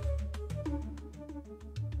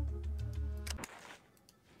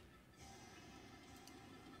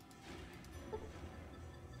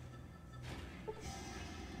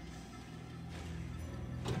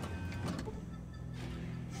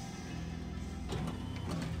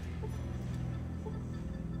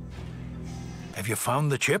 Have you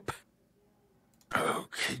found the chip?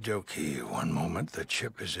 Okie dokie. One moment. The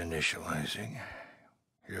chip is initializing.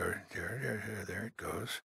 There it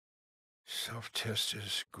goes. Self-test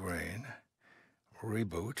is green.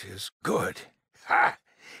 Reboot is good. Ha!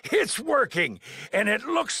 It's working! And it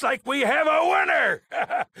looks like we have a winner!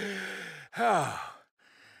 Oh,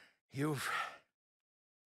 you've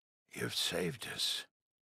saved us.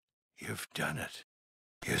 You've done it.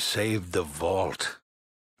 You saved the vault.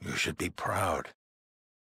 You should be proud.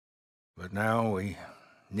 But now we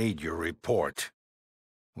need your report.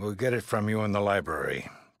 We'll get it from you in the library.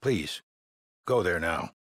 Please, go there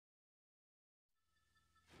now.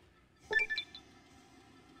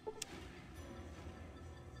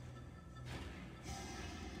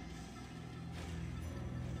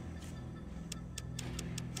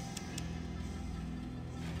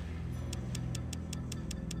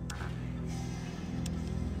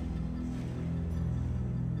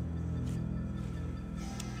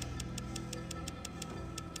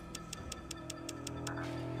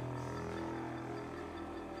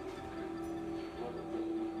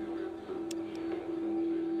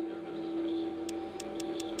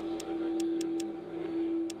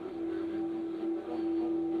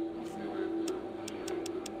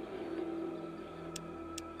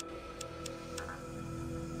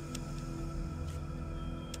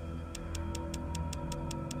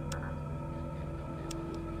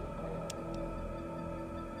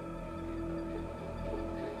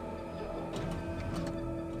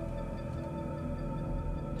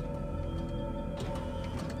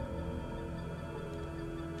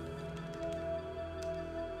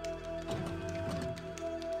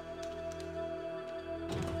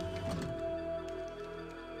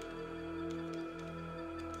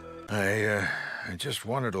 I just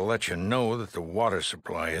wanted to let you know that the water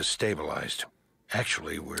supply is stabilized.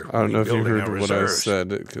 Actually, we're I don't know if you rebuilding heard our what I reserves. said,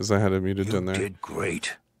 because I had it muted down there. You did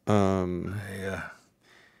great. I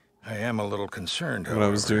am a little concerned, When I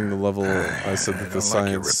was doing the level, I said that the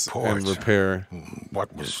science and repair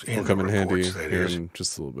what was in will come the in handy reports, that here is. in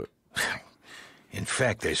just a little bit. In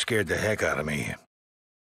fact, they scared the heck out of me.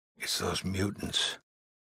 It's those mutants.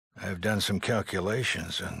 I've done some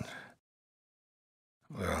calculations and,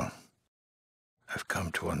 well, I've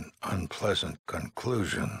come to an unpleasant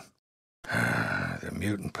conclusion. The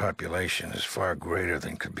mutant population is far greater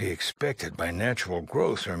than could be expected by natural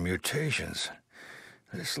growth or mutations.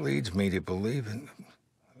 This leads me to believe, and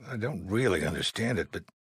I don't really understand it, but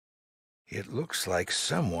it looks like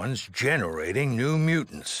someone's generating new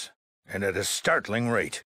mutants. and at a startling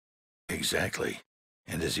rate. Exactly.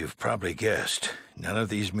 And as you've probably guessed, none of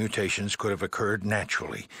these mutations could have occurred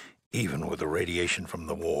naturally, even with the radiation from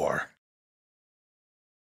the war.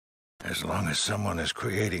 As long as someone is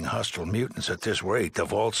creating hostile mutants at this rate, the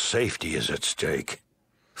Vault's safety is at stake.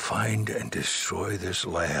 Find and destroy this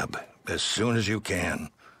lab as soon as you can.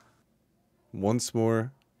 Once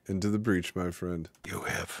more, into the breach, my friend. You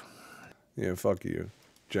have. Yeah, fuck you,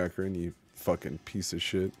 Jackerin, you fucking piece of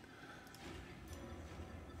shit.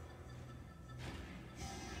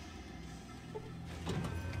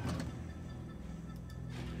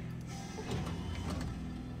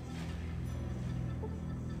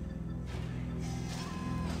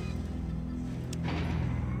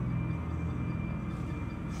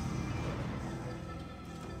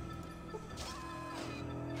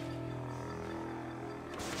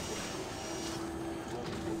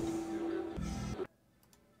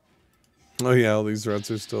 Oh yeah, all these rats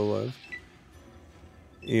are still alive.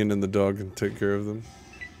 Ian and the dog can take care of them.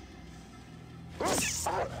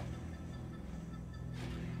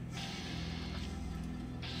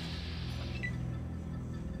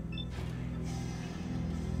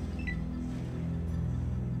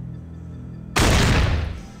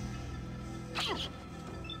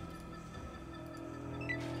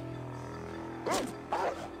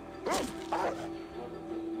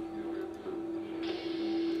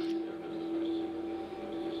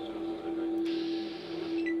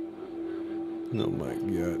 No mic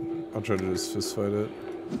yet. I'll try to just fist fight it.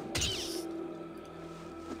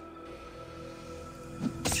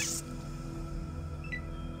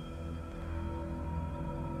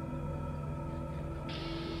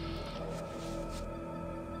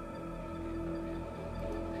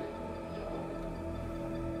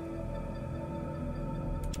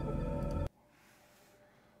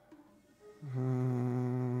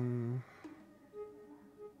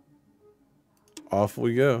 Off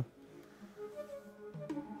we go.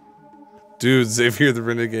 Dude, Xavier the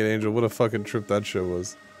Renegade Angel, what a fucking trip that show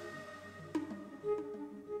was.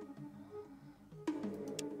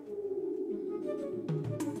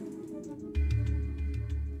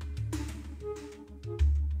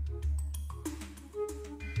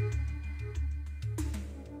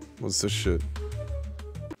 What's this shit?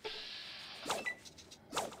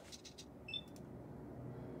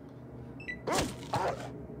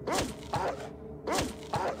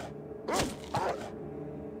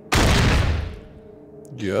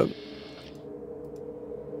 Yep.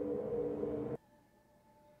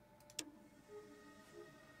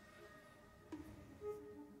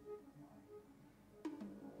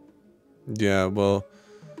 Yeah, well,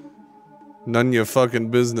 none your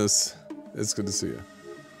fucking business. It's good to see you.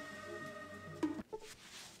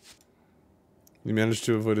 You managed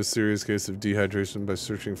to avoid a serious case of dehydration by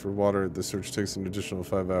searching for water. The search takes an additional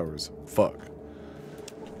 5 hours. Fuck.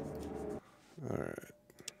 Alright.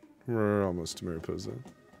 We're almost to Mariposa.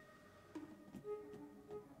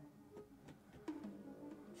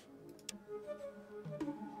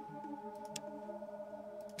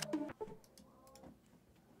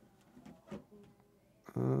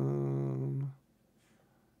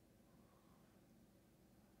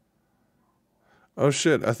 Oh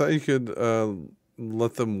shit, I thought you could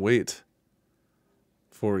let them wait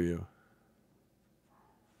for you.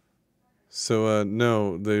 So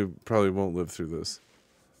no, they probably won't live through this.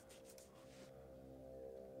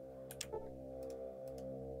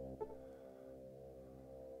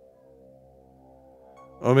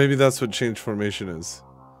 Oh, maybe that's what change formation is.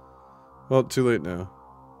 Well, too late now.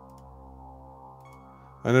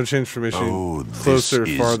 I know change formation closer,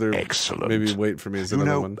 farther, excellent. Maybe wait for me is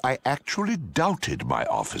another one. I actually doubted my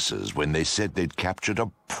officers when they said they'd captured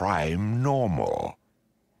a prime normal.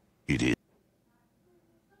 It is.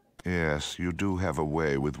 Yes, you do have a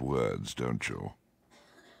way with words, don't you?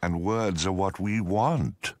 And words are what we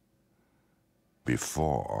want.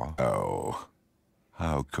 Before. Oh,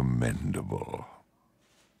 how commendable.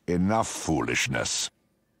 Enough foolishness.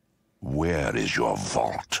 Where is your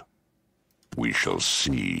vault? We shall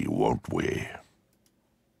see, won't we?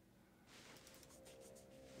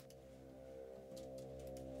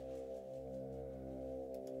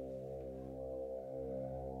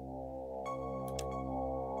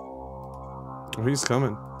 Oh, he's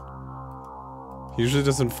coming. He usually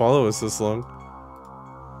doesn't follow us this long.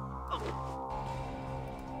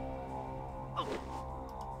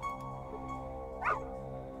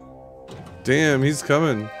 Damn, he's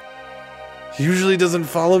coming. He usually doesn't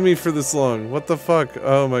follow me for this long. What the fuck?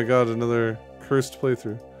 Oh my god, another cursed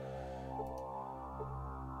playthrough.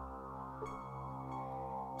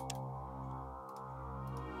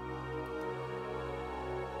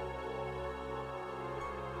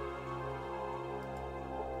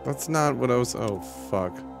 That's not what I was... Oh,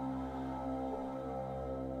 fuck.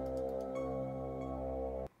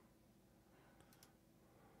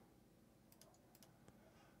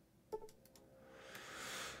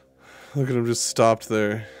 Look at him just stopped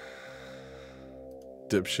there.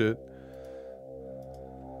 Dipshit.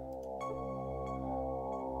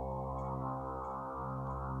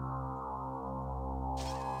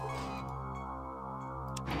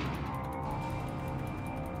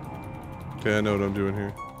 Okay, I know what I'm doing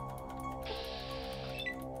here.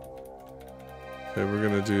 Okay, we're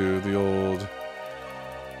gonna do the old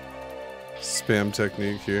spam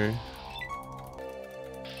technique here.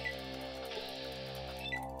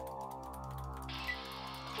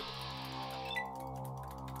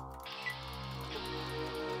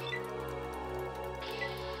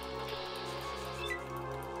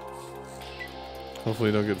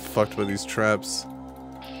 Hopefully don't get fucked by these traps.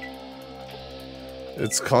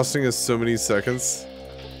 It's costing us so many seconds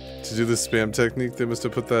to do the spam technique. They must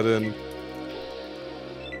have put that in.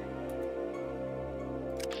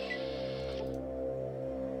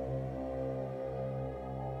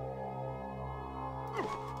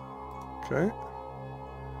 Okay.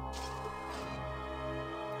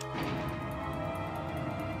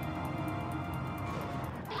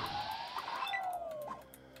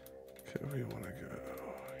 Okay, where do you want to go?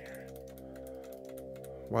 Here.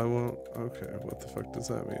 Why won't... Okay, what the fuck does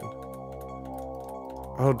that mean?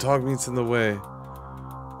 Oh, dog meat's in the way.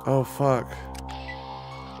 Oh, fuck.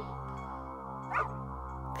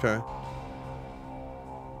 Okay.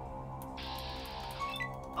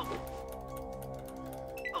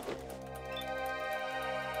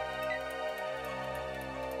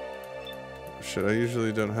 Shit, I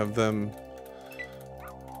usually don't have them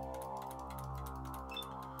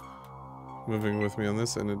moving with me on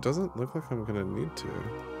this, and it doesn't look like I'm gonna need to.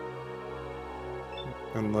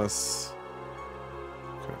 Unless...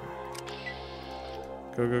 Okay.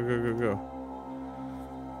 Go, go, go, go, go.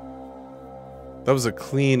 That was a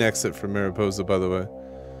clean exit from Mariposa, by the way.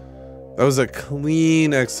 That was a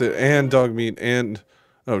clean exit, and dog meat, and...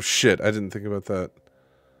 Oh shit, I didn't think about that.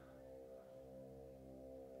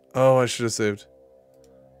 Oh, I should have saved.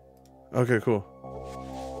 Okay, cool.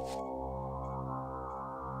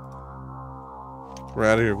 We're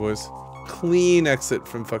out of here, boys. Clean exit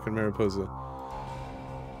from fucking Mariposa.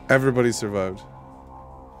 Everybody survived.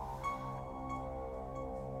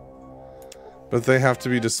 But they have to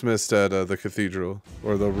be dismissed at the cathedral,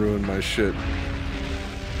 or they'll ruin my shit.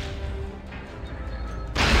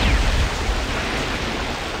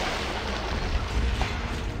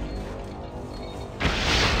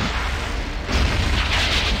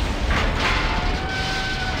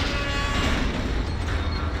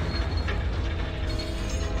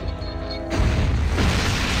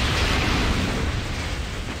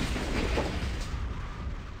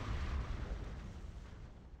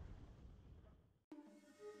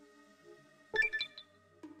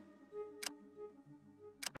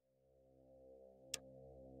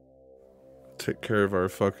 Take care of our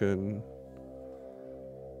fucking...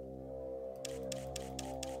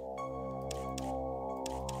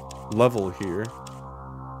 level here.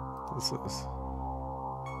 What's this?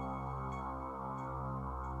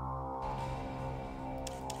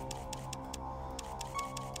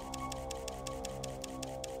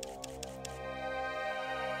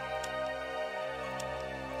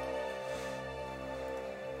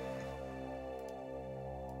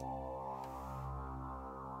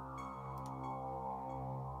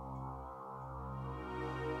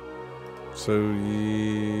 So,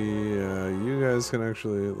 yeah, you guys can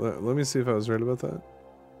actually... Let me see if I was right about that.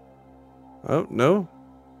 Oh, no?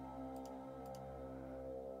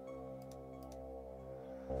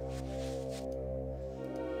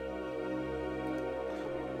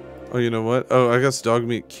 Oh, you know what? Oh, I guess dog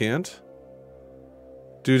meat can't?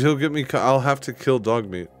 Dude, he'll get me... I'll have to kill dog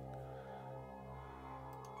meat.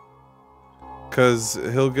 Because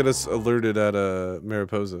he'll get us alerted at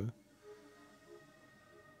Mariposa.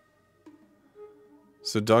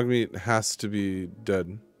 So dog meat has to be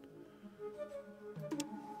dead.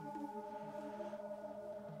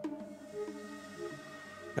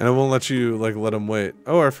 And I won't let you, like, let him wait.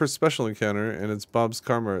 Oh, our first special encounter, and it's Bob's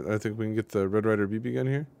Karma. I think we can get the Red Ryder BB gun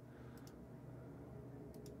here.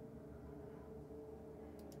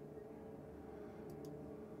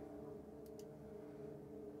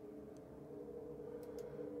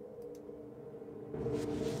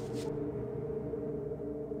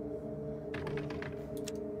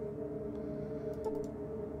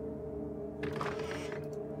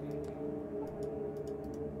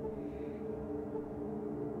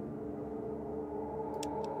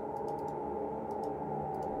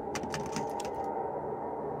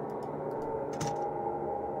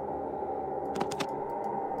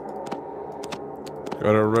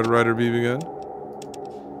 Got our Red Rider BB gun.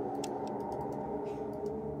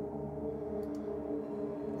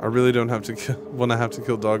 I really don't have to kill when I have to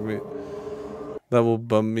kill dog meat. That will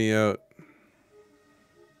bum me out.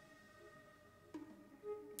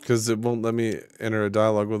 Because it won't let me enter a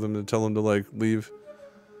dialogue with him to tell him to, like, leave.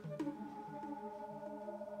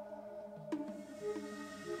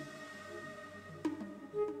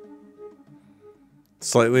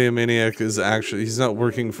 Slightly a Maniac is actually... He's not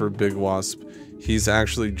working for Big Wasp. He's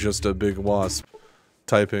actually just a Big Wasp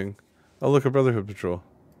typing. Oh, look, a Brotherhood Patrol.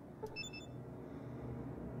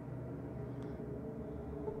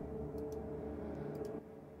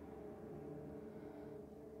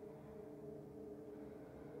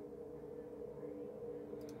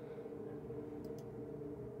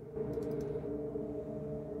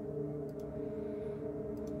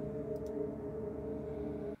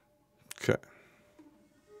 Okay.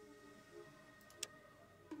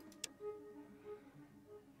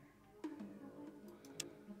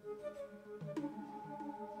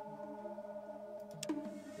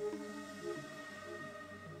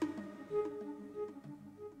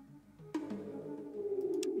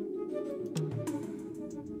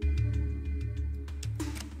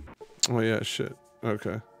 Oh yeah, shit.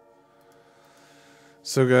 Okay.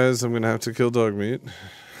 So guys, I'm gonna have to kill dog meat.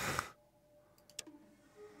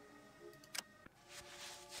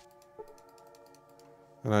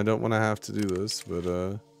 And I don't want to have to do this, but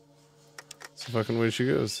it's the fucking way she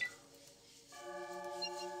goes.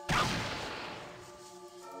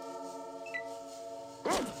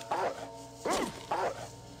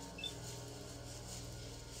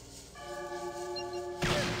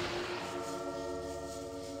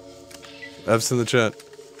 F's in the chat.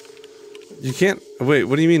 You can't... Wait,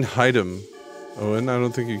 what do you mean hide him, Owen? I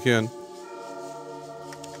don't think you can.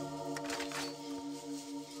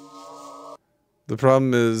 The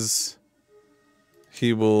problem is...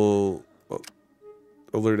 he will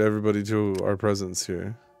alert everybody to our presence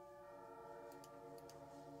here.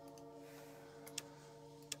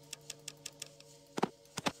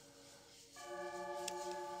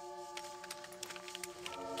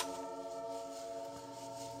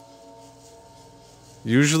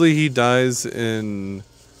 Usually he dies in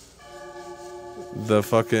the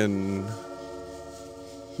fucking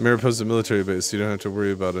Mariposa military base, so you don't have to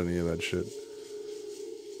worry about any of that shit.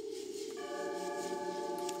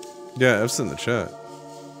 Yeah, F's in the chat.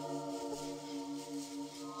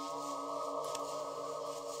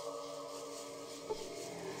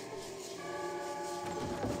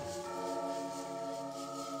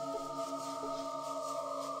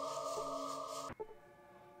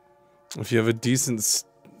 If you have a decent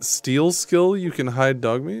steal skill, you can hide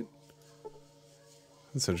dog meat?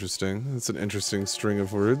 That's interesting. That's an interesting string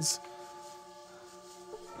of words.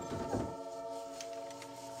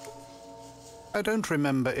 I don't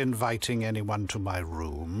remember inviting anyone to my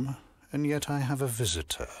room, and yet I have a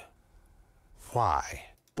visitor. Why?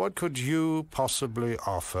 What could you possibly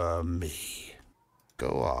offer me?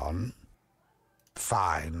 Go on.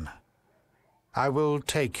 Fine. I will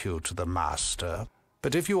take you to the master.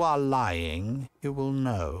 But if you are lying, you will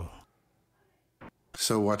know.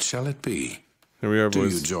 So what shall it be? Here we are,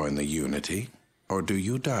 boys. Do you join the Unity, or do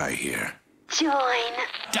you die here? Join.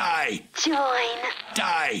 Die! Join.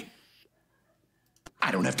 Die!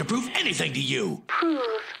 I don't have to prove anything to you! Prove.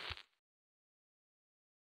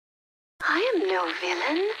 I am no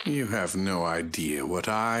villain. You have no idea what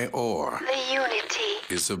I or The Unity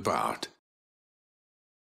is about.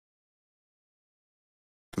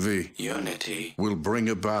 The Unity will bring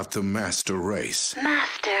about the master race.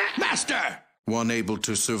 Master. Master! One able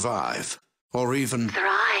to survive, or even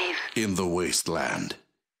Thrive. in the wasteland.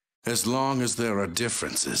 As long as there are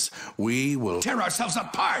differences, we will tear ourselves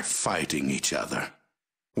apart, fighting each other.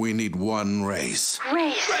 We need one race.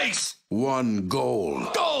 Race! One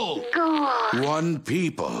goal. Goal! One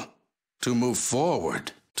people to move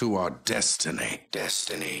forward to our destiny.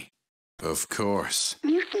 Of course.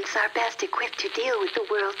 Mutants are best equipped to deal with the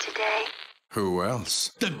world today. Who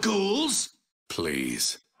else? The ghouls?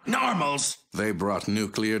 Please. Normals? They brought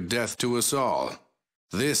nuclear death to us all.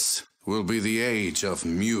 This will be the age of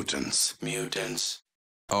mutants.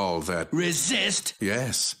 All that resist?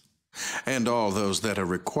 Yes. And all those that are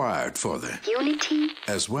required for the Unity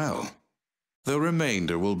as well. The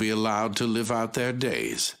remainder will be allowed to live out their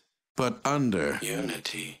days, but under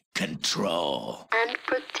Unity control and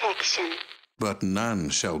protection. But none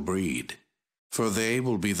shall breed, for they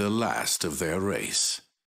will be the last of their race.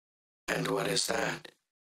 And what is that?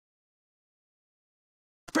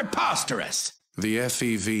 Preposterous! The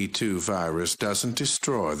FEV2 virus doesn't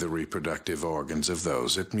destroy the reproductive organs of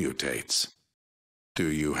those it mutates. Do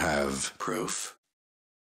you have proof?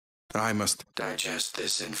 I must digest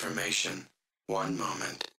this information. One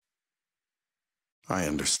moment. I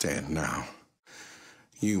understand now.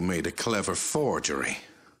 You made a clever forgery.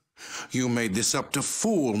 You made this up to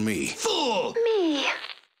fool me. Fool! Me.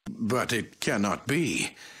 But it cannot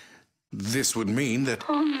be. This would mean that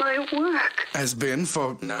All my work has been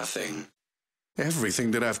for nothing.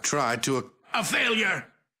 Everything that I've tried to... A failure!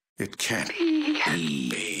 It can't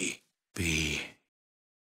be.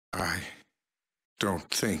 I don't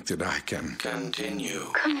think that I can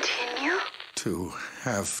continue to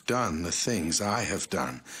have done the things I have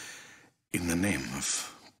done in the name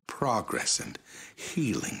of progress and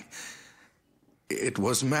healing. It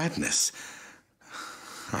was madness.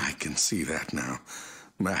 I can see that now.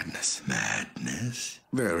 Madness. Madness?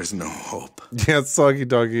 There is no hope. Yeah, Soggy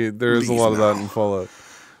Doggy. There is a lot of that in Fallout.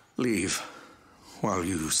 Leave while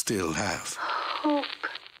you still have hope.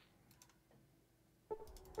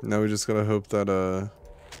 Now we just gotta hope that,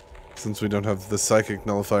 since we don't have the psychic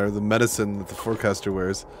nullifier, the medicine that the forecaster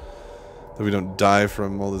wears, that we don't die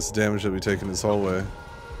from all this damage that we take in this hallway.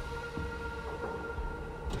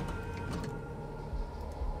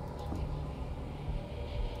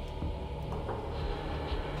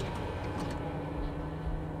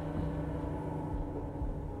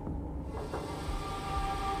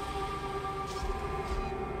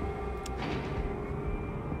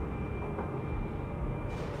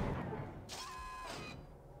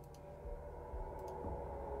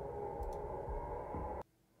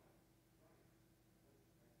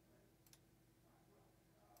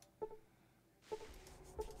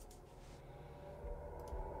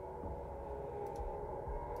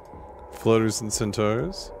 Floaters and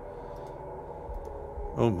centaurs.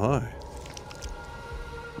 Oh my.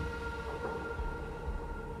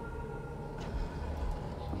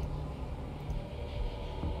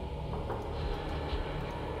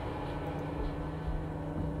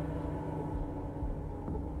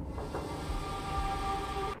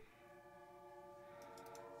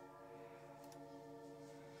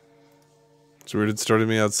 It's weird it started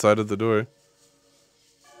me outside of the door.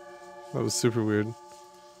 That was super weird.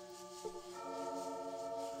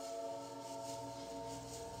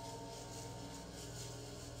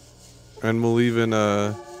 And we'll even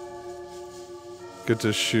get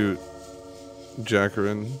to shoot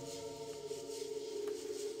Jackerin,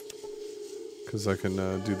 because I can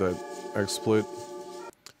do that exploit.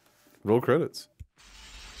 Roll credits.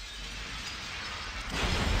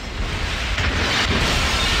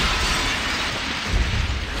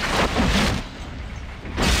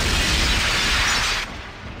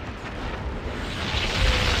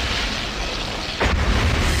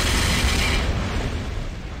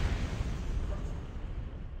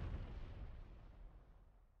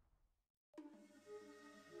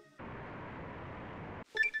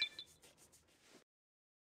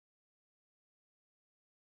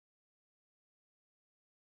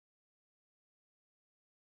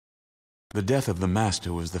 The death of the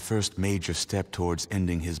Master was the first major step towards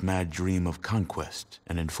ending his mad dream of conquest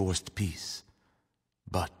and enforced peace.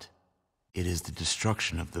 But it is the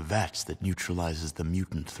destruction of the vats that neutralizes the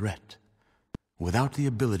mutant threat. Without the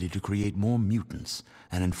ability to create more mutants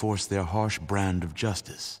and enforce their harsh brand of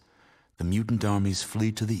justice, the mutant armies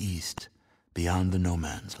flee to the east, beyond the no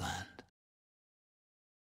man's land.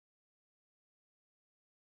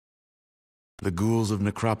 The ghouls of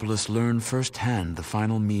Necropolis learn firsthand the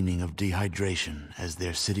final meaning of dehydration as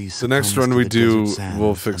their cities The next run we do,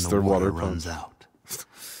 we'll fix their water runs out.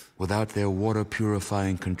 Without their water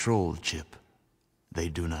purifying control chip, they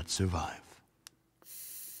do not survive.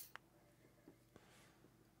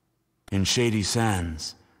 In Shady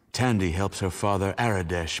Sands, Tandy helps her father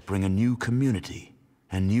Aradesh bring a new community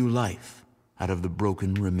and new life out of the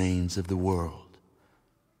broken remains of the world.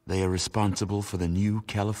 They are responsible for the new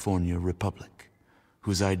California Republic,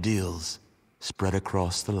 whose ideals spread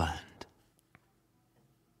across the land.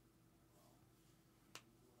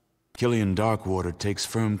 Killian Darkwater takes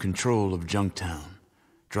firm control of Junktown,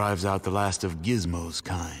 drives out the last of Gizmo's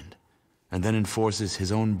kind, and then enforces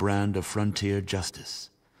his own brand of frontier justice.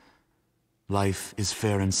 Life is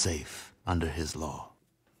fair and safe under his law.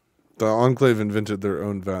 The Enclave invented their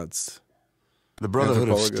own vats. The Brotherhood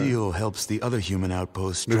of Steel helps the other human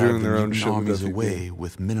outposts They're drive doing the their own mutant shit with armies FEP. away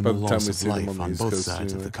with By minimal the time loss we of see them life on the on East both Coast sides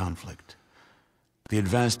of anyway. the conflict. The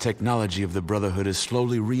advanced technology of the Brotherhood is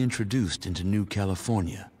slowly reintroduced into New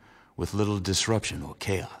California with little disruption or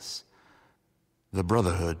chaos. The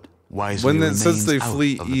Brotherhood wisely When it remains says they out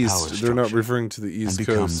flee of the east, power they're not structure referring to the East and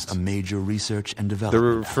becomes Coast. a major research and They're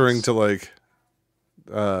development referring to like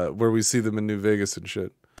where we see them in New Vegas and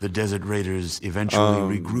shit. The Desert Raiders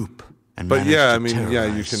eventually regroup and But managed yeah, to I mean, yeah, you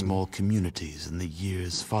terrorize can. small communities in the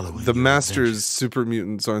years following The your Masters adventures. super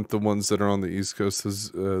mutants aren't the ones that are on the East Coast.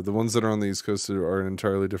 The ones that are on the East Coast are an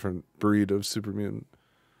entirely different breed of super mutant.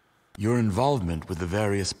 Your involvement with the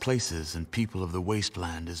various places and people of the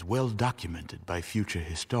wasteland is well documented by future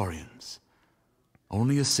historians.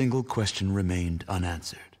 Only a single question remained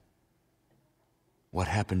unanswered. What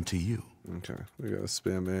happened to you? Okay, we gotta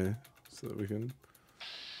spam A so that we can.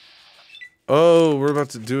 Oh, we're about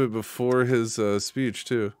to do it before his speech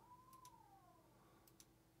too.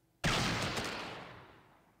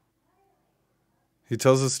 He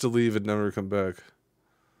tells us to leave and never come back.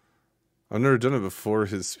 I've never done it before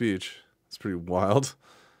his speech. It's pretty wild.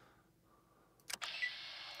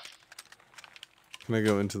 Can I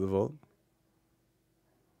go into the vault?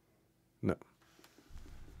 No.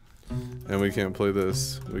 And we can't play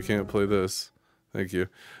this. We can't play this. Thank you.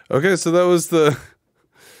 Okay, so that was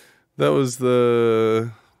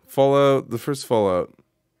the Fallout, the first Fallout.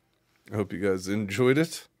 I hope you guys enjoyed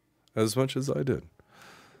it as much as I did.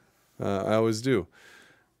 I always do.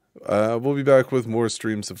 We'll be back with more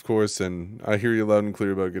streams, of course, and I hear you loud and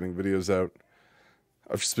clear about getting videos out.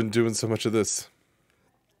 I've just been doing so much of this.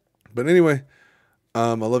 But anyway,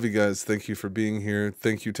 I love you guys. Thank you for being here.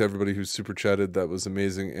 Thank you to everybody who super chatted. That was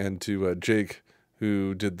amazing. And to Jake,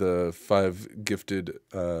 who did the 5 gifted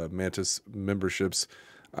Mantis memberships.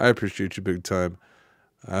 I appreciate you big time.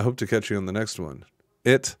 I hope to catch you on the next one.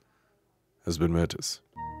 It has been Mantis.